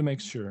 So I wanted to make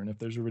sure. And if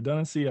there's a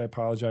redundancy, I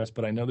apologize,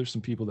 but I know there's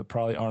some people that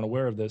probably aren't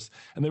aware of this,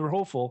 and they were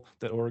hopeful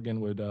that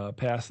Oregon would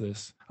pass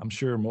this. I'm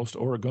sure most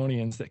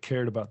Oregonians that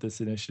cared about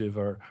this initiative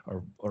are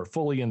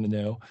fully in the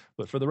know.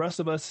 But for the rest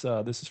of us,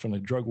 this is from the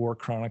Drug War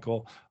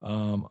Chronicle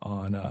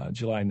on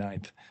July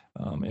 9th.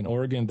 In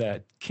Oregon,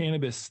 the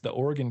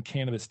Oregon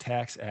Cannabis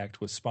Tax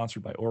Act was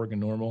sponsored by Oregon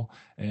NORML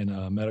and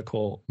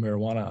medical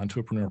marijuana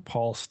entrepreneur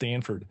Paul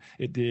Stanford.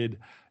 It did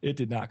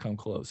not come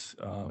close.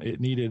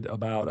 It needed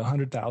about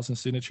 100,000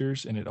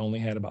 signatures, and it only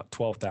had about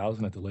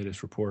 12,000 at the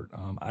latest report.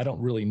 I don't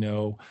really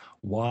know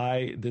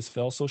why this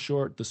fell so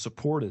short. The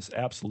support is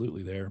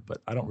absolutely there,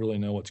 but I don't really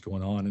know what's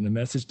going on. In a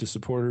message to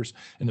supporters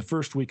in the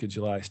first week of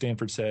July,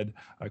 Stanford said,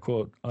 I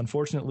quote,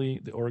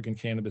 "Unfortunately, the Oregon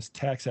Cannabis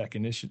Tax Act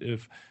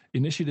initiative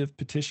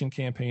petition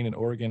campaign in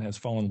Oregon has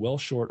fallen well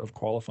short of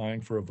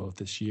qualifying for a vote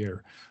this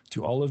year.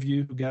 To all of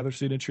you who gathered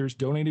signatures,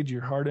 donated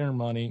your hard-earned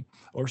money,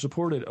 or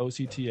supported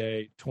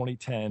OCTA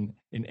 2010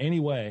 in any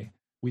way,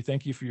 we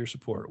thank you for your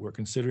support. We're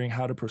considering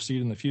how to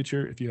proceed in the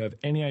future. If you have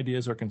any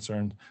ideas or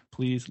concerns,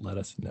 please let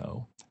us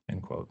know."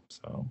 End quote.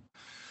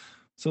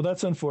 So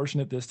that's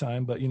unfortunate this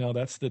time, but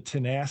that's the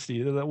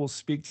tenacity that will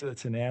speak to the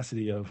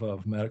tenacity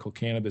of medical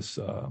cannabis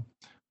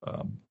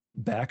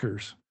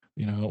backers.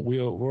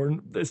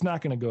 It's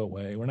not going to go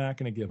away. We're not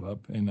going to give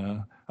up.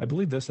 And I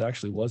believe this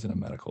actually wasn't a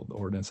medical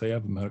ordinance. They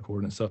have a medical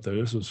ordinance up there.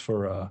 This was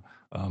for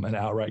an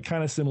outright,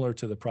 kind of similar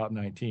to the Prop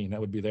 19. That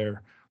would be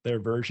their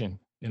version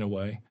in a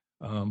way.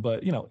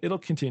 But it'll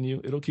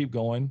continue. It'll keep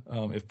going.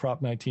 If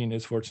Prop 19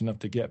 is fortunate enough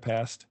to get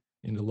passed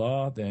into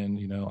law, then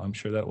I'm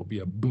sure that will be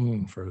a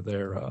boon for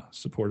their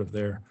support of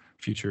their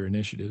future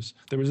initiatives.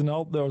 There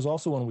was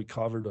also one we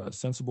covered,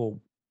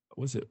 Sensible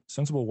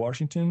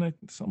Washington,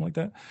 something like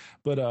that.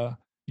 But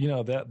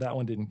that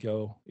one didn't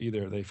go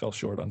either. They fell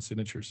short on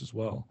signatures as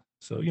well.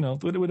 So we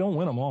don't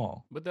win them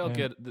all. But they'll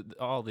get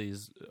all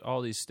these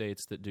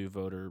states that do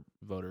voter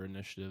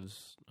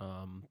initiatives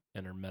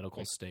and are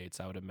medical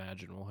states. I would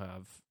imagine will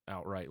have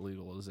outright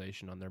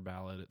legalization on their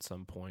ballot at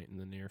some point in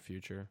the near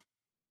future.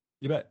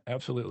 You bet.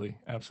 Absolutely.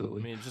 I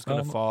mean, it's just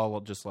going to fall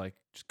just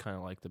kind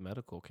of like the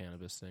medical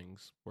cannabis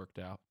things worked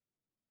out.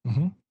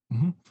 Mm-hmm.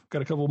 Mm-hmm.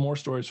 Got a couple more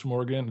stories from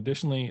Oregon.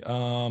 Additionally,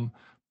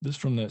 this is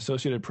from the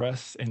Associated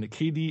Press and the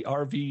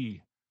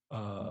KDRV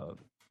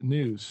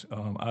news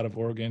out of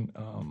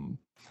Oregon.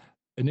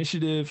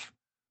 Initiative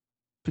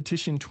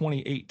Petition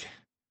 28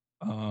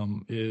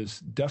 is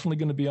definitely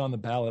going to be on the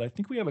ballot. I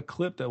think we have a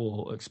clip that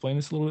will explain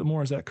this a little bit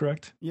more. Is that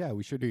correct? Yeah,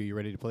 we sure do. You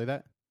ready to play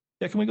that?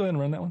 Yeah, can we go ahead and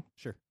run that one?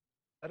 Sure.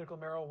 Medical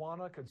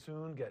marijuana could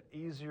soon get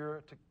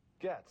easier to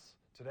get.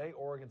 Today,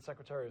 Oregon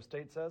Secretary of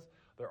State says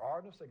There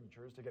are enough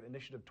signatures to get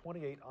Initiative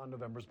 28 on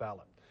November's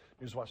ballot.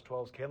 Newswatch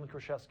 12's Caitlin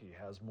Kraszewski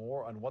has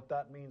more on what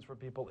that means for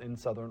people in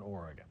Southern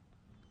Oregon.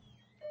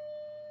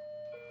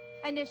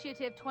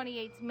 Initiative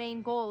 28's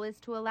main goal is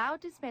to allow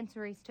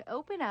dispensaries to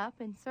open up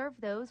and serve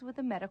those with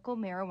a medical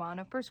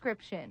marijuana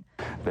prescription.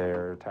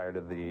 They're tired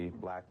of the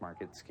black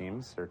market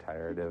schemes. They're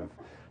tired of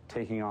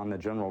taking on the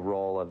general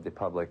role of the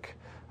public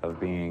of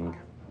being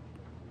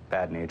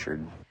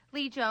bad-natured.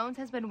 Lee Jones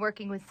has been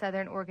working with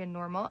Southern Oregon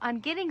NORML on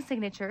getting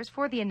signatures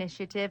for the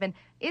initiative and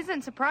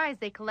isn't surprised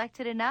they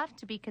collected enough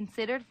to be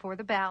considered for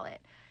the ballot.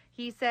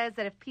 He says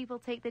that if people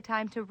take the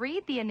time to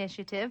read the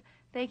initiative,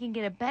 they can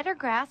get a better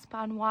grasp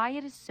on why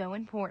it is so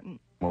important.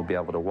 We'll be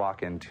able to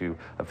walk into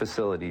a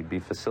facility, be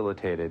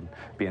facilitated,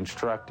 be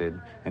instructed,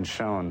 and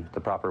shown the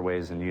proper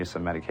ways and use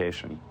of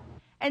medication.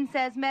 And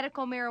says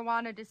medical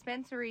marijuana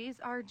dispensaries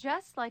are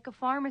just like a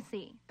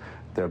pharmacy.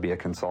 There'll be a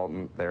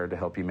consultant there to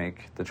help you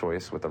make the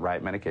choice with the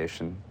right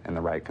medication and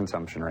the right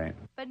consumption rate.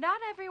 But not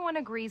everyone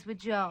agrees with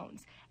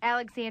Jones.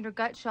 Alexandra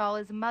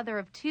Gutschall is a mother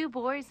of 2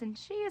 boys, and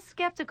she is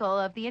skeptical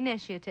of the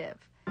initiative.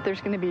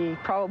 There's going to be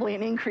probably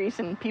an increase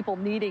in people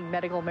needing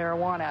medical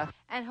marijuana.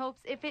 And hopes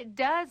if it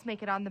does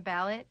make it on the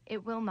ballot,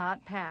 it will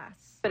not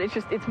pass. But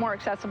it's more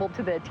accessible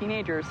to the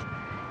teenagers.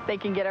 They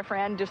can get a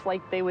friend just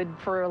like they would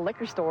for a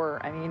liquor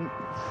store. I mean,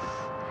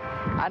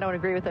 I don't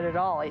agree with it at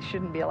all. It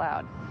shouldn't be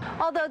allowed.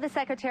 Although the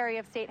Secretary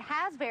of State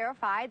has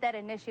verified that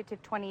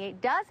Initiative 28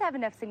 does have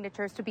enough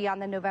signatures to be on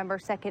the November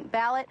 2nd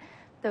ballot,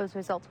 those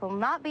results will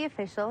not be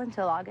official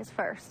until August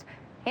 1st.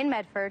 In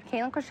Medford,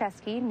 Caitlin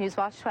Kraszewski,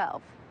 Newswatch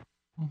 12.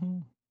 Mm-hmm.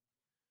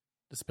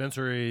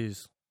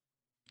 Dispensaries.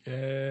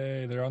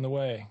 Yay, they're on the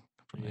way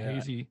from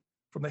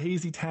the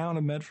hazy town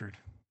of Medford.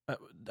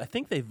 I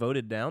think they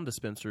voted down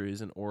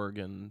dispensaries in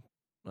Oregon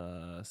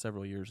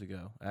several years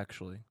ago,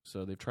 actually.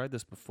 So they've tried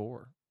this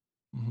before.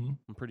 Mm-hmm.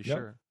 I'm pretty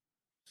sure.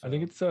 So. I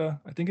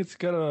think it's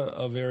got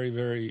a very,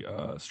 very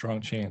strong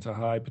chance, a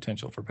high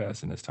potential for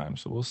passing this time.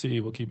 So we'll see.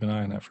 We'll keep an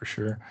eye on that for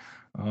sure.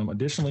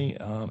 Additionally,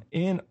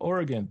 in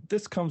Oregon,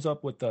 this comes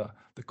up with the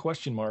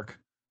question mark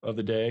of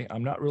the day.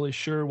 I'm not really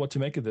sure what to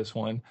make of this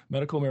one.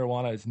 Medical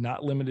marijuana is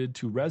not limited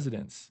to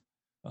residents.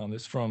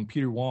 This is from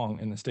Peter Wong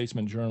in the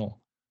Statesman Journal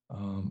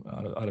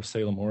out of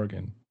Salem,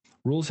 Oregon.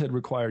 Rules had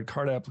required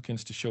card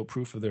applicants to show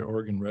proof of their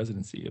Oregon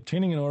residency.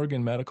 Obtaining an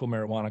Oregon medical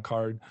marijuana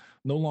card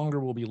no longer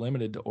will be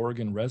limited to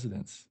Oregon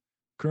residents.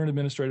 Current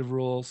administrative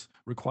rules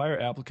require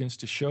applicants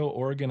to show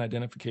Oregon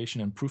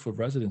identification and proof of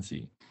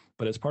residency.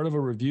 But as part of a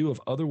review of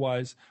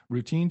otherwise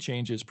routine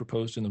changes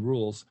proposed in the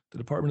rules, the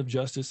Department of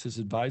Justice has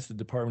advised the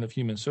Department of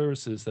Human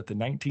Services that the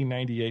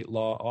 1998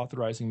 law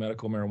authorizing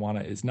medical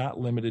marijuana is not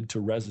limited to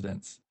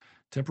residents.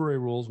 Temporary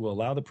rules will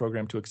allow the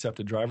program to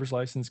accept a driver's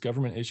license,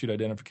 government-issued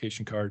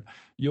identification card,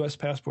 U.S.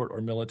 passport,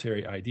 or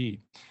military ID.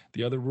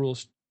 The other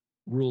rules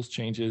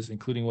changes,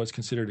 including what's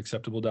considered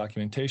acceptable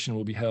documentation,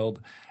 will be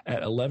held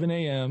at 11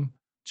 a.m.,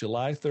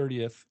 July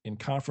 30th in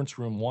Conference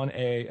Room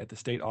 1A at the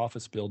State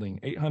Office Building,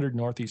 800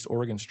 Northeast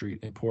Oregon Street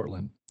in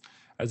Portland.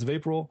 As of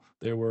April,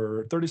 there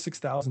were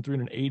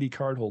 36,380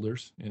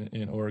 cardholders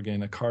in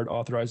Oregon. A card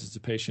authorizes a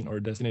patient or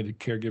a designated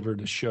caregiver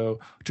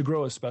to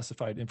grow a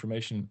specified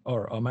information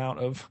or amount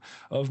of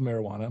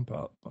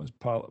marijuana.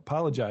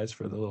 Apologize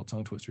for the little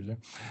tongue twisters there,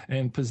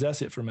 and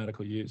possess it for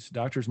medical use.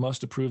 Doctors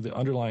must approve the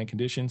underlying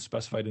conditions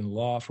specified in the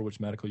law for which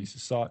medical use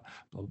is sought.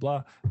 Blah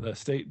blah blah. The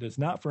state does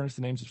not furnish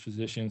the names of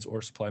physicians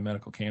or supply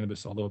medical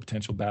cannabis. Although a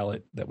potential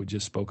ballot that we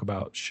just spoke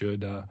about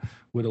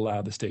would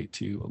allow the state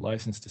to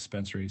license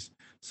dispensaries.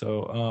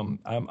 So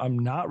I'm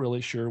not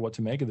really sure what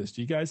to make of this.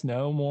 Do you guys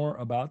know more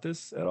about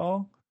this at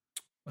all?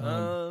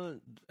 I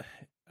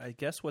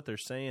guess what they're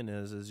saying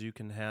is you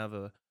can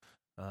have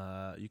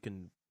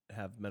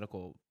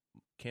medical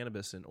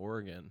cannabis in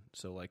Oregon.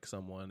 So like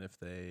someone, if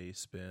they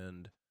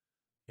spend,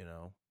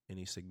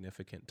 any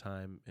significant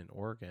time in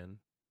Oregon,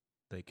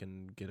 they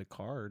can get a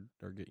card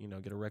or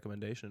get a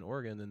recommendation in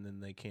Oregon, and then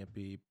they can't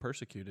be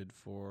persecuted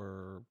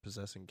for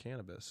possessing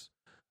cannabis.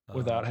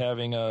 Without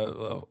having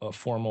a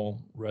formal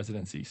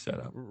residency set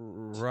up.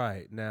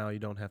 Right. Now you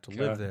don't have to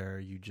live there.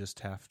 You just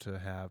have to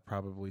have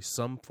probably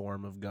some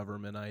form of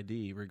government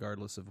ID,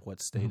 regardless of what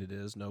state it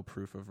is, no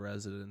proof of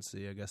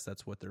residency. I guess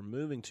that's what they're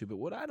moving to. But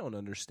what I don't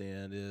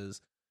understand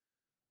is,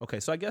 okay,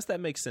 so I guess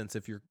that makes sense.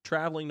 If you're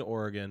traveling to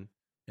Oregon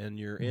and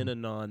you're in a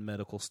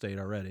non-medical state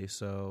already,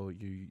 so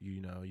you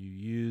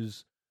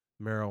use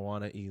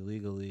marijuana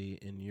illegally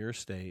in your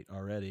state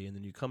already, and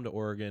then you come to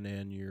Oregon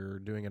and you're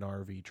doing an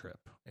RV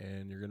trip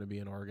and you're going to be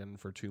in Oregon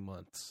for 2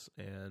 months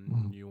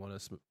and you want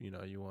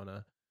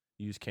to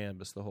use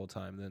cannabis the whole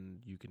time, then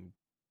you can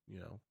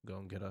go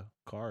and get a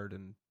card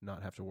and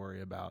not have to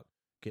worry about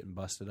getting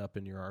busted up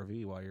in your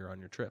RV while you're on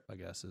your trip, I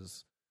guess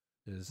is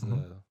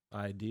the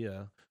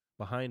idea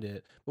behind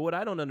it. But what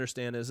I don't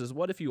understand is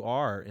what if you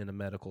are in a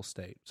medical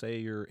state? Say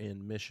you're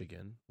in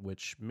Michigan,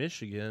 which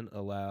Michigan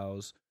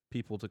allows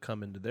people to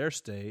come into their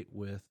state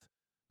with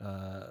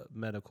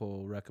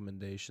medical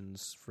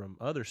recommendations from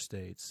other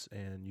states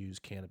and use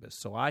cannabis.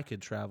 So I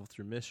could travel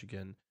through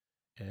Michigan,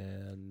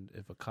 and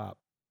if a cop,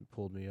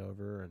 pulled me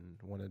over and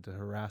wanted to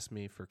harass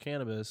me for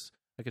cannabis,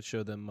 I could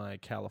show them my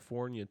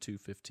California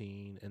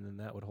 215, and then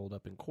that would hold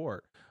up in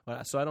court.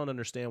 So I don't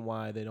understand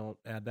why they don't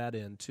add that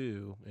in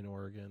too in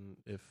Oregon.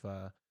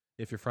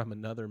 If you're from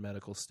another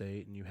medical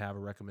state and you have a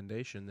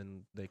recommendation,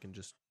 then they can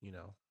just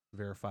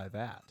verify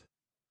that.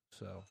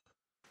 So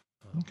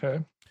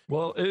okay.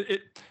 Well,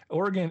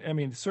 Oregon, I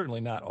mean,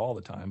 certainly not all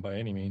the time by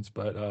any means,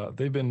 but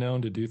they've been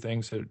known to do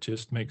things that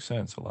just make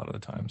sense a lot of the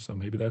time. So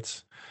maybe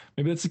that's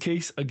the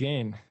case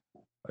again.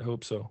 I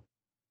hope so.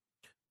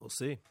 We'll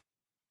see.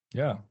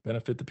 Yeah,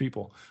 benefit the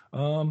people.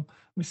 Let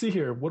me see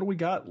here. What do we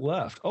got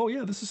left? Oh,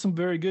 yeah, this is some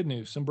very good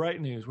news, some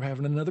bright news. We're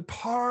having another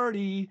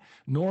party.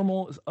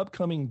 NORML is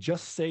upcoming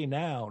Just Say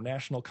Now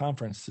National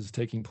Conference is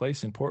taking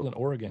place in Portland,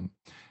 Oregon.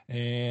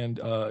 And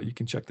you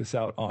can check this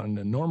out on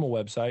the NORML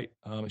website.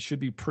 It should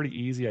be pretty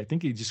easy. I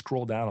think you just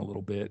scroll down a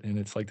little bit, and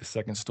it's like the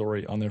second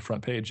story on their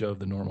front page of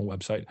the NORML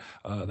website.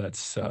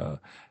 That's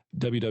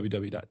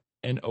www.norml.org.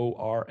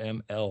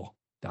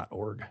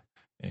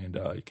 And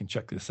you can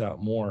check this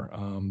out more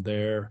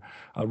there.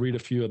 I'll read a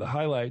few of the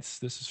highlights.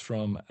 This is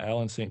from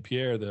Alan St.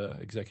 Pierre, the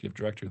executive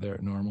director there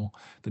at NORML.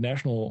 The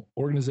National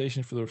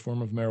Organization for the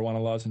Reform of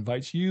Marijuana Laws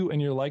invites you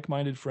and your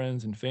like-minded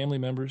friends and family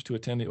members to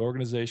attend the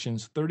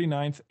organization's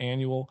 39th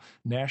annual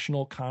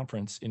national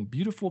conference in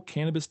beautiful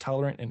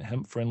cannabis-tolerant and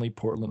hemp-friendly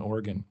Portland,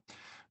 Oregon.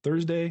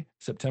 Thursday,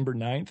 September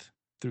 9th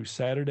through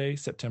Saturday,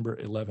 September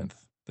 11th.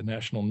 The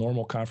National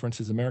NORML Conference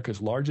is America's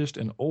largest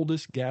and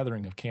oldest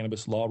gathering of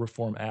cannabis law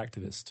reform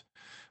activists.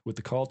 With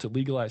the call to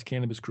legalize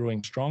cannabis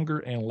growing stronger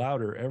and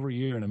louder every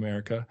year in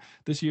America,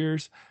 this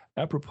year's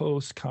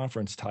apropos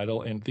conference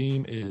title and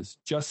theme is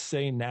Just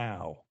Say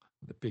Now,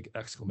 with a big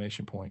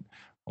exclamation point.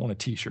 I want a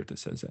T-shirt that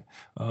says that.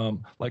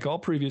 Like all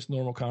previous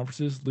NORML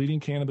conferences, leading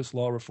cannabis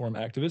law reform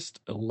activists,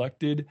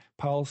 elected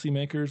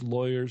policymakers,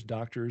 lawyers,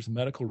 doctors,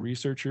 medical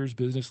researchers,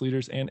 business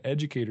leaders, and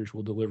educators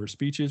will deliver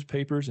speeches,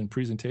 papers, and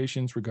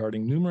presentations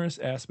regarding numerous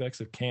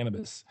aspects of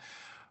cannabis.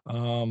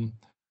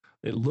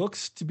 It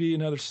looks to be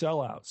another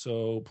sellout,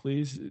 so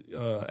please,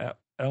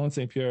 Alan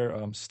St. Pierre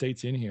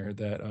states in here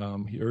that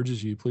he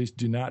urges you, please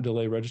do not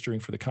delay registering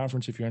for the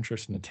conference if you're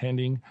interested in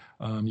attending.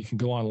 You can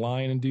go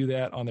online and do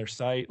that on their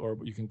site, or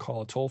you can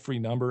call a toll-free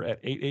number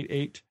at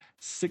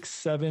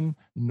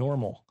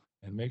 888-67-NORML.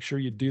 And make sure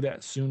you do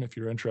that soon if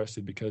you're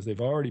interested, because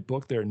they've already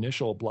booked their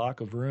initial block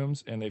of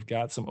rooms, and they've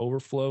got some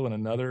overflow in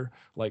another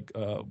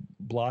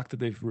block that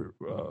they've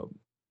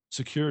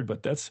secured,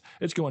 but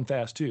it's going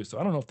fast too. So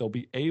I don't know if they'll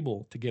be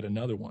able to get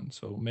another one.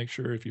 So make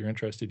sure if you're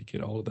interested, you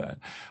get all of that.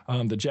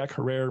 The Jack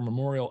Herrera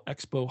Memorial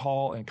Expo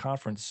Hall and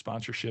Conference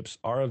sponsorships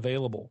are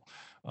available.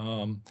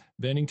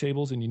 Vending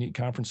tables and unique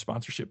conference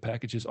sponsorship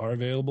packages are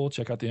available.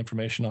 Check out the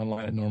information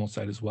online at NORML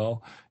site as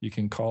well. You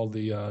can call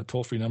the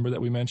toll-free number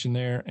that we mentioned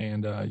there,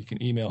 and you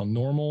can email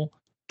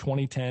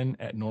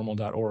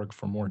normal2010@norml.org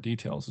for more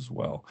details as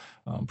well.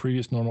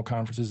 Previous NORML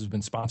conferences have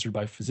been sponsored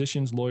by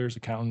physicians, lawyers,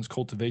 accountants,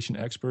 cultivation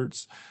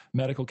experts,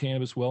 medical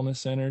cannabis wellness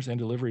centers, and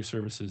delivery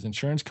services,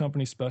 insurance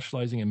companies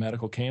specializing in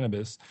medical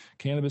cannabis,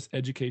 cannabis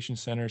education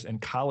centers,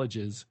 and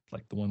colleges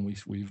like the one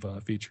we've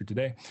featured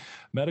today,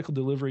 medical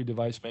delivery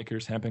device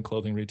makers, hemp and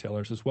clothing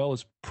retailers, as well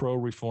as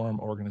pro-reform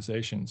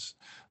organizations.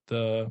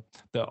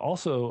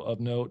 Also of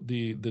note,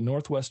 the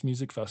Northwest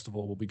Music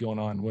Festival will be going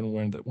on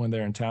when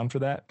they're in town for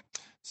that.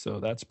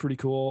 So that's pretty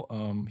cool.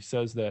 He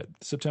says that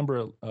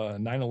September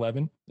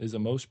 9/11 is the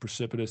most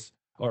propitious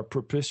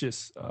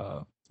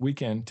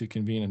weekend to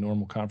convene a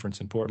NORML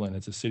conference in Portland.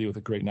 It's a city with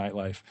a great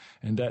nightlife.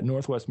 And that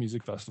Northwest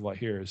Music Festival I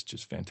hear is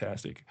just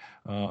fantastic.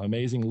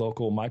 Amazing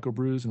local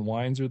microbrews and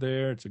wines are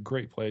there. It's a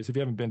great place. If you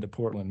haven't been to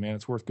Portland, man,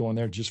 it's worth going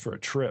there just for a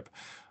trip.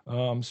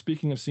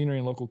 Speaking of scenery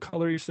and local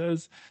color, he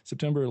says,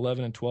 September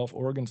 11 and 12,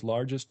 Oregon's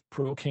largest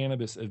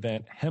pro-cannabis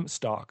event,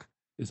 Hempstock,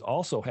 is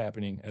also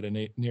happening at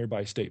a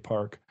nearby state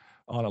park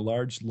on a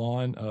large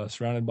lawn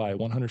surrounded by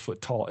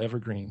 100-foot tall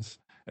evergreens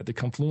at the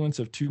confluence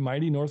of two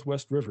mighty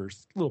northwest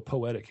rivers. A little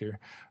poetic here,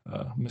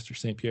 Mr.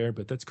 St. Pierre,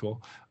 but that's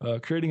cool.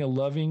 Creating a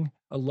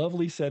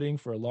lovely setting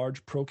for a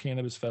large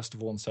pro-cannabis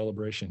festival and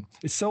celebration.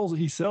 He sold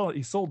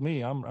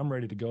me. I'm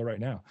ready to go right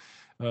now.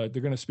 They're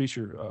going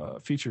to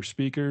feature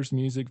speakers,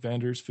 music,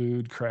 vendors,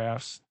 food,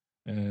 crafts,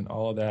 and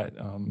all of that.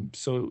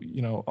 So,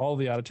 all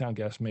the out-of-town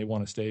guests may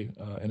want to stay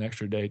an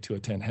extra day to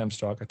attend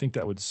Hempstock. I think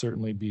that would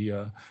certainly be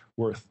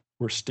worth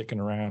sticking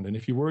around. And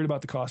if you're worried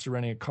about the cost of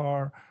renting a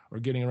car or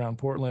getting around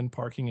Portland,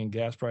 parking and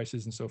gas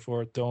prices and so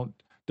forth, don't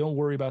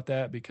worry about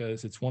that,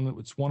 because it's one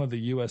of the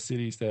U.S.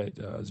 cities that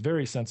is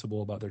very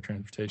sensible about their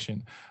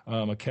transportation.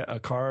 A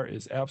car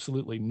is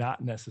absolutely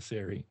not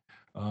necessary.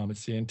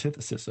 It's the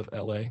antithesis of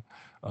L.A.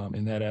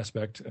 In that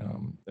aspect,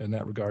 in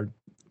that regard.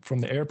 From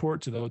the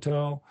airport to the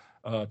hotel,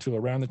 to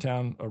around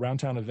town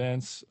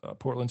events,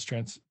 Portland's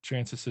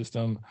transit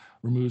system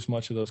removes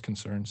much of those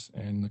concerns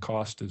and the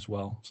cost as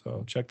well.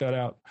 So check that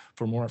out.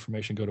 For more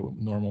information, go to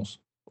NORML's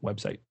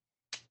website.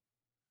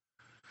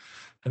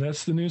 And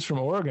that's the news from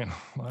Oregon.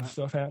 A lot of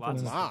stuff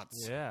happening.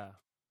 Lots. Yeah.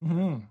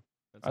 Mm-hmm.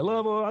 I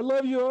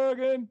love you,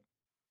 Oregon.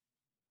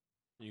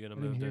 You gonna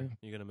move to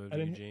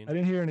Eugene? I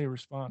didn't hear any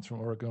response from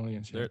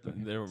Oregonians yet.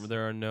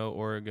 There are no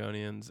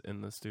Oregonians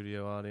in the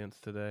studio audience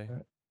today.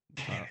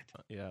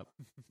 Yeah.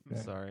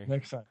 Sorry.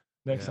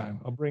 Next time.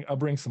 I'll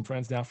bring some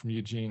friends down from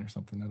Eugene or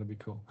something. That'll be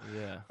cool.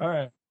 Yeah. All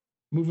right.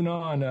 Moving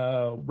on.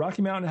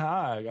 Rocky Mountain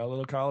High. Got a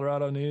little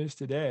Colorado news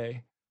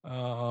today.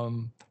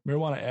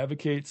 Marijuana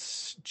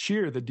advocates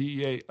cheer the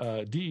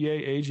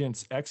DEA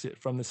agents exit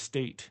from the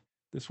state.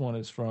 This one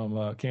is from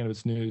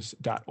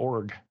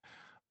cannabisnews.org.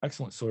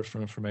 Excellent source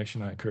for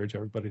information. I encourage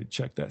everybody to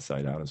check that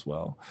site out as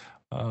well.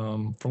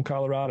 From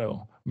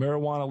Colorado,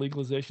 marijuana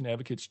legalization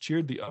advocates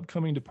cheered the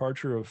upcoming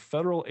departure of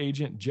federal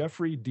agent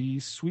Jeffrey D.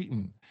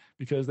 Sweeten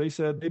because they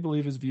said they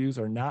believe his views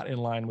are not in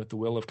line with the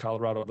will of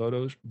Colorado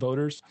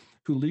voters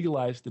who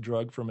legalized the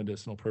drug for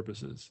medicinal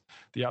purposes.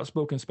 The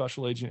outspoken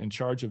special agent in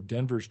charge of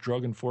Denver's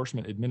Drug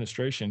Enforcement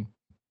Administration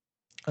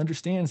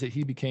understands that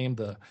he became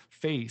the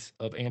face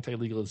of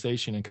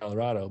anti-legalization in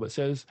Colorado, but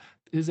says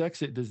his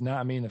exit does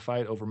not mean the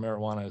fight over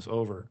marijuana is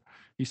over.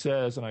 He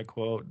says, and I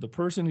quote, "The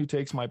person who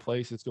takes my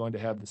place is going to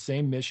have the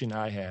same mission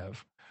I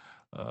have,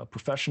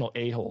 professional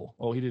a-hole."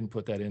 Oh, he didn't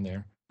put that in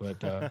there, but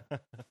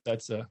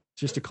that's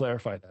just to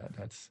clarify that.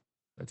 That's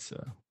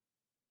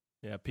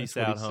yeah, peace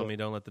out, homie.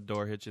 Don't let the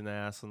door hit you in the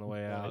ass on the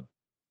way out.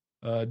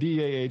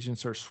 DEA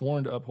agents are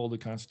sworn to uphold the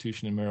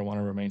Constitution and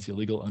marijuana remains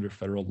illegal under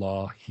federal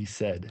law, he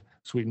said.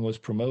 Sweeten was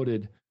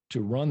promoted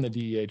to run the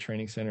DEA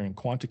training center in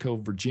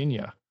Quantico,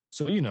 Virginia.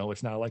 So,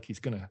 it's not like he's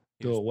going to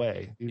go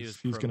away. He's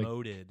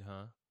promoted,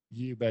 huh?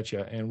 You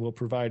betcha. And will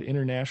provide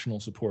international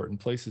support in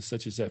places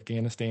such as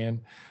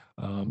Afghanistan.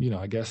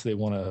 I guess they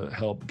want to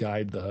help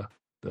guide the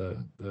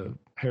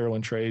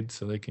heroin trade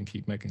so they can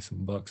keep making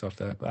some bucks off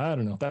that. But I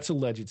don't know. That's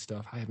alleged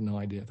stuff. I have no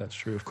idea if that's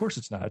true. Of course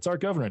it's not. It's our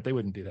government. They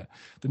wouldn't do that.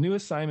 The new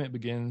assignment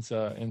begins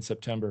in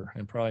September,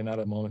 and probably not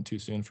a moment too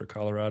soon for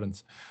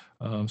Coloradans.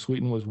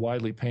 Sweeten was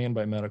widely panned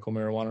by medical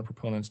marijuana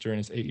proponents during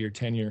his 8-year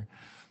tenure.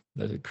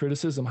 The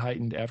criticism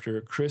heightened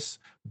after Chris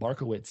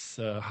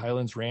Barkowitz,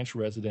 Highlands Ranch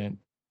resident,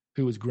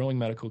 who was growing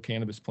medical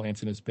cannabis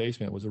plants in his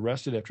basement, was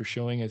arrested after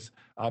showing his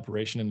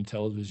operation in a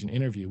television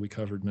interview. We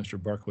covered Mr.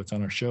 Barkowitz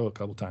on our show a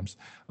couple times.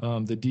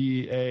 The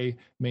DEA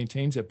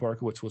maintains that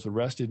Barkowitz was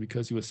arrested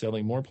because he was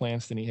selling more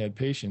plants than he had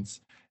patients,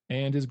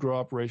 and his grow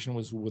operation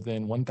was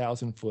within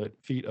 1,000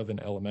 feet of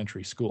an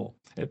elementary school.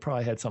 It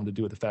probably had something to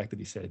do with the fact that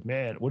he said,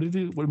 "Man, what did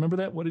he? Remember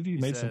that? What did he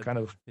made some kind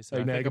of?" He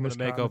said, "I think I'm going to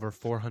make over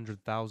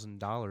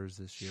 $400,000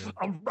 this year.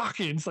 I'm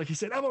rocking." It's like he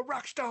said, "I'm a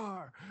rock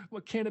star. I'm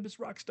a cannabis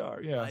rock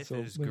star." Yeah, life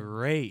is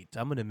great.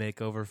 I'm going to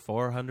make over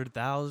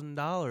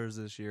 $400,000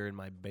 this year in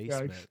my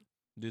basement. Yeah,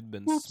 dude,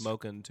 been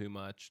smoking too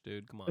much,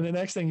 dude. Come on. And the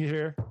next thing you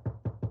hear,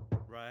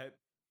 right?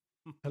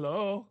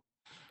 Hello,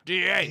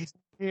 DA.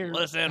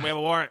 Listen, we have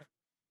a warrant.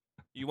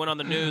 You went on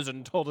the news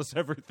and told us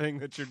everything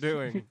that you're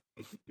doing.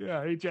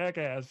 Yeah, hey,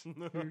 jackass.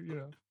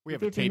 We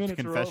have a taped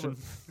confession.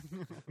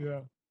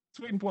 Yeah.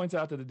 Sweeten points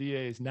out that the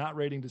DA is not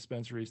raiding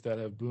dispensaries that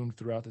have boomed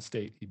throughout the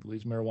state. He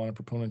believes marijuana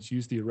proponents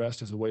use the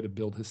arrest as a way to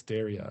build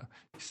hysteria.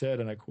 He said,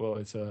 and I quote,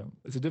 it's a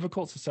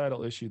difficult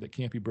societal issue that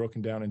can't be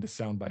broken down into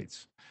sound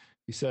bites.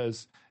 He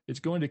says, it's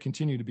going to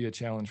continue to be a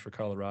challenge for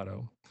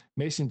Colorado.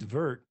 Mason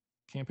DeVert,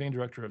 campaign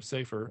director of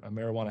SAFER, a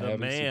marijuana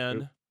advocacy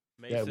group,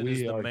 Mason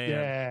is the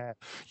man.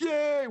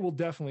 Yeah, we'll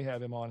definitely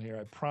have him on here.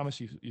 I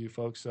promise you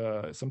folks,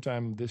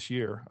 sometime this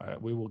year,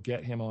 we will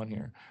get him on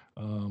here.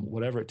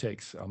 Whatever it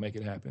takes, I'll make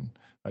it happen.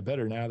 I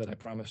better now that I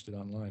promised it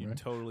online, you right?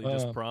 Totally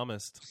just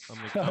promised.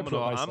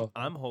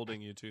 I'm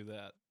holding you to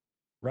that.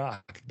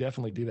 Rock,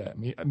 definitely do that.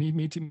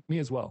 Me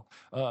as well.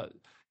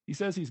 He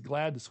says he's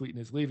glad the Sweeten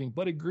is leaving,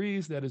 but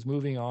agrees that his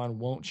moving on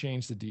won't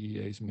change the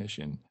DEA's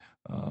mission.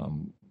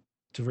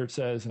 Tavert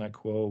says, and I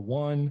quote,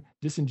 "One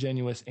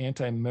disingenuous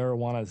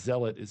anti-marijuana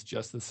zealot is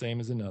just the same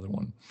as another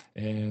one.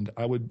 And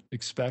I would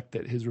expect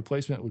that his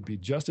replacement would be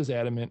just as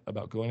adamant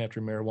about going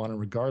after marijuana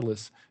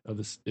regardless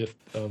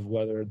of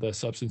whether the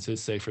substance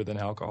is safer than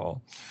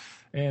alcohol."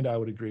 And I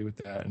would agree with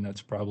that. And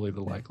that's probably the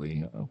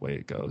likely way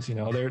it goes.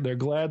 They're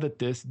glad that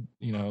this,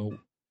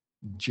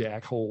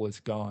 jackhole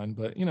is gone.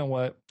 But you know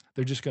what?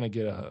 They're just going to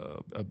get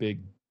a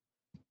big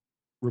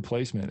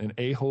replacement, an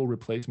a-hole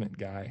replacement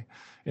guy.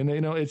 And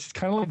it's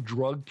kind of like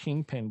drug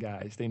kingpin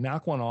guys. They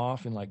knock one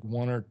off and like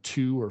 1 or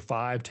 2 or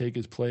 5 take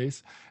his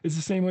place. It's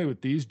the same way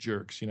with these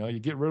jerks. You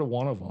get rid of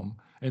one of them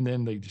and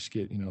then they just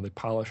get, they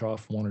polish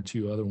off 1 or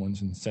 2 other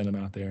ones and send them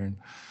out there. And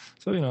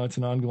so, it's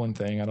an ongoing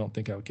thing. I don't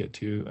think I would get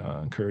too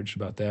encouraged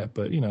about that.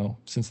 But,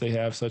 since they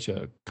have such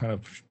a kind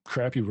of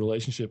crappy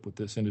relationship with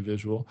this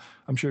individual,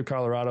 I'm sure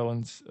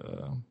Coloradoans,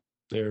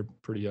 they're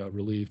pretty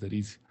relieved that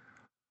he's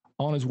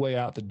on his way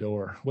out the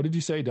door. What did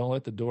you say? Don't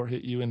let the door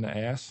hit you in the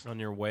ass? On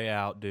your way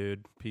out,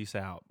 dude. Peace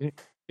out.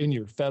 In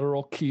your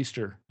federal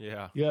keister.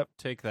 Yeah. Yep.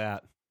 Take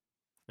that.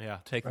 Yeah,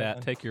 take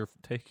right. That.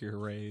 Take your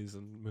raise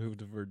and move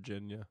to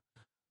Virginia.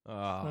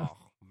 Oh,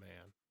 man.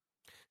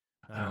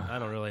 I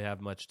don't really have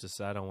much to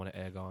say. I don't want to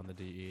egg on the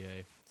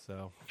DEA.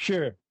 So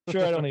Sure, I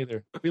don't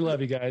either. We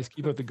love you guys.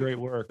 Keep up the great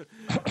work.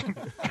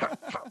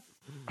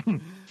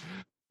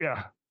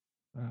 Yeah.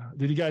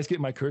 Did you guys get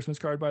my Christmas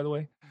card, by the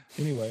way?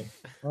 Anyway,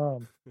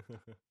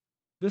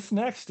 this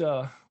next,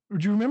 do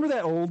you remember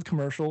that old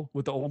commercial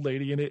with the old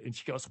lady in it? And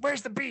she goes,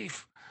 "Where's the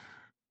beef?"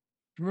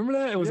 Do you remember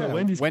that? It was a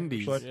Wendy's.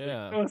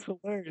 Yeah. It was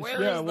hilarious.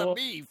 Where's the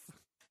beef?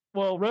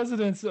 Well,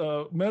 residents,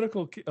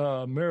 medical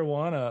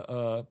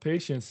marijuana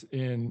patients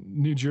in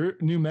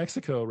New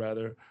Mexico,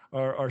 rather,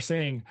 are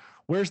saying,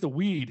 "Where's the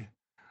weed?"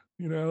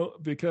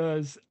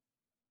 Because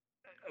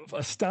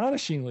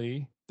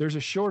astonishingly, there's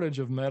a shortage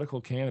of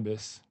medical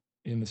cannabis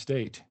in the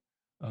state.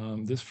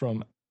 This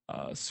from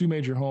Sue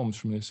Major Holmes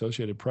from the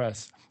Associated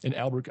Press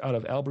out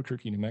of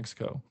Albuquerque, New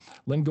Mexico.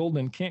 Len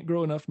Goldman can't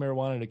grow enough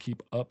marijuana to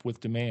keep up with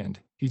demand.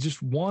 He's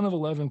just one of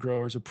 11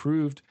 growers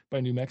approved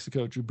by New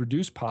Mexico to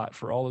produce pot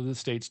for all of the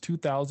state's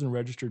 2,000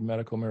 registered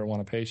medical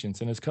marijuana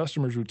patients, and his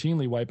customers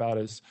routinely wipe out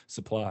his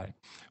supply.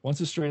 Once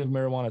a strain of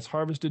marijuana is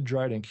harvested,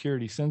 dried, and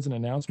cured, he sends an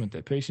announcement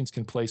that patients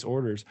can place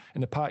orders,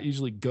 and the pot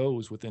usually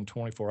goes within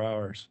 24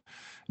 hours.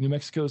 New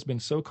Mexico has been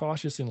so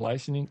cautious in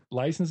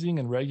licensing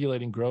and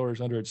regulating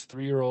growers under its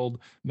 3-year-old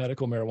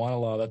medical marijuana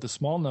law that the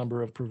small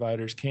number of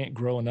providers can't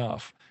grow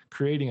enough,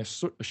 creating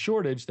a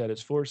shortage that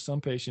has forced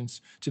some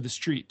patients to the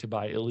street to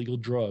buy illegal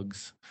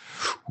drugs.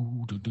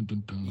 Ooh, dun, dun,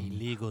 dun, dun.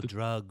 Illegal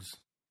drugs.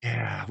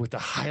 Yeah, with a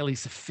highly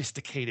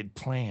sophisticated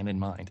plan in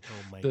mind.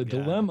 Oh my The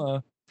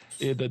God.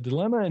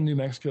 dilemma in New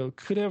Mexico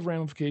could have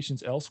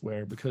ramifications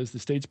elsewhere because the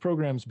state's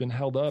program has been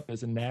held up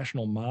as a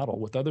national model,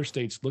 with other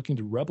states looking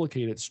to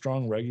replicate its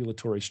strong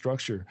regulatory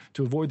structure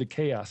to avoid the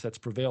chaos that's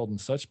prevailed in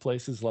such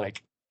places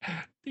like,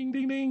 ding,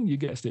 ding, ding, you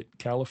guessed it,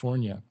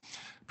 California.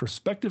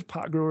 Prospective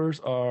pot growers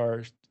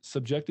are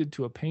subjected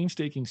to a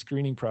painstaking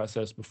screening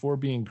process before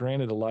being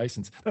granted a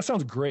license. That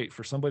sounds great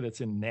for somebody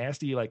that's in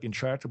nasty, like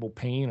intractable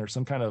pain or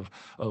some kind of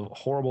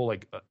horrible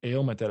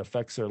ailment that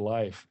affects their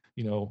life,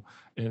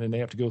 and then they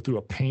have to go through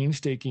a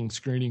painstaking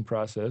screening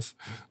process.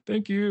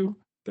 Thank you,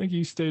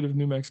 state of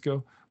New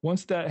Mexico.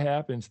 Once that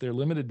happens, they're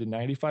limited to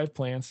 95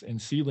 plants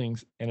and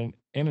seedlings and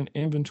an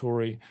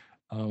inventory.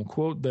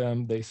 Quote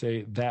them, they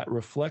say, that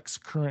reflects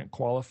current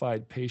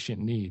qualified patient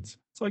needs.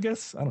 So I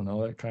guess, I don't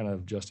know, that kind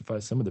of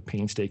justifies some of the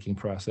painstaking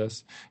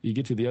process. You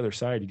get to the other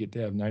side, you get to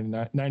have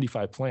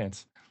 95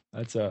 plants.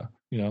 That's,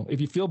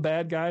 if you feel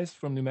bad, guys,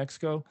 from New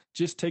Mexico,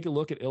 just take a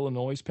look at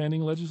Illinois'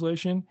 pending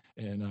legislation,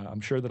 and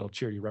I'm sure that'll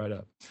cheer you right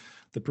up.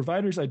 The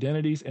providers'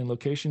 identities and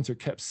locations are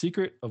kept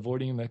secret,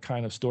 avoiding the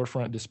kind of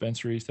storefront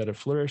dispensaries that have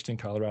flourished in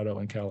Colorado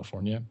and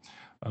California.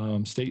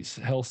 State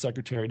Health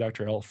Secretary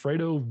Dr.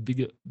 Alfredo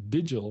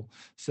Vigil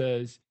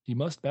says he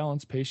must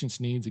balance patients'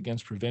 needs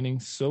against preventing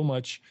so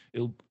much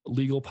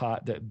illegal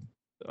pot that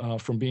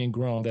from being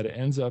grown that it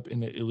ends up in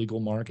the illegal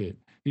market.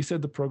 He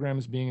said the program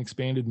is being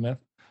expanded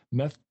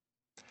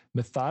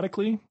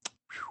methodically.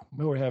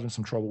 We're having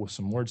some trouble with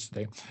some words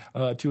today.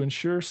 To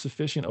ensure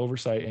sufficient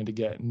oversight and to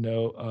get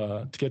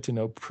to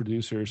know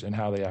producers and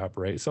how they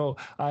operate. So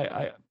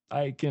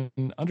I can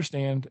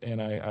understand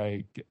and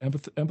I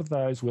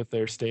empathize with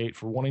their state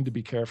for wanting to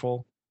be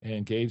careful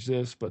and gauge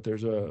this, but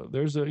there's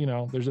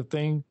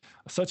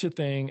such a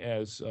thing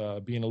as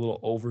being a little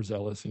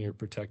overzealous in your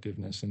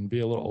protectiveness and be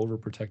a little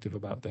overprotective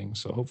about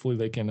things. So hopefully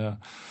they can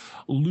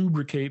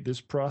lubricate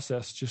this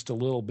process just a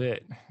little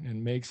bit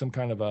and make some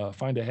kind of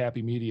find a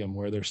happy medium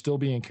where they're still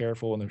being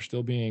careful and they're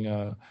still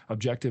being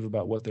objective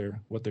about what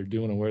they're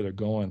doing and where they're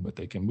going, but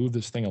they can move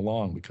this thing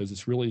along because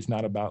it's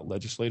not about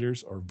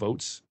legislators or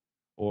votes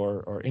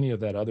or any of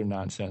that other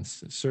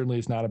nonsense. It certainly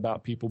is not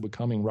about people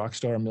becoming rock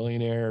star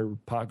millionaire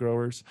pot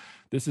growers.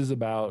 This is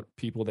about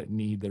people that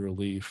need the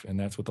relief, and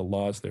that's what the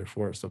law is there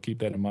for. So keep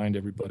that in mind,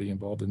 everybody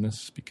involved in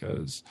this,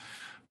 because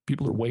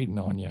people are waiting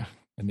on you,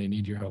 and they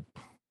need your help.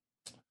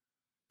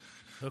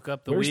 Hook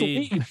up the Where's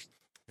weed. The weed?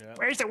 Yeah.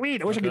 Where's the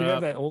weed? I wish I could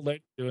have that old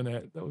lady doing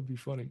that. That would be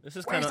funny. This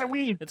is Where's the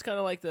weed? It's kind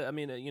of like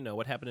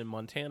what happened in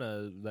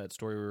Montana, that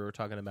story we were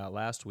talking about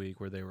last week,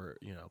 where they were,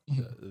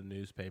 the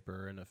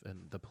newspaper and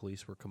the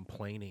police were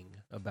complaining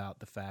about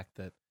the fact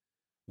that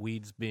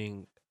weed's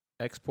being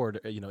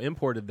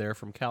imported there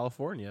from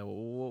California.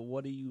 Well,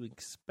 what do you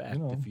expect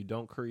if you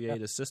don't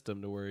create a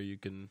system to where you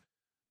can,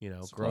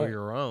 grow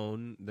your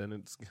own? Then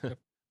it's,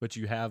 but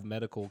you have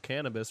medical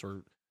cannabis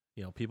or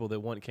people that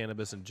want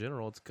cannabis in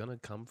general, it's going to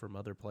come from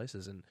other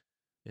places. And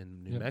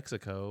in New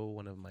Mexico,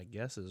 one of my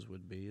guesses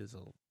would be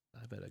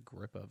I bet a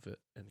grip of it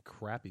and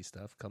crappy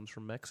stuff comes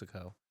from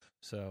Mexico.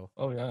 So,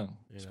 oh yeah,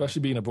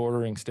 especially being a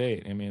bordering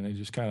state. I mean, they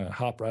just kind of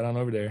hop right on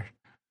over there.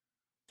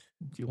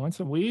 Do you want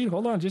some weed?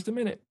 Hold on just a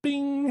minute.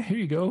 Bing, here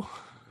you go.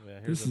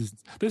 Yeah, this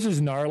is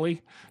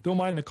gnarly. Don't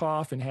mind the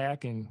cough and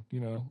hack and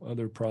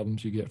other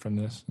problems you get from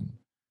this. And,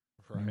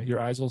 right. Your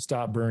eyes will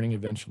stop burning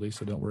eventually,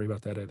 so don't worry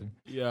about that either.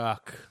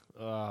 Yuck.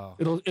 Oh.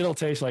 It'll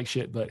taste like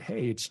shit, but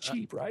hey, it's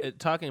cheap, right?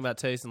 Talking about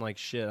tasting like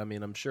shit, I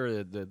mean, I'm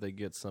sure that they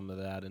get some of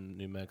that in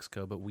New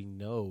Mexico, but we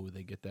know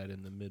they get that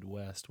in the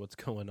Midwest. What's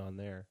going on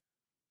there?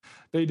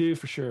 They do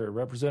for sure.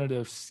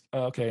 Representatives.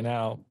 Okay,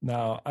 now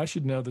I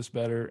should know this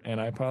better,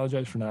 and I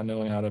apologize for not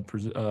knowing how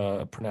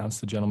to pronounce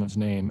the gentleman's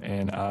name.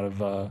 And out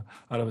of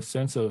a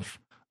sense of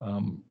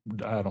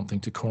I don't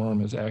think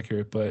decorum is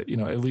accurate, but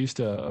at least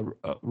a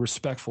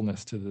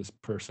respectfulness to this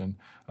person,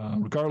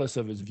 regardless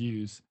of his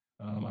views.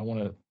 I want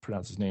to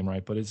pronounce his name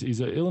right, but he's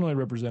an Illinois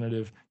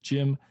representative,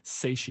 Jim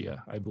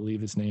Sacia, I believe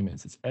his name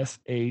is. It's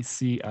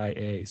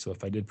Sacia. So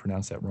if I did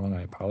pronounce that wrong,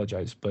 I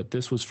apologize. But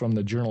this was from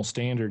the Journal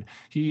Standard.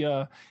 He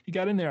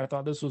got in there. I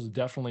thought this was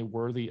definitely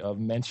worthy of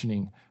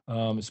mentioning,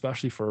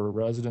 especially for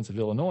residents of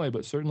Illinois,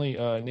 but certainly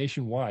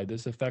nationwide.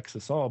 This affects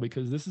us all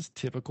because this is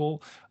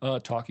typical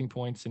talking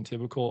points and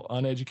typical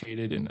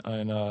uneducated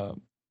and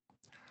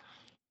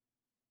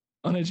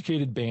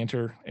uneducated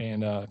banter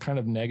and kind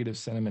of negative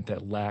sentiment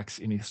that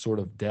lacks any sort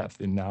of depth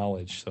and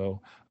knowledge.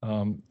 So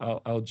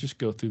I'll just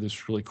go through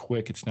this really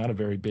quick. It's not a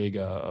very big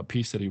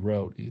piece that he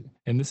wrote.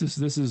 And this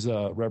is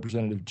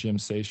Representative Jim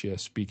Sacia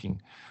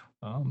speaking.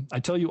 I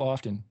tell you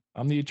often,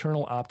 I'm the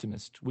eternal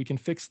optimist. We can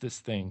fix this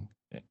thing.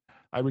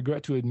 I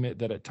regret to admit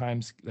that at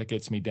times that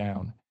gets me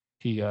down.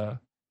 He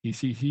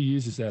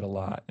uses that a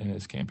lot in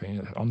his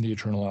campaign. I'm the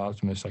eternal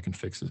optimist. I can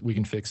fix this. We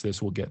can fix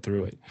this. We'll get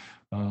through it.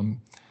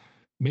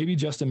 Maybe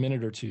just a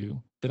minute or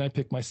two. Then I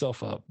pick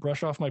myself up,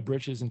 brush off my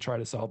britches, and try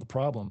to solve the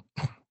problem.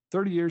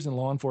 30 years in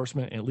law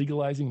enforcement and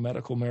legalizing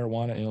medical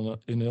marijuana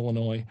in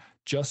Illinois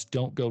just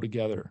don't go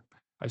together.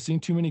 I've seen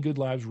too many good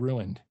lives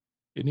ruined.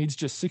 It needs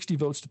just 60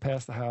 votes to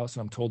pass the House,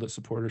 and I'm told that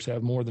supporters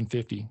have more than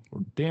 50.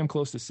 We're damn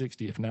close to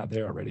 60, if not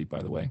there already,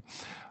 by the way.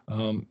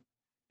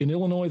 In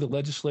Illinois, the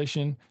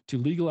legislation to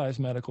legalize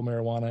medical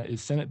marijuana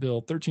is Senate Bill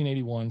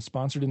 1381,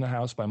 sponsored in the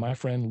House by my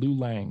friend Lou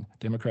Lang,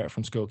 Democrat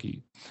from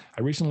Skokie.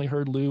 I recently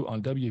heard Lou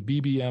on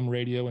WBBM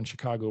radio in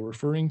Chicago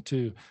referring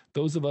to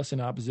those of us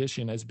in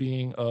opposition as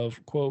being of,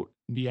 quote,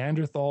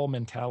 Neanderthal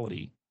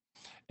mentality,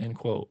 end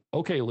quote.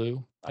 Okay,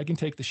 Lou, I can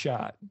take the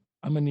shot.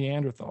 I'm a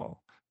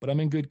Neanderthal, but I'm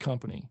in good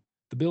company.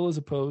 The bill is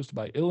opposed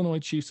by Illinois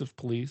Chiefs of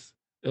Police,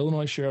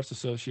 Illinois Sheriff's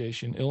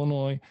Association,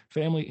 Illinois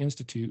Family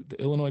Institute,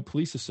 the Illinois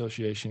Police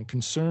Association,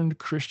 Concerned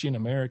Christian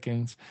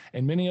Americans,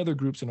 and many other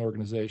groups and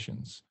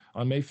organizations.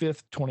 On May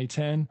 5th,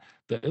 2010,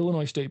 the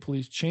Illinois State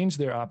Police changed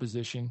their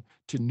opposition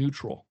to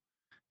neutral.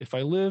 If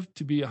I live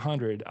to be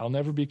 100, I'll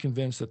never be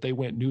convinced that they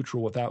went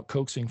neutral without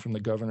coaxing from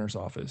the governor's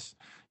office.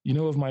 You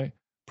know of my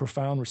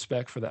profound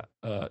respect for the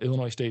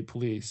Illinois State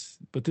Police,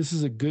 but this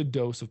is a good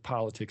dose of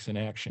politics in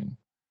action.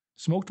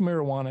 Smoked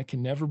marijuana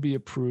can never be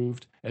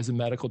approved as a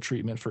medical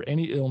treatment for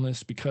any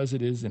illness because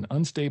it is an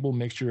unstable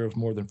mixture of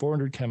more than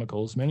 400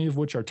 chemicals, many of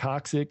which are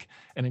toxic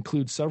and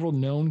include several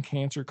known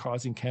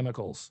cancer-causing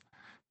chemicals.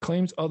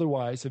 Claims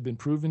otherwise have been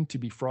proven to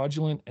be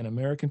fraudulent, and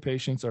American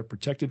patients are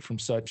protected from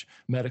such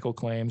medical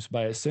claims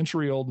by a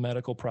century-old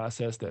medical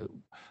process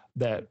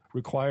that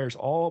requires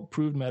all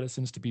approved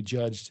medicines to be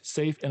judged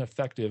safe and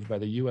effective by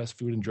the U.S.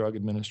 Food and Drug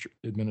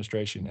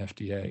Administration,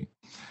 FDA.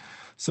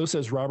 So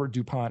says Robert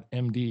DuPont,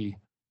 MD.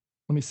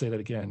 Let me say that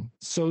again.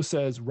 So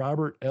says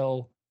Robert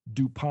L.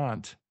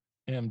 DuPont,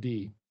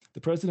 MD, the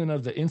president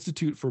of the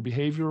Institute for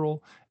Behavior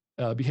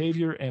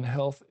and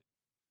Health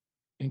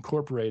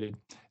Incorporated,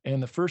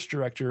 and the first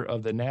director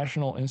of the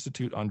National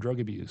Institute on Drug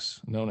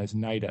Abuse, known as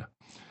NIDA.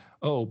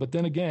 Oh, but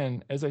then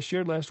again, as I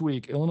shared last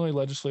week, Illinois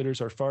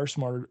legislators are far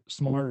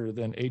smarter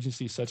than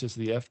agencies such as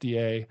the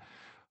FDA,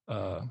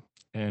 well,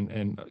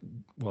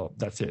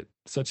 that's it,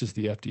 such as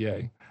the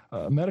FDA.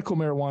 Medical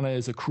marijuana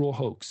is a cruel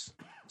hoax.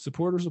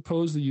 Supporters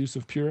oppose the use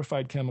of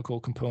purified chemical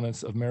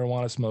components of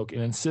marijuana smoke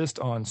and insist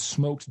on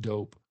smoked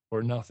dope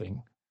or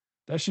nothing.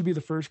 That should be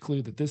the first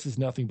clue that this is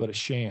nothing but a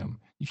sham.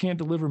 You can't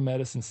deliver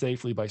medicine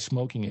safely by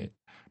smoking it.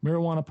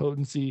 Marijuana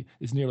potency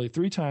is nearly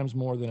 3 times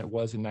more than it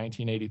was in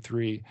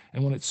 1983,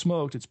 and when it's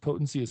smoked, its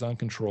potency is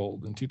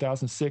uncontrolled. In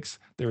 2006,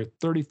 there were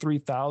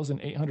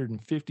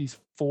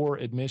 33,854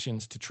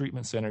 admissions to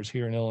treatment centers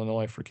here in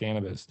Illinois for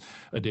cannabis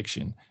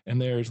addiction, and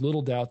there's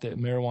little doubt that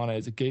marijuana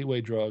is a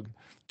gateway drug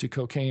to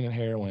cocaine and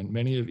heroin.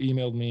 Many have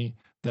emailed me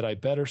that I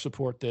better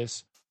support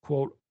this,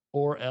 quote,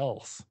 or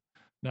else.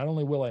 Not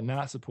only will I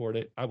not support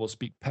it, I will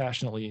speak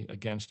passionately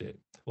against it.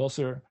 Well,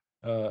 sir,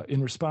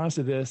 in response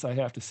to this, I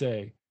have to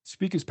say,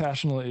 speak as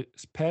passionately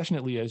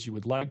as you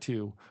would like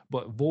to,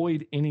 but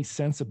void any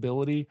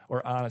sensibility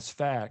or honest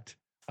fact.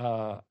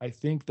 I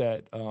think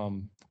that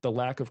the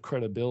lack of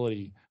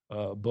credibility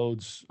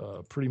bodes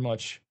pretty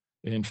much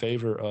in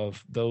favor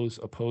of those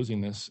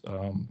opposing these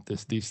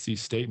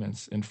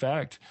statements. In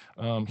fact,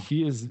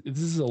 this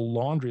is a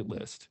laundry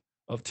list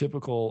of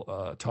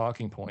typical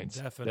talking points.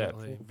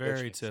 Definitely.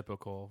 Very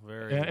typical.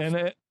 Very.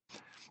 And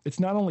it's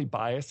not only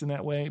biased in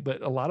that way,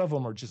 but a lot of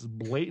them are just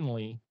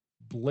blatantly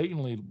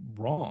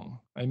wrong.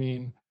 I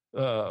mean,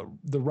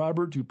 the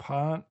Robert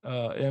DuPont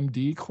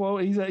MD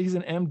quote, he's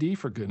an MD,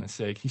 for goodness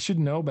sake. He should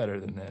know better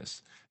than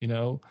this.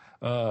 Let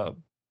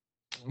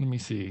me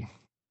see.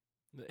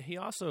 He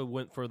also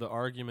went for the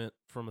argument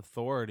from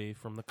authority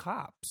from the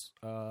cops.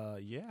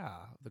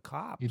 The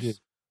cops. He did.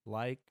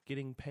 Like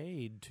getting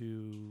paid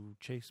to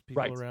chase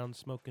people around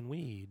smoking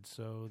weed.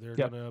 So they're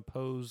going to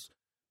oppose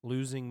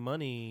losing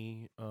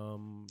money.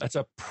 That's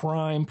a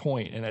prime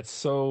point, and I'm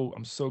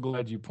so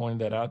glad you pointed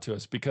that out to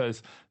us,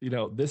 because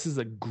this is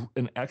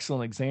an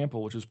excellent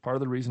example, which is part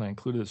of the reason I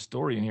included this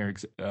story in here.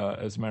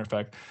 As a matter of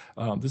fact,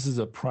 this is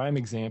a prime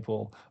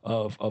example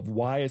of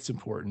why it's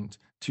important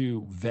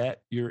to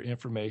vet your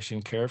information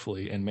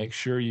carefully and make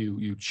sure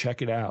you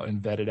check it out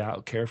and vet it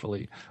out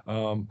carefully.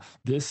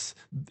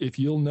 If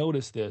you'll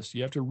notice this,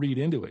 you have to read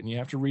into it, and you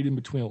have to read in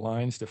between the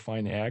lines to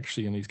find the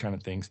accuracy in these kind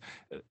of things.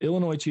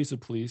 Illinois Chiefs of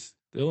Police,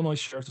 the Illinois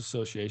Sheriff's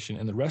Association,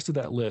 and the rest of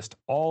that list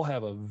all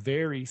have a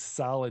very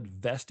solid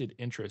vested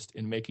interest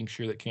in making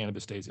sure that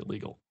cannabis stays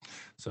illegal.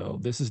 So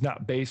this is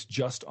not based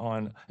just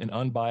on an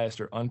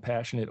unbiased or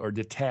unpassionate or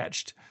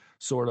detached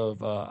sort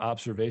of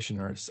observation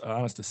or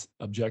honest,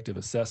 objective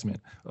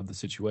assessment of the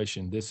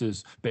situation. This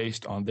is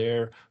based on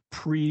their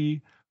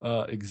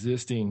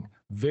existing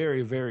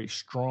very, very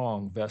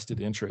strong vested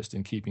interest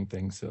in keeping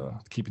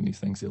these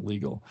things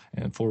illegal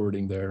and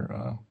forwarding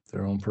their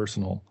own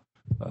personal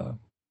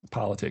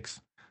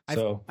politics.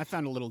 So I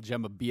found a little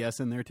gem of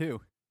BS in there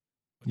too.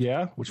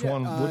 Yeah, which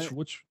one?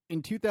 Which?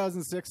 In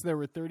 2006, there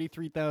were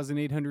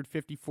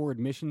 33,854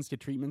 admissions to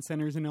treatment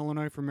centers in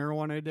Illinois for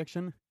marijuana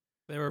addiction.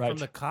 They were from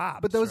the cops,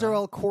 but those are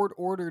all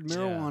court-ordered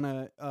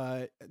marijuana.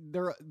 Yeah.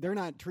 They're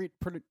not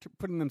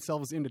putting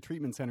themselves into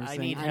treatment centers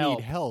saying, I need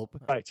help.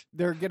 Right.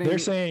 They're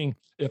saying,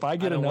 if I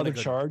get another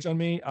charge on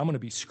me, I'm going to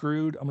be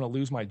screwed. I'm going to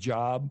lose my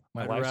job.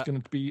 My life's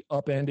going to be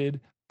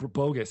upended.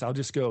 Bogus. I'll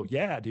just go,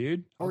 yeah,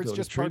 dude. Or it's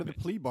just part of the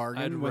plea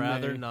bargain. I'd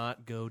rather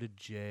not go to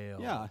jail.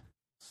 Yeah.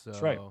 So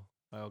that's right.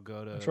 I'll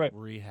go to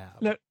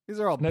rehab.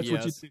 These are all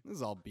BS. This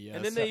is all BS.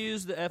 And then they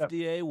use the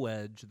FDA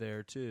wedge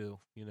there too.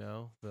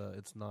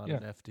 It's not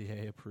an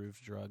FDA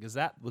approved drug. Was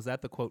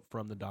that the quote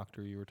from the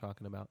doctor you were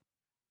talking about?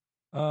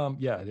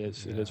 Yeah, it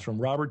is. Yeah. It is from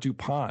Robert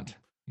DuPont.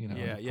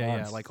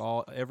 Yeah. Like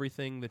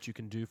everything that you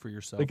can do for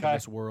yourself in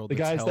this world. The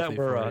guys that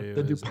were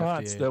the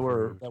DuPonts that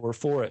approved. were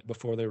for it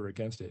before they were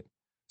against it.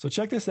 So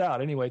check this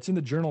out. Anyway, it's in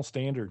the Journal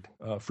Standard,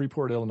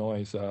 Freeport,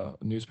 Illinois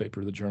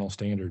newspaper, the Journal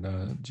Standard.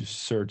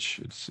 Just search.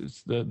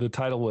 It's the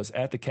title was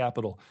 "At the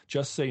Capitol,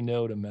 Just Say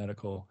No to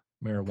Medical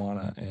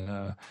Marijuana,"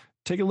 and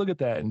take a look at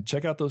that and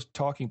check out those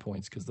talking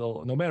points, because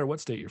they'll, no matter what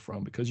state you're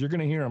from, because you're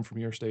going to hear them from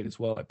your state as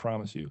well. I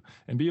promise you.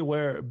 And be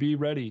aware, be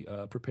ready,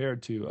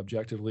 prepared to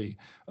objectively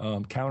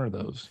counter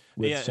those.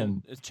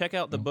 And check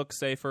out the book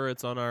Safer.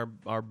 It's on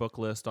our book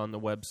list on the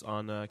webs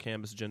on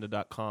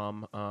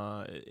cannabisagenda.com.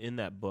 In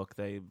that book,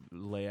 they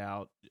lay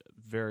out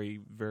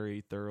very,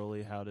 very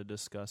thoroughly how to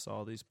discuss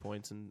all these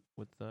points in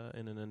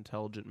an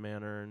intelligent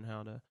manner and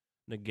how to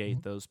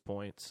negate those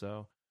points.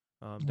 So.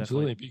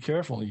 Absolutely. Be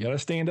careful. You got to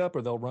stand up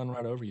or they'll run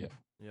right over you.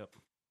 Yep.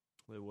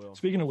 They will.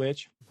 Speaking of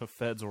which, the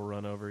feds will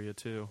run over you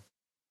too.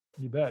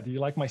 You bet. Do you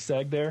like my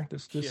seg there?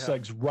 This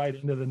segs right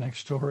into the next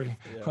story.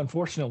 Yeah.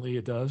 Unfortunately,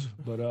 it does.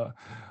 But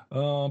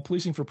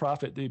policing for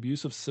profit, the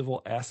abuse of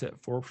civil asset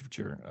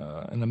forfeiture,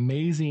 an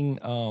amazing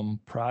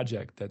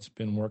project that's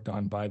been worked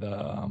on by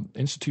the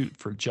Institute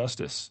for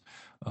Justice.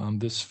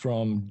 This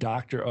from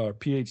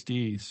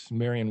PhDs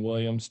Marion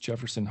Williams,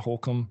 Jefferson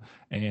Holcomb,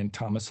 and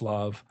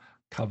Tomislav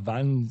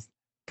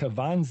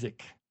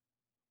Kavanzik.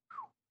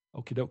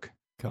 Okie doke.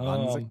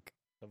 Kavanzik.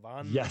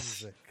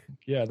 Yes.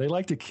 Yeah, they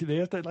like to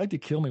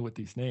kill me with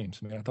these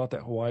names. Man, I thought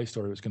that Hawaii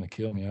story was going to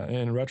kill me.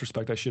 In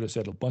retrospect, I should have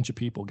said a bunch of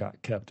people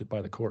got kept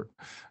by the court.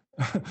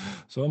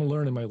 So I'm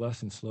learning my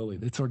lesson slowly.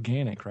 It's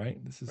organic, right?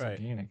 This is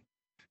organic.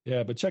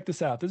 Yeah, but check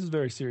this out. This is a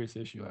very serious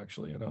issue,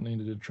 actually. I don't need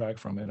to detract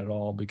from it at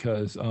all,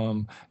 because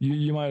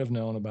you might have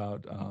known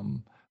about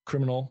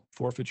criminal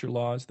forfeiture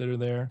laws that are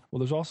there. Well,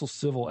 there's also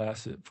civil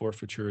asset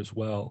forfeiture as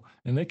well.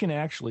 And they can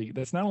actually,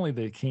 that's not only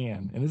they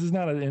can, and this is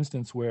not an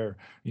instance where,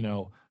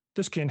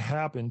 this can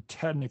happen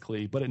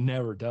technically, but it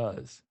never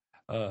does.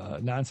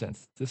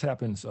 Nonsense. This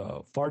happens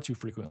far too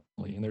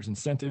frequently, and there's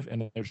incentive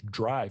and there's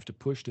drive to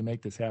push to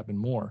make this happen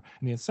more.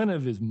 And the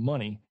incentive is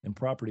money and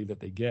property that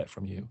they get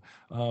from you.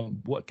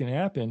 What can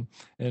happen,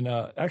 and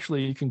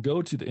actually you can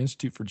go to the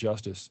Institute for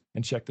Justice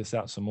and check this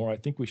out some more. I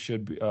think we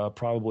should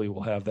probably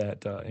will have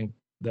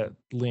that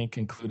link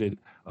included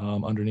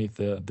underneath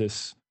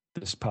this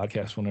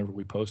podcast whenever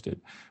we post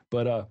it.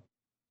 But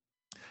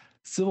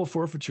civil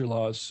forfeiture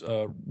laws,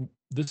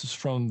 this is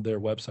from their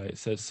website. It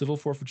says civil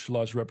forfeiture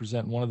laws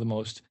represent one of the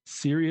most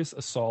serious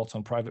assaults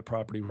on private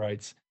property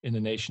rights in the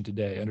nation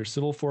today. Under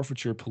civil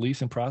forfeiture,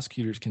 police and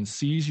prosecutors can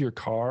seize your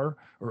car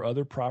or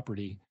other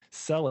property,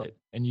 sell it,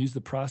 and use the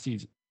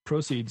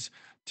proceeds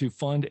to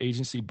fund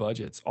agency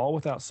budgets, all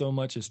without so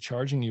much as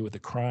charging you with a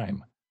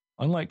crime.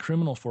 Unlike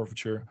criminal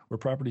forfeiture, where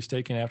property is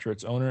taken after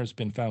its owner has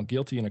been found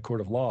guilty in a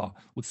court of law,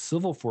 with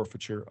civil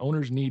forfeiture,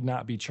 owners need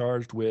not be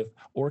charged with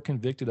or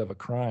convicted of a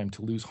crime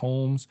to lose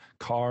homes,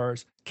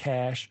 cars,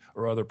 cash,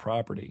 or other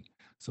property.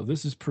 So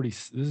this is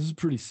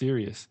pretty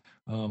serious.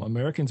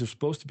 Americans are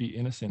supposed to be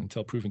innocent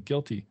until proven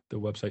guilty, the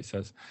website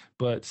says.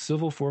 But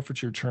civil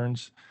forfeiture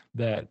turns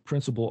that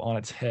principle on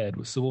its head.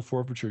 With civil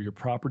forfeiture, your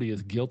property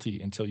is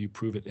guilty until you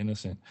prove it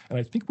innocent. And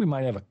I think we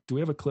might have do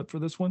we have a clip for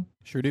this one?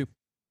 Sure do.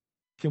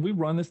 can we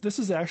run this? This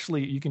is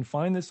actually, you can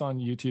find this on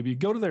YouTube. You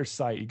go to their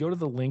site, you go to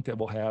the link that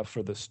we'll have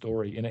for the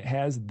story, and it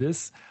has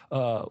this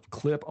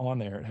clip on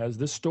there. It has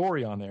this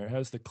story on there. It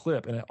has the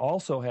clip, and it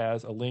also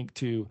has a link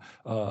to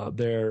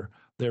their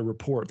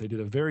report. They did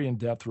a very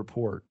in-depth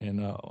report, and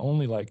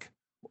only like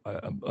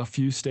a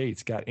few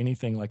states got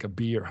anything like a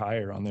B or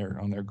higher on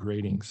their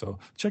grading. So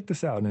check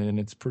this out, and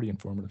it's pretty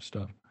informative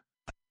stuff.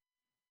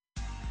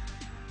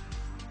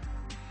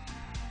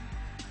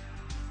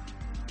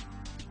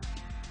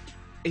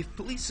 If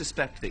police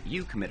suspect that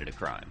you committed a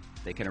crime,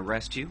 they can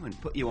arrest you and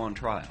put you on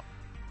trial.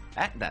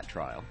 At that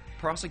trial,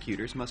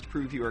 prosecutors must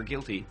prove you are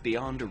guilty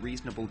beyond a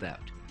reasonable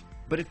doubt.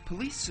 But if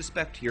police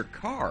suspect your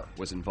car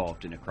was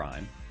involved in a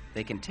crime,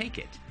 they can take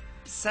it,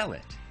 sell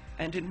it,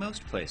 and in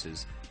most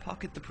places,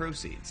 pocket the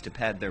proceeds to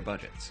pad their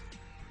budgets.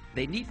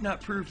 They need not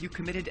prove you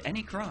committed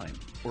any crime,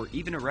 or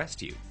even arrest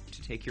you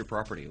to take your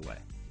property away.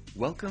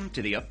 Welcome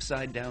to the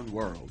upside-down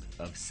world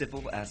of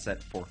civil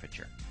asset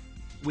forfeiture.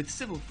 With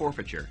civil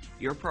forfeiture,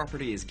 your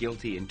property is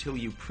guilty until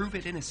you prove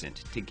it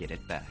innocent to get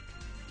it back.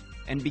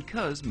 And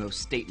because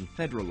most state and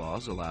federal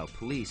laws allow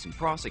police and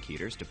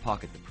prosecutors to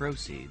pocket the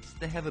proceeds,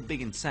 they have a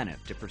big incentive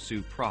to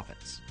pursue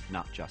profits,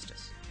 not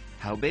justice.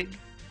 How big?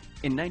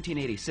 In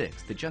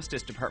 1986, the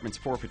Justice Department's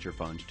forfeiture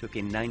fund took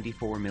in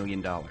 $94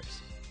 million.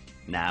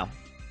 Now,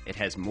 it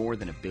has more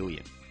than $1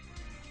 billion.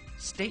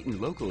 State and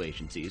local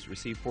agencies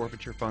receive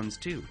forfeiture funds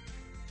too.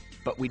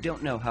 But we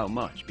don't know how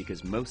much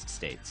because most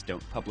states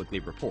don't publicly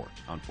report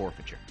on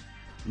forfeiture.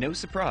 No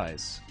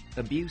surprise,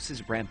 abuse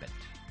is rampant.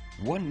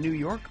 One New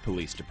York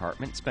police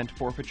department spent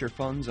forfeiture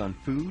funds on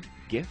food,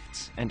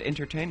 gifts, and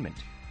entertainment.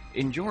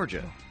 In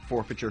Georgia,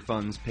 forfeiture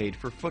funds paid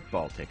for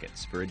football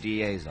tickets for a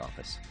DA's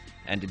office.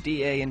 And a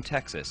DA in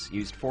Texas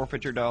used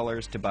forfeiture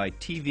dollars to buy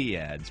TV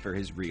ads for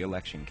his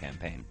re-election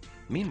campaign.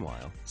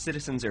 Meanwhile,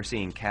 citizens are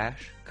seeing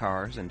cash,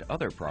 cars, and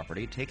other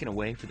property taken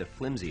away for the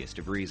flimsiest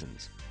of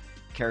reasons.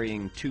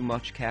 Carrying too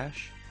much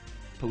cash?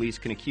 Police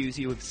can accuse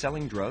you of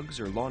selling drugs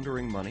or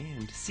laundering money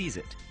and seize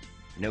it.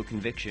 No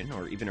conviction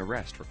or even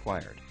arrest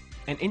required.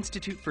 An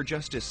Institute for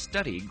Justice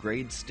study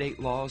grades state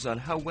laws on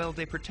how well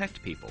they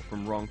protect people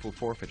from wrongful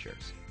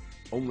forfeitures.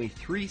 Only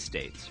 3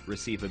 states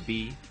receive a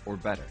B or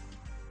better.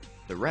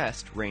 The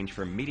rest range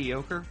from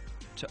mediocre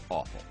to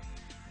awful.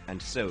 And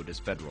so does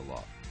federal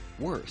law.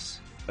 Worse,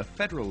 a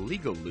federal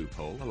legal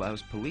loophole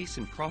allows police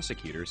and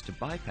prosecutors to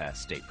bypass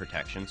state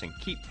protections and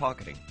keep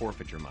pocketing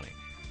forfeiture money.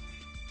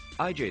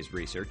 IJ's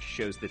research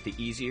shows that the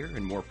easier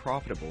and more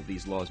profitable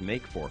these laws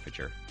make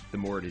forfeiture, the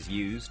more it is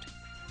used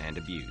and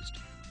abused.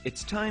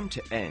 It's time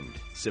to end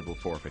civil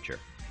forfeiture.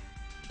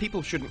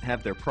 People shouldn't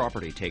have their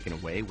property taken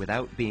away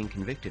without being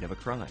convicted of a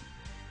crime.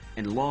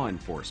 And law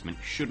enforcement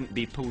shouldn't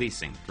be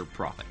policing for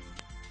profit.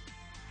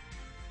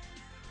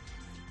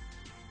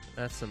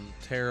 That's some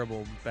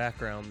terrible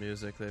background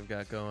music they've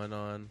got going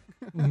on.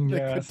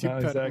 Yeah, it's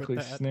not exactly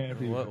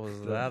snappy. What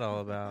was that all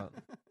about?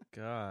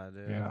 God,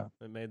 yeah.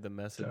 It made the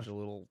message a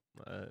little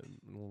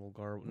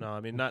garbled. No, I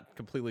mean not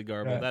completely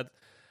garbled. Yeah. That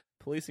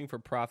policing for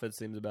profit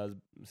seems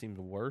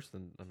worse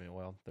than. I mean,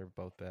 well, they're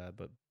both bad,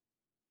 but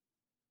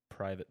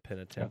private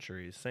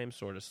penitentiaries, same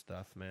sort of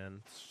stuff,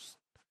 man.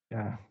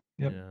 Yeah.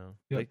 Yep.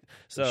 Yeah. Yep.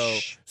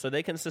 So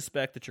they can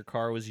suspect that your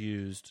car was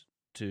used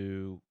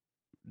to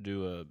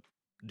do a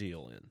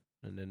deal in,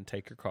 and then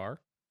take your car.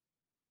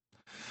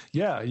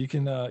 Yeah, you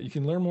can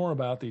learn more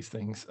about these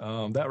things.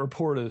 That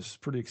report is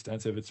pretty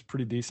extensive. It's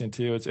pretty decent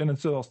too.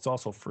 It's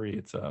also free.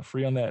 It's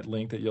free on that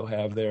link that you'll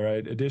have there.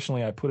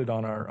 Additionally, I put it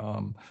on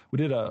our.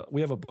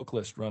 We have a book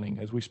list running.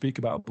 As we speak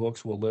about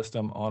books, we'll list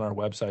them on our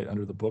website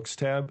under the books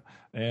tab.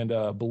 And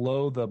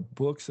below the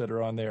books that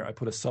are on there, I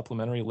put a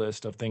supplementary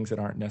list of things that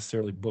aren't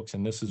necessarily books,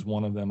 and this is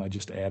one of them I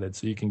just added.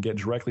 So you can get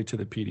directly to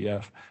the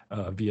PDF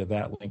via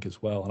that link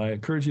as well. And I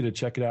encourage you to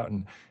check it out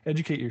and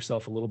educate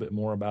yourself a little bit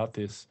more about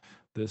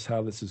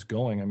how this is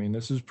going. I mean,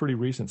 this is pretty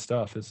recent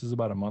stuff. This is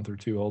about a month or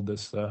two old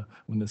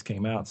when this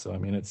came out. So, I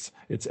mean,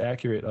 it's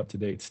accurate,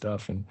 up-to-date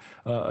stuff. And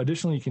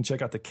additionally, you can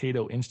check out the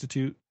Cato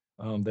Institute,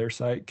 their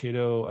site.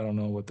 Cato, I don't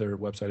know what their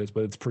website is,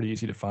 but it's pretty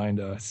easy to find,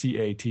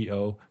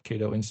 CATO,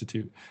 Cato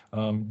Institute.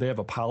 They have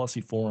a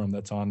policy forum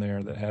that's on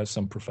there that has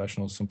some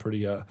professionals, some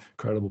pretty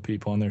credible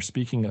people on there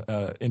speaking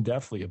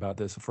in-depthly about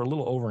this for a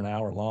little over an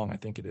hour long, I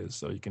think it is.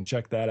 So you can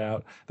check that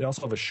out. They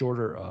also have a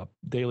shorter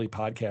daily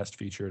podcast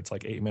feature. It's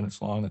like 8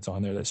 minutes long that's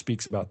on there that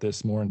speaks about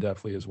this more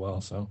in-depthly as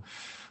well. So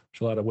there's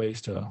a lot of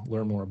ways to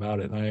learn more about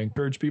it. And I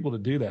encourage people to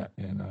do that.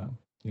 And,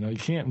 you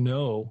can't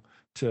know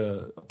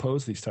to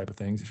oppose these type of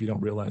things if you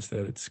don't realize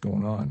that it's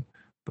going on.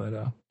 But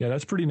yeah,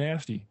 that's pretty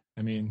nasty.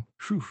 I mean,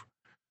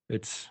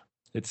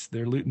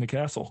 they're looting the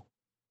castle.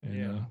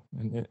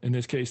 And in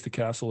this case, the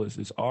castle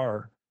is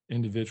our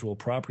individual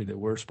property that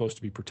we're supposed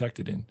to be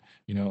protected in.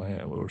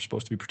 We're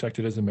supposed to be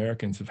protected as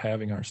Americans of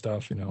having our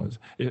stuff.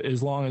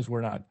 As long as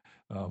we're not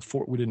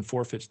we didn't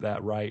forfeit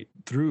that right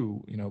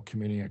through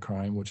committing a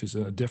crime, which is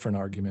a different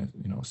argument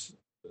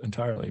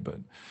entirely. But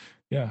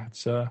yeah,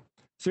 it's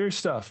serious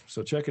stuff.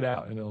 So check it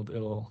out, and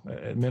it'll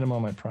at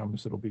minimum, I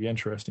promise it'll be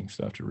interesting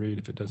stuff to read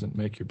if it doesn't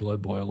make your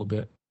blood boil a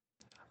bit.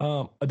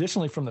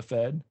 Additionally, from the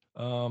Fed,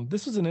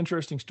 this was an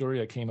interesting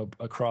story I came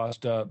across.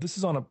 This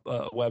is on a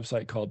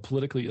website called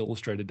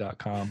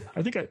politicallyillustrated.com.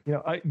 I think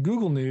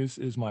Google News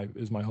is my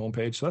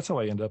homepage, so that's how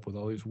I end up with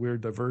all these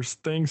weird, diverse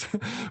things.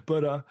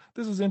 But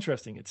this was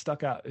interesting. It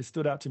stood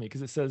out to me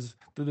because it says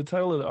the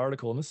title of the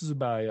article, and this is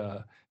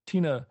by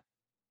Tina.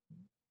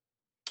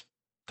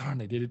 Darn,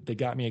 they did it. They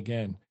got me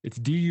again. It's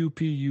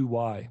Dupuy.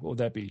 What would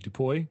that be?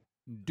 Dupuy?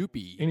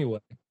 Doopy. Anyway.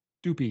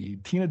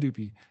 Doopy, Tina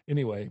Doopy.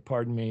 Anyway,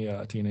 pardon me,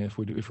 Tina, if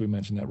we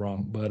mentioned that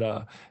wrong.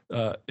 But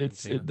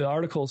the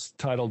article's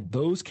titled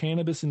 "Those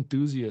Cannabis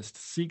Enthusiasts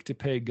Seek to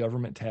Pay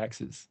Government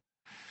Taxes."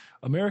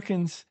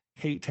 Americans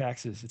hate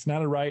taxes. It's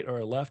not a right or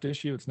a left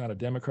issue. It's not a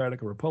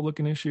Democratic or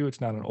Republican issue.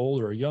 It's not an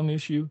old or a young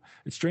issue.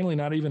 It's strangely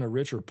not even a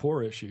rich or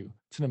poor issue.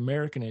 It's an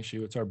American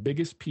issue. It's our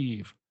biggest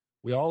peeve.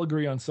 We all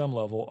agree on some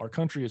level. Our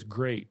country is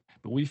great,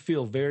 but we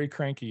feel very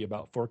cranky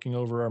about forking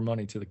over our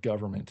money to the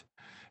government.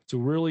 It's a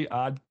really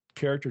odd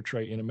character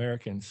trait in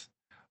Americans.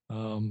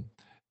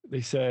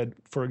 She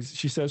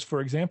says,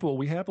 for example,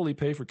 we happily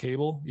pay for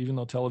cable, even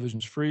though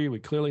television's free. We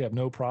clearly have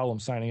no problem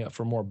signing up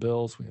for more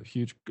bills. We have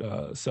huge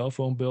cell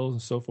phone bills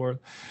and so forth.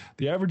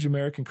 The average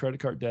American credit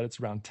card debt is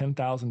around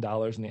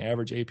 $10,000, and the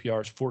average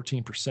APR is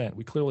 14%.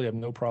 We clearly have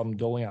no problem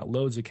doling out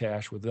loads of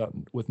cash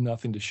with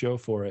nothing to show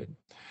for it.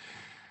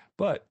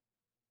 But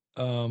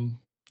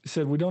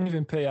said we don't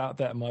even pay out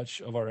that much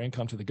of our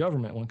income to the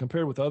government. When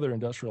compared with other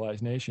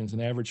industrialized nations,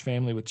 an average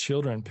family with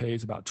children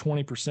pays about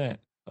 20%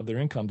 of their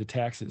income to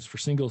taxes. For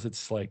singles,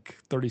 it's like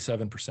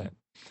 37%.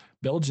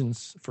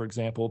 Belgians, for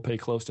example, pay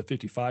close to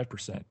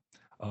 55%.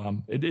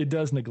 It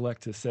does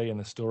neglect to say in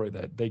the story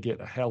that they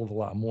get a hell of a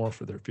lot more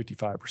for their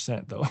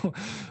 55%, though.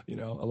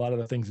 A lot of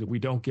the things that we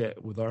don't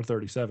get with our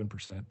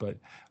 37%. But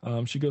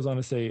she goes on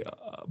to say,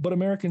 but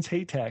Americans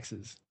hate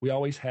taxes. We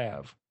always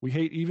have. We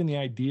hate even the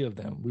idea of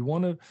them. We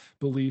want to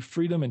believe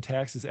freedom and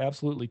taxes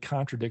absolutely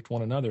contradict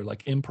one another,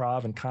 like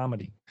improv and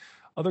comedy.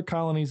 Other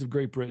colonies of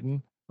Great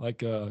Britain,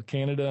 like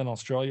Canada and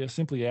Australia,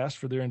 simply asked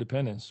for their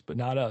independence, but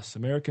not us.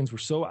 Americans were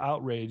so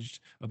outraged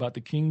about the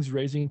kings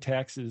raising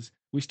taxes,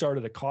 we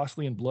started a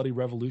costly and bloody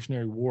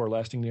revolutionary war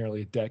lasting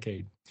nearly a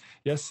decade.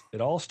 Yes,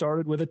 it all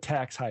started with a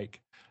tax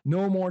hike.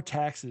 No more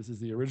taxes is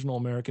the original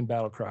American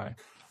battle cry.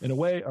 In a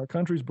way, our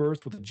country's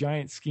birthed with a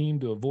giant scheme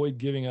to avoid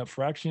giving up a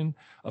fraction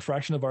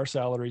of our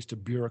salaries to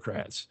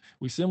bureaucrats.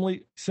 We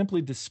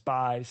simply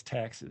despise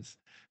taxes.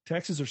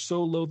 Taxes are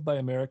so loathed by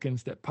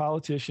Americans that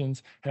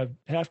politicians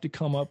have to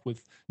come up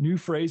with new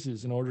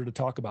phrases in order to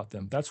talk about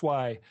them. That's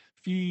why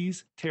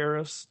fees,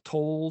 tariffs,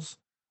 tolls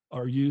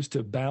are used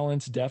to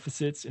balance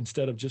deficits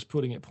instead of just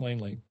putting it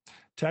plainly.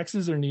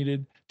 Taxes are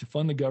needed to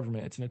fund the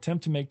government. It's an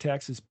attempt to make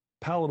taxes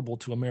palatable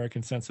to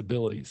American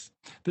sensibilities.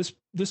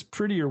 This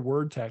prettier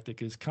word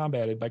tactic is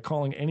combated by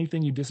calling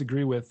anything you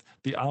disagree with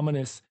the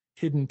ominous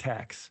hidden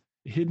tax.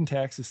 A hidden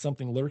tax is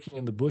something lurking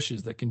in the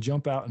bushes that can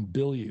jump out and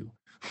bill you.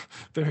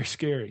 Very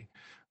scary.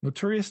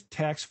 Notorious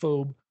tax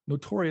phobe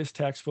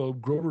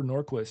Grover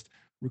Norquist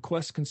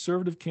requests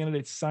conservative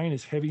candidates sign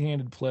his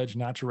heavy-handed pledge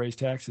not to raise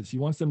taxes. He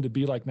wants them to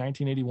be like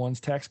 1981's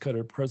tax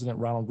cutter President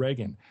Ronald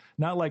Reagan,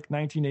 not like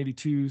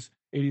 1982's,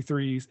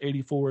 83's,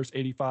 84's,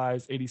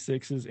 85's,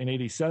 86's, and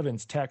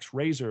 87's tax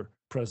raiser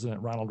President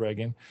Ronald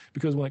Reagan,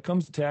 because when it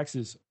comes to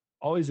taxes,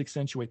 always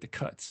accentuate the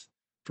cuts.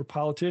 For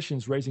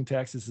politicians, raising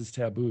taxes is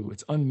taboo.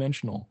 It's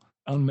unmentionable.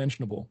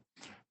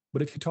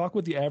 But if you talk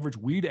with the average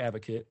weed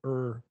advocate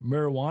or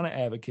marijuana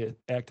advocate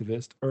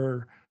activist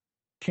or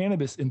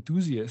cannabis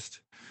enthusiast,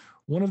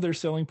 one of their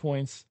selling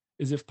points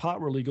is if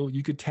pot were legal,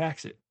 you could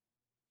tax it.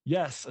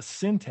 Yes, a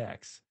sin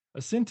tax.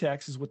 A sin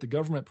tax is what the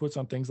government puts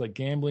on things like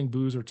gambling,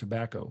 booze, or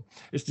tobacco.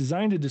 It's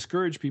designed to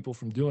discourage people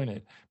from doing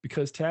it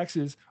because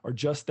taxes are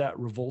just that,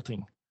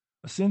 revolting.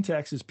 A sin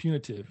tax is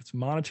punitive. It's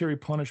monetary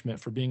punishment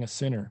for being a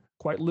sinner,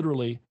 quite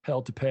literally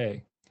hell to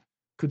pay.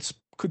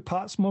 Could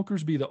pot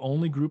smokers be the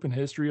only group in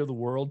history of the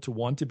world to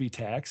want to be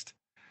taxed,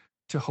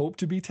 to hope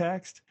to be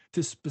taxed,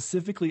 to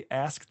specifically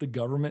ask the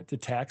government to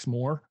tax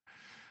more?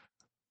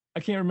 I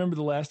can't remember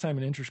the last time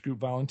an interest group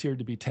volunteered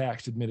to be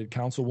taxed, admitted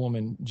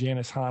Councilwoman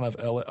Janice Hahn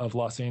of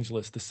Los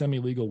Angeles, the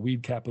semi-legal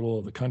weed capital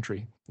of the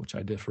country, which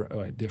I differ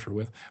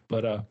with.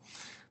 But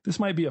this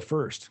might be a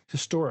first,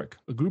 historic.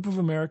 A group of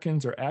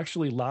Americans are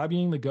actually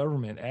lobbying the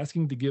government,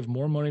 asking to give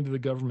more money to the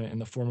government in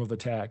the form of a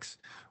tax.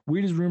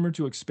 Weed is rumored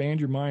to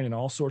expand your mind in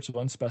all sorts of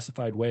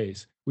unspecified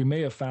ways. We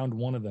may have found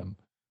one of them.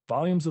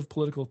 Volumes of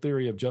political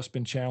theory have just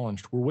been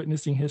challenged. We're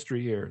witnessing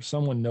history here.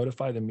 Someone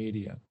notify the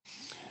media.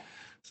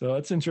 So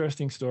that's an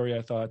interesting story.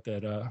 I thought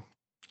that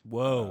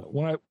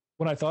when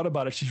I thought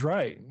about it, she's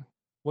right.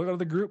 What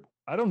other group?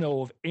 I don't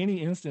know of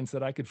any instance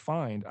that I could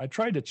find. I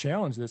tried to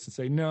challenge this and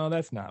say, no,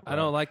 that's not right. I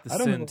don't like the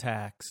sin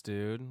tax,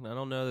 dude. I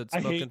don't know that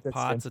smoking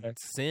pot's a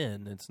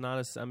sin. It's not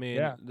a, I mean,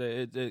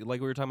 like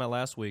we were talking about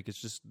last week, it's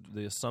just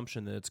the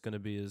assumption that it's going to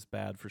be as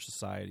bad for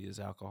society as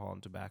alcohol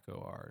and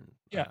tobacco are.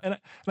 And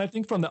I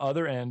think from the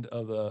other end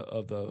of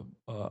the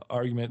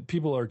argument,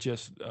 people are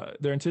just,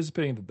 they're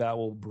anticipating that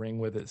will bring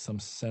with it some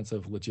sense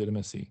of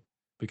legitimacy.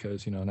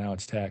 because, now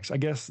it's taxed. I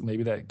guess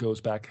maybe that goes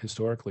back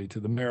historically to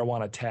the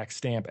Marijuana Tax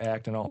Stamp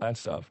Act and all that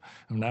stuff.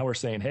 And now we're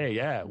saying, hey,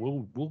 yeah,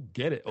 we'll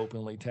get it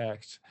openly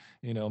taxed,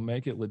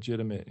 make it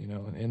legitimate,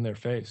 in their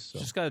face. So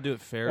just got to do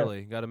it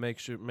fairly. Got to make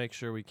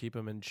sure we keep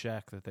them in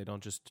check, that they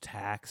don't just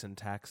tax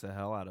the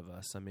hell out of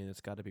us. I mean, it's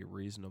got to be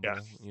reasonable,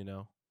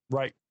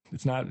 Right.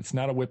 It's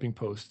not a whipping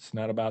post. It's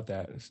not about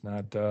that. It's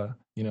not,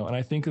 and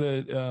I think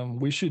that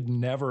we should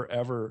never,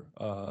 ever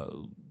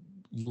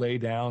lay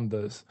down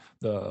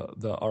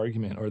the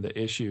argument or the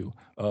issue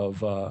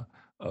of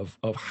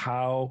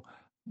how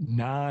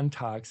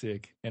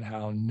non-toxic and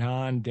how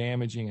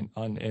non-damaging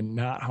and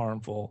not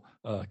harmful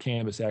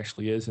cannabis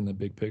actually is in the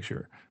big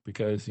picture.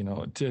 Because,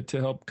 to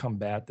help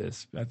combat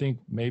this, I think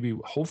maybe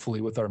hopefully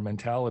with our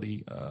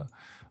mentality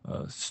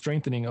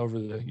strengthening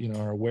over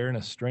our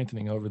awareness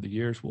strengthening over the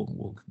years,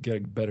 we'll get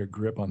a better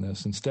grip on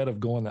this instead of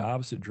going the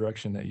opposite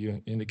direction that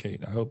you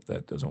indicate. I hope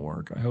that doesn't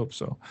work. I hope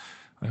so.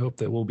 I hope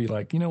that we'll be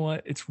like, you know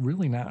what? It's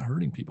really not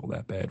hurting people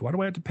that bad. Why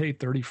do I have to pay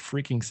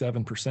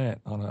 37%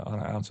 on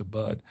an ounce of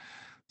bud?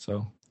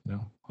 So,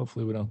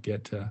 hopefully we don't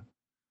get to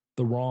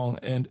the wrong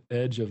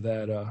edge of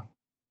that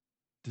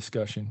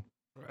discussion.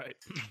 Right.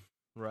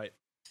 Right.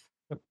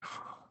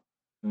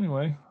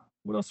 Anyway,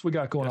 what else we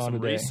got going on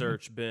today?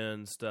 Research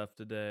bin stuff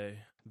today.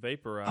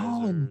 Vaporizers.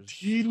 Oh,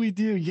 indeed we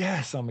do.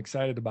 Yes, I'm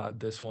excited about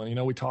this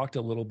one. We talked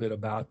a little bit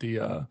about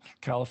the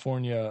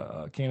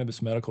California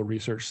Cannabis Medical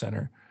Research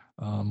Center.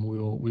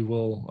 We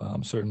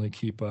will certainly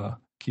keep up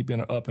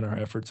in our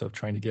efforts of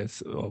trying to get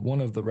one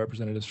of the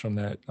representatives from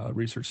that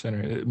research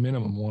center, at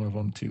minimum one of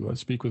them, to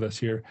speak with us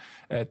here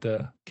at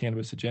the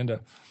Cannabis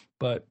Agenda.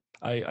 But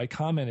I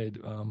commented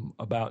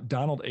about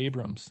Donald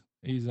Abrams.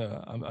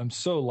 I'm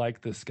so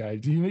like this guy.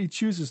 He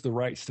chooses the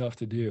right stuff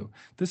to do.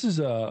 This is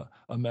a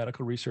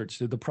medical research.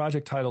 The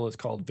project title is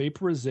called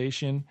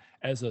Vaporization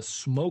as a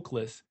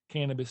Smokeless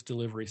Cannabis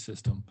Delivery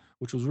System,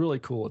 which was really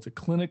cool. It's a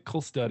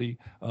clinical study.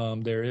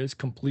 There is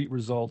complete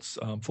results.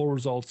 Full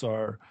results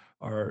are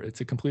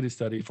it's a completed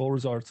study. Full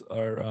results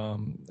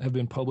have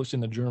been published in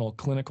the journal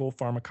Clinical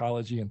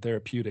Pharmacology and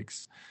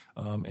Therapeutics.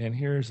 And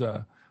here's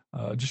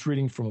just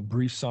reading from a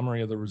brief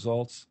summary of the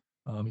results.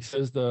 He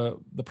says the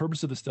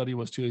purpose of the study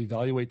was to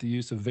evaluate the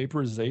use of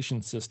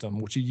vaporization system,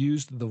 which he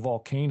used the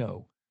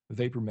Volcano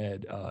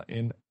VaporMed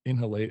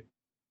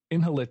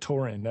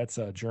Inhalatorin. That's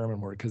a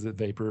German word because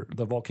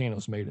the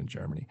volcano's made in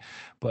Germany.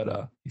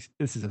 But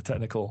this is a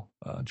technical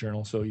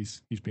journal, so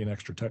he's being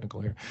extra technical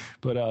here.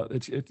 But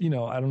it's I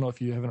don't know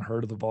if you haven't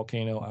heard of the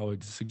Volcano. I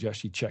would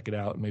suggest you check it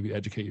out and maybe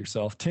educate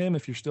yourself. Tim,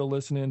 if you're still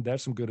listening,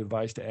 that's some good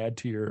advice to add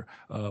to your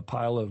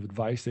pile of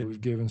advice that we've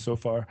given so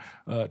far.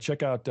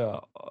 Check out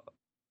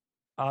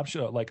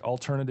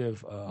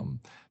alternative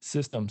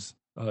systems,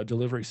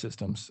 delivery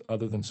systems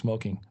other than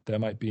smoking that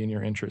might be in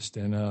your interest.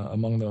 And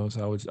among those,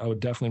 I would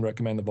definitely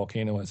recommend the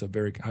Volcano as a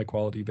very high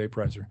quality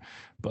vaporizer.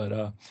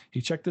 But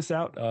he checked this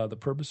out. The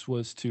purpose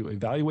was to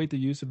evaluate the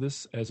use of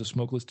this as a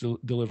smokeless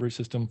delivery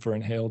system for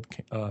inhaled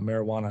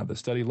marijuana. The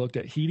study looked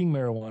at heating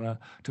marijuana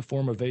to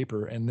form a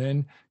vapor and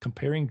then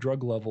comparing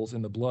drug levels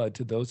in the blood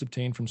to those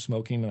obtained from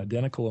smoking an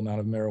identical amount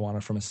of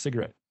marijuana from a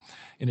cigarette.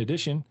 In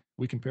addition,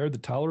 we compared the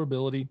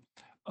tolerability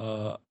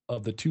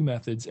of the two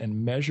methods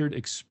and measured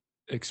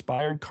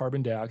expired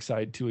carbon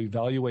dioxide to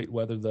evaluate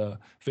whether the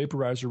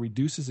vaporizer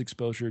reduces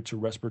exposure to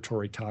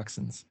respiratory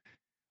toxins.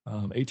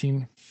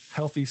 18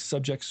 healthy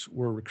subjects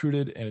were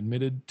recruited and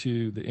admitted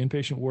to the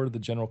inpatient ward of the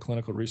General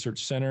Clinical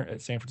Research Center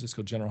at San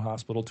Francisco General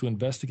Hospital to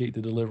investigate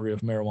the delivery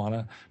of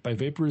marijuana by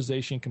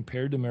vaporization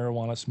compared to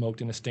marijuana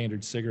smoked in a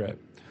standard cigarette.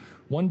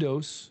 One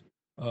dose,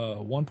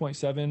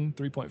 1.7,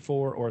 3.4,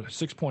 or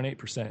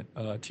 6.8%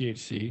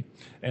 THC,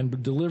 and the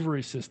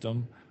delivery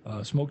system,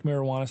 smoked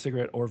marijuana,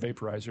 cigarette, or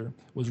vaporizer,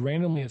 was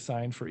randomly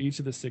assigned for each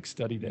of the 6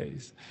 study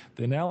days.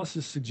 The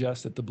analysis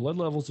suggests that the blood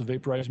levels of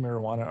vaporized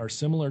marijuana are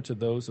similar to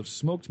those of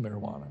smoked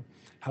marijuana.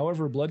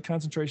 However, blood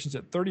concentrations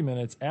at 30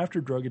 minutes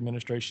after drug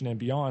administration and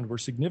beyond were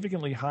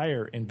significantly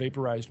higher in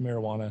vaporized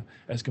marijuana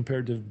as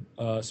compared to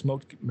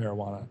smoked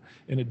marijuana.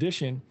 In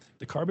addition,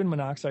 the carbon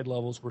monoxide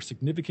levels were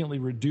significantly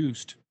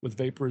reduced with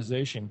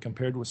vaporization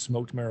compared with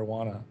smoked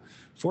marijuana.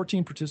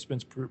 14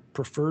 participants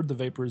preferred the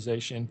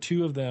vaporization,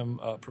 2 of them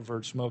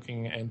preferred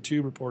smoking, and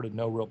 2 reported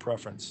no real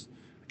preference.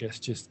 I guess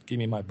just give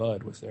me my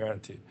bud was their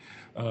attitude.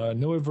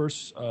 No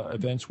adverse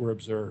events were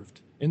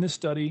observed. In this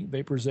study,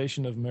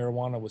 vaporization of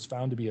marijuana was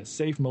found to be a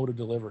safe mode of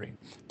delivery.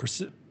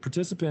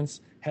 Participants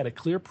had a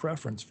clear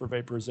preference for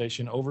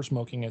vaporization over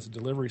smoking as a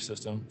delivery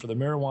system for the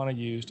marijuana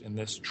used in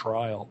this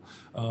trial.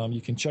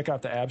 You can check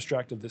out the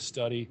abstract of this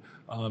study.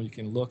 You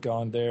can look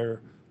on there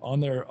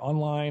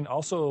online.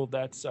 Also,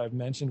 I've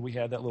mentioned we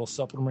had that little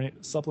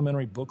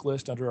supplementary book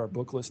list under our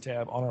book list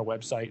tab on our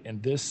website,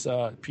 and this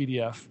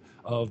PDF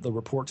of the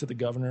report to the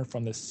governor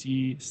from the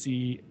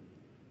CCMR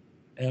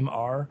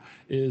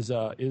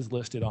is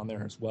listed on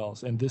there as well.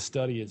 And this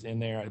study is in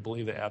there. I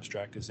believe the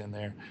abstract is in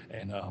there,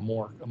 and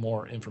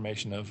more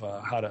information of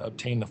how to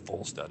obtain the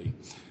full study.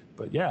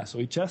 But yeah, so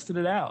he tested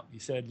it out. He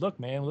said, look,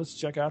 man, let's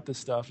check out this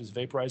stuff. Is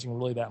vaporizing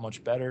really that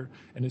much better?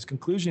 And his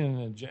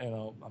conclusion,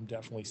 I'm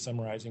definitely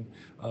summarizing,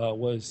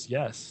 was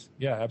yes.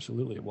 Yeah,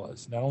 absolutely it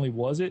was. Not only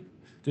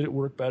did it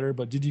work better,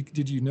 but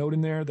did you note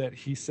in there that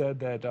he said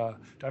that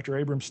Dr.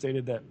 Abrams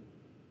stated that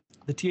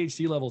the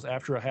THC levels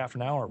after a half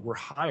an hour were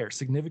higher,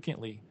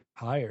 significantly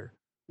higher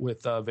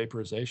with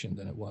vaporization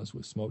than it was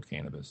with smoked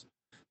cannabis.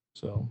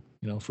 So,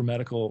 for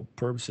medical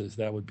purposes,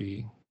 that would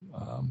be,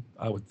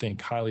 I would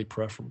think, highly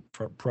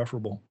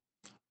preferable.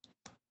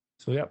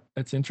 So, yeah,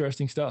 it's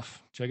interesting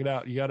stuff. Check it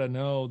out. You got to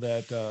know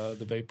that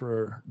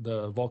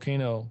the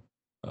Volcano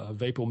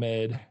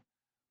VapoMed,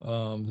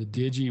 the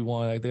Digi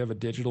one, they have a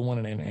digital one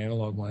and an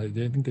analog one. I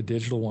think the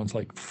digital one's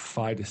like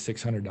 $500 to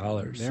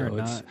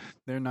 $600.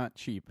 They're not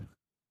cheap.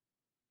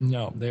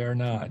 No, they are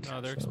not.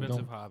 No, they're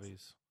expensive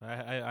hobbies.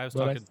 I was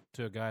talking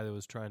to a guy that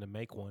was trying to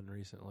make one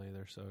recently.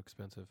 They're so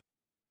expensive.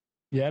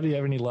 Yeah, do you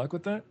have any luck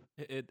with that?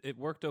 It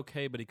worked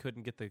okay, but he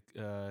couldn't get the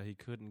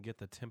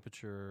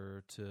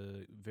temperature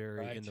to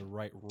vary in the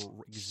right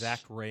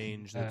exact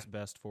range that's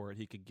best for it.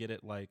 He could get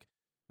it like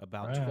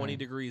about 20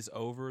 degrees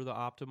over the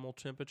optimal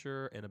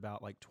temperature and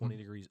about like 20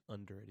 degrees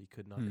under it. He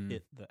could not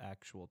hit the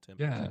actual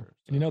temperature.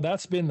 Yeah, so.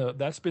 That's been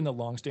the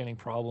longstanding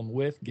problem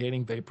with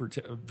getting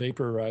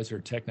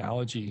vaporizer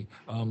technology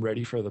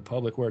ready for the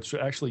public, where it's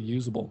actually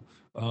usable,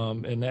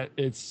 and that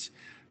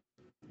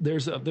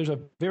there's a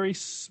very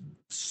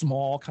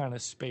small kind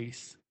of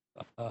space.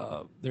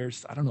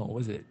 There's, I don't know,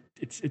 what is it?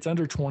 It's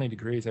under 20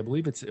 degrees. I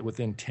believe it's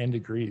within 10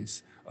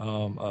 degrees.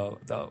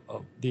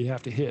 They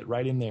have to hit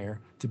right in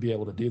there to be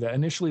able to do that.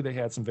 Initially, they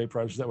had some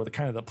vaporizers that were the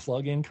kind of the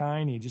plug-in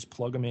kind. You just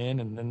plug them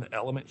in, and then the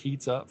element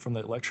heats up from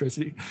the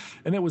electricity,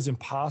 and it was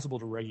impossible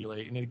to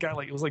regulate. And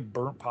it was like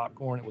burnt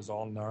popcorn. It was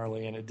all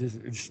gnarly, and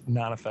it's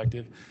not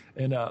effective.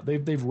 And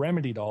they've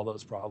remedied all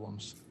those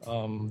problems.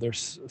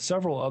 There's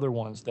several other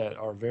ones that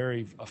are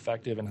very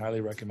effective and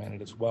highly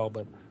recommended as well,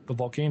 but the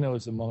Volcano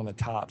is among the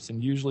tops.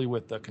 And usually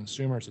with the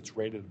consumers, it's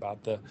rated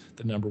about the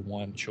number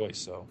one choice.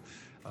 So.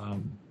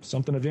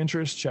 Something of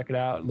interest, check it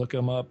out. Look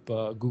them up.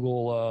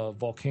 Google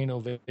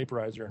Volcano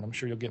Vaporizer, and I'm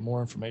sure you'll get more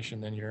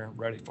information than you're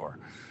ready for.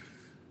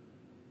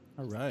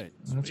 All right.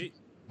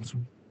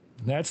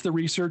 That's the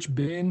research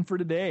bin for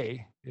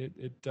today.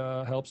 It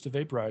helps to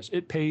vaporize.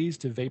 It pays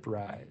to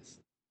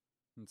vaporize.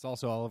 It's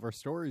also all of our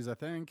stories, I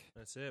think.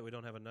 That's it. We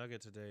don't have a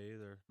nugget today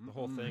either. The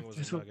whole thing was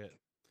a nugget.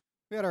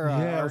 We had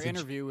our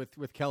interview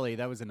with Kelly.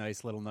 That was a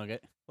nice little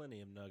nugget.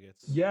 Plenty of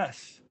nuggets.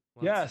 Yes.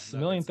 Yes, a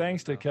million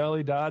thanks to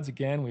Kelly Dodds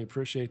again. We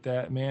appreciate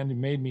that, man. It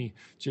made me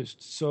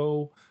just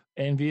so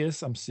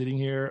envious. I'm sitting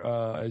here,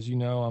 as you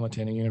know, I'm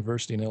attending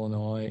university in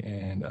Illinois,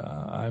 and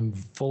I'm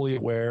fully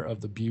aware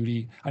of the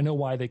beauty. I know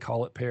why they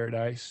call it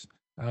paradise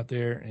out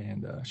there,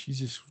 and she's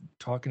just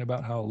talking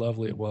about how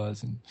lovely it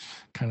was, and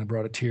kind of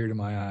brought a tear to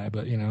my eye.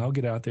 But I'll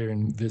get out there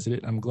and visit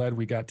it. I'm glad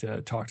we got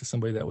to talk to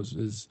somebody that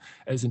was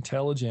as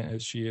intelligent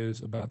as she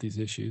is about these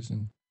issues.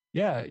 And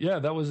yeah,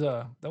 that was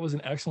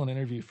an excellent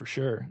interview for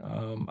sure.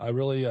 I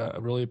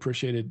really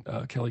appreciated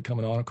Kelly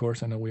coming on. Of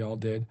course, I know we all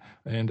did.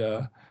 And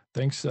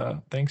thanks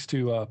to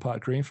Pot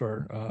Green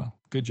for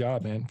good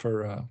job, man,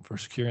 for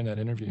securing that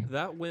interview.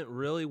 That went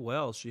really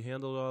well. She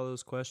handled all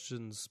those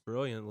questions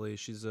brilliantly.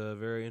 She's a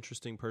very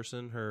interesting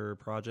person. Her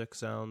project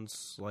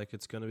sounds like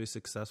it's going to be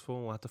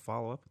successful. We'll have to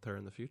follow up with her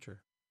in the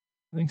future.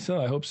 I think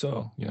so. I hope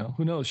so.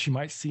 Who knows? She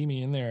might see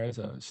me in there as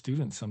a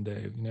student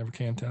someday. You never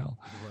can tell.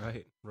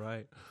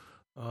 Right.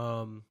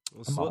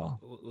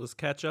 Let's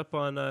catch up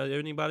on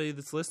anybody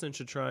that's listening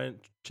should try and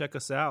check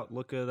us out.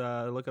 Look at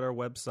our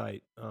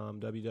website,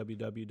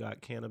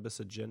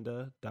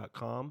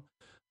 www.cannabisagenda.com.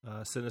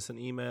 Send us an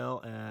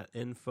email at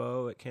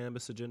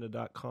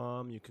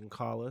info@cannabisagenda.com. You can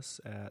call us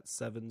at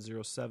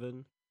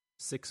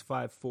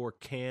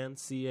 707-654-CANN,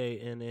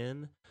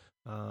 CANN.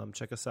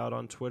 Check us out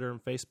on Twitter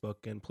and Facebook,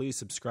 and please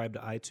subscribe to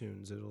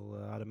iTunes. It'll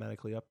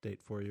automatically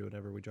update for you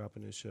whenever we drop a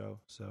new show.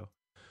 So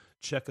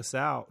check us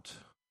out.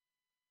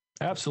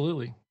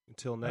 Absolutely.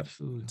 Until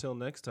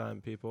next time,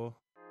 people.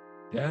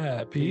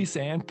 Yeah, peace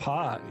and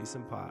pot. Peace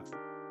and pot.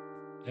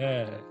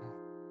 Yeah.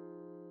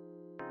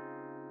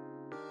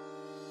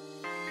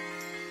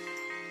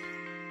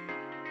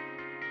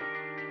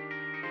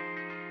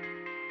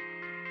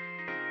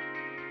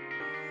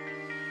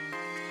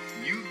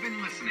 You've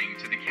been listening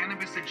to the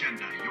Cannabis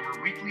Agenda, your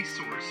weekly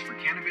source for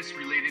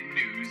cannabis-related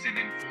news and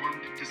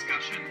informed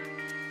discussion.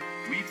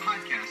 We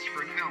podcast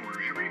for an hour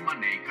every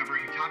Monday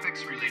covering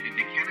topics related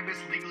to cannabis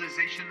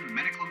legalization,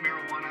 medical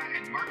marijuana,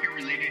 and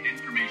market-related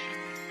information.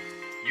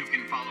 You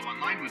can follow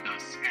online with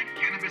us at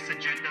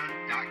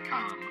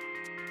cannabisagenda.com.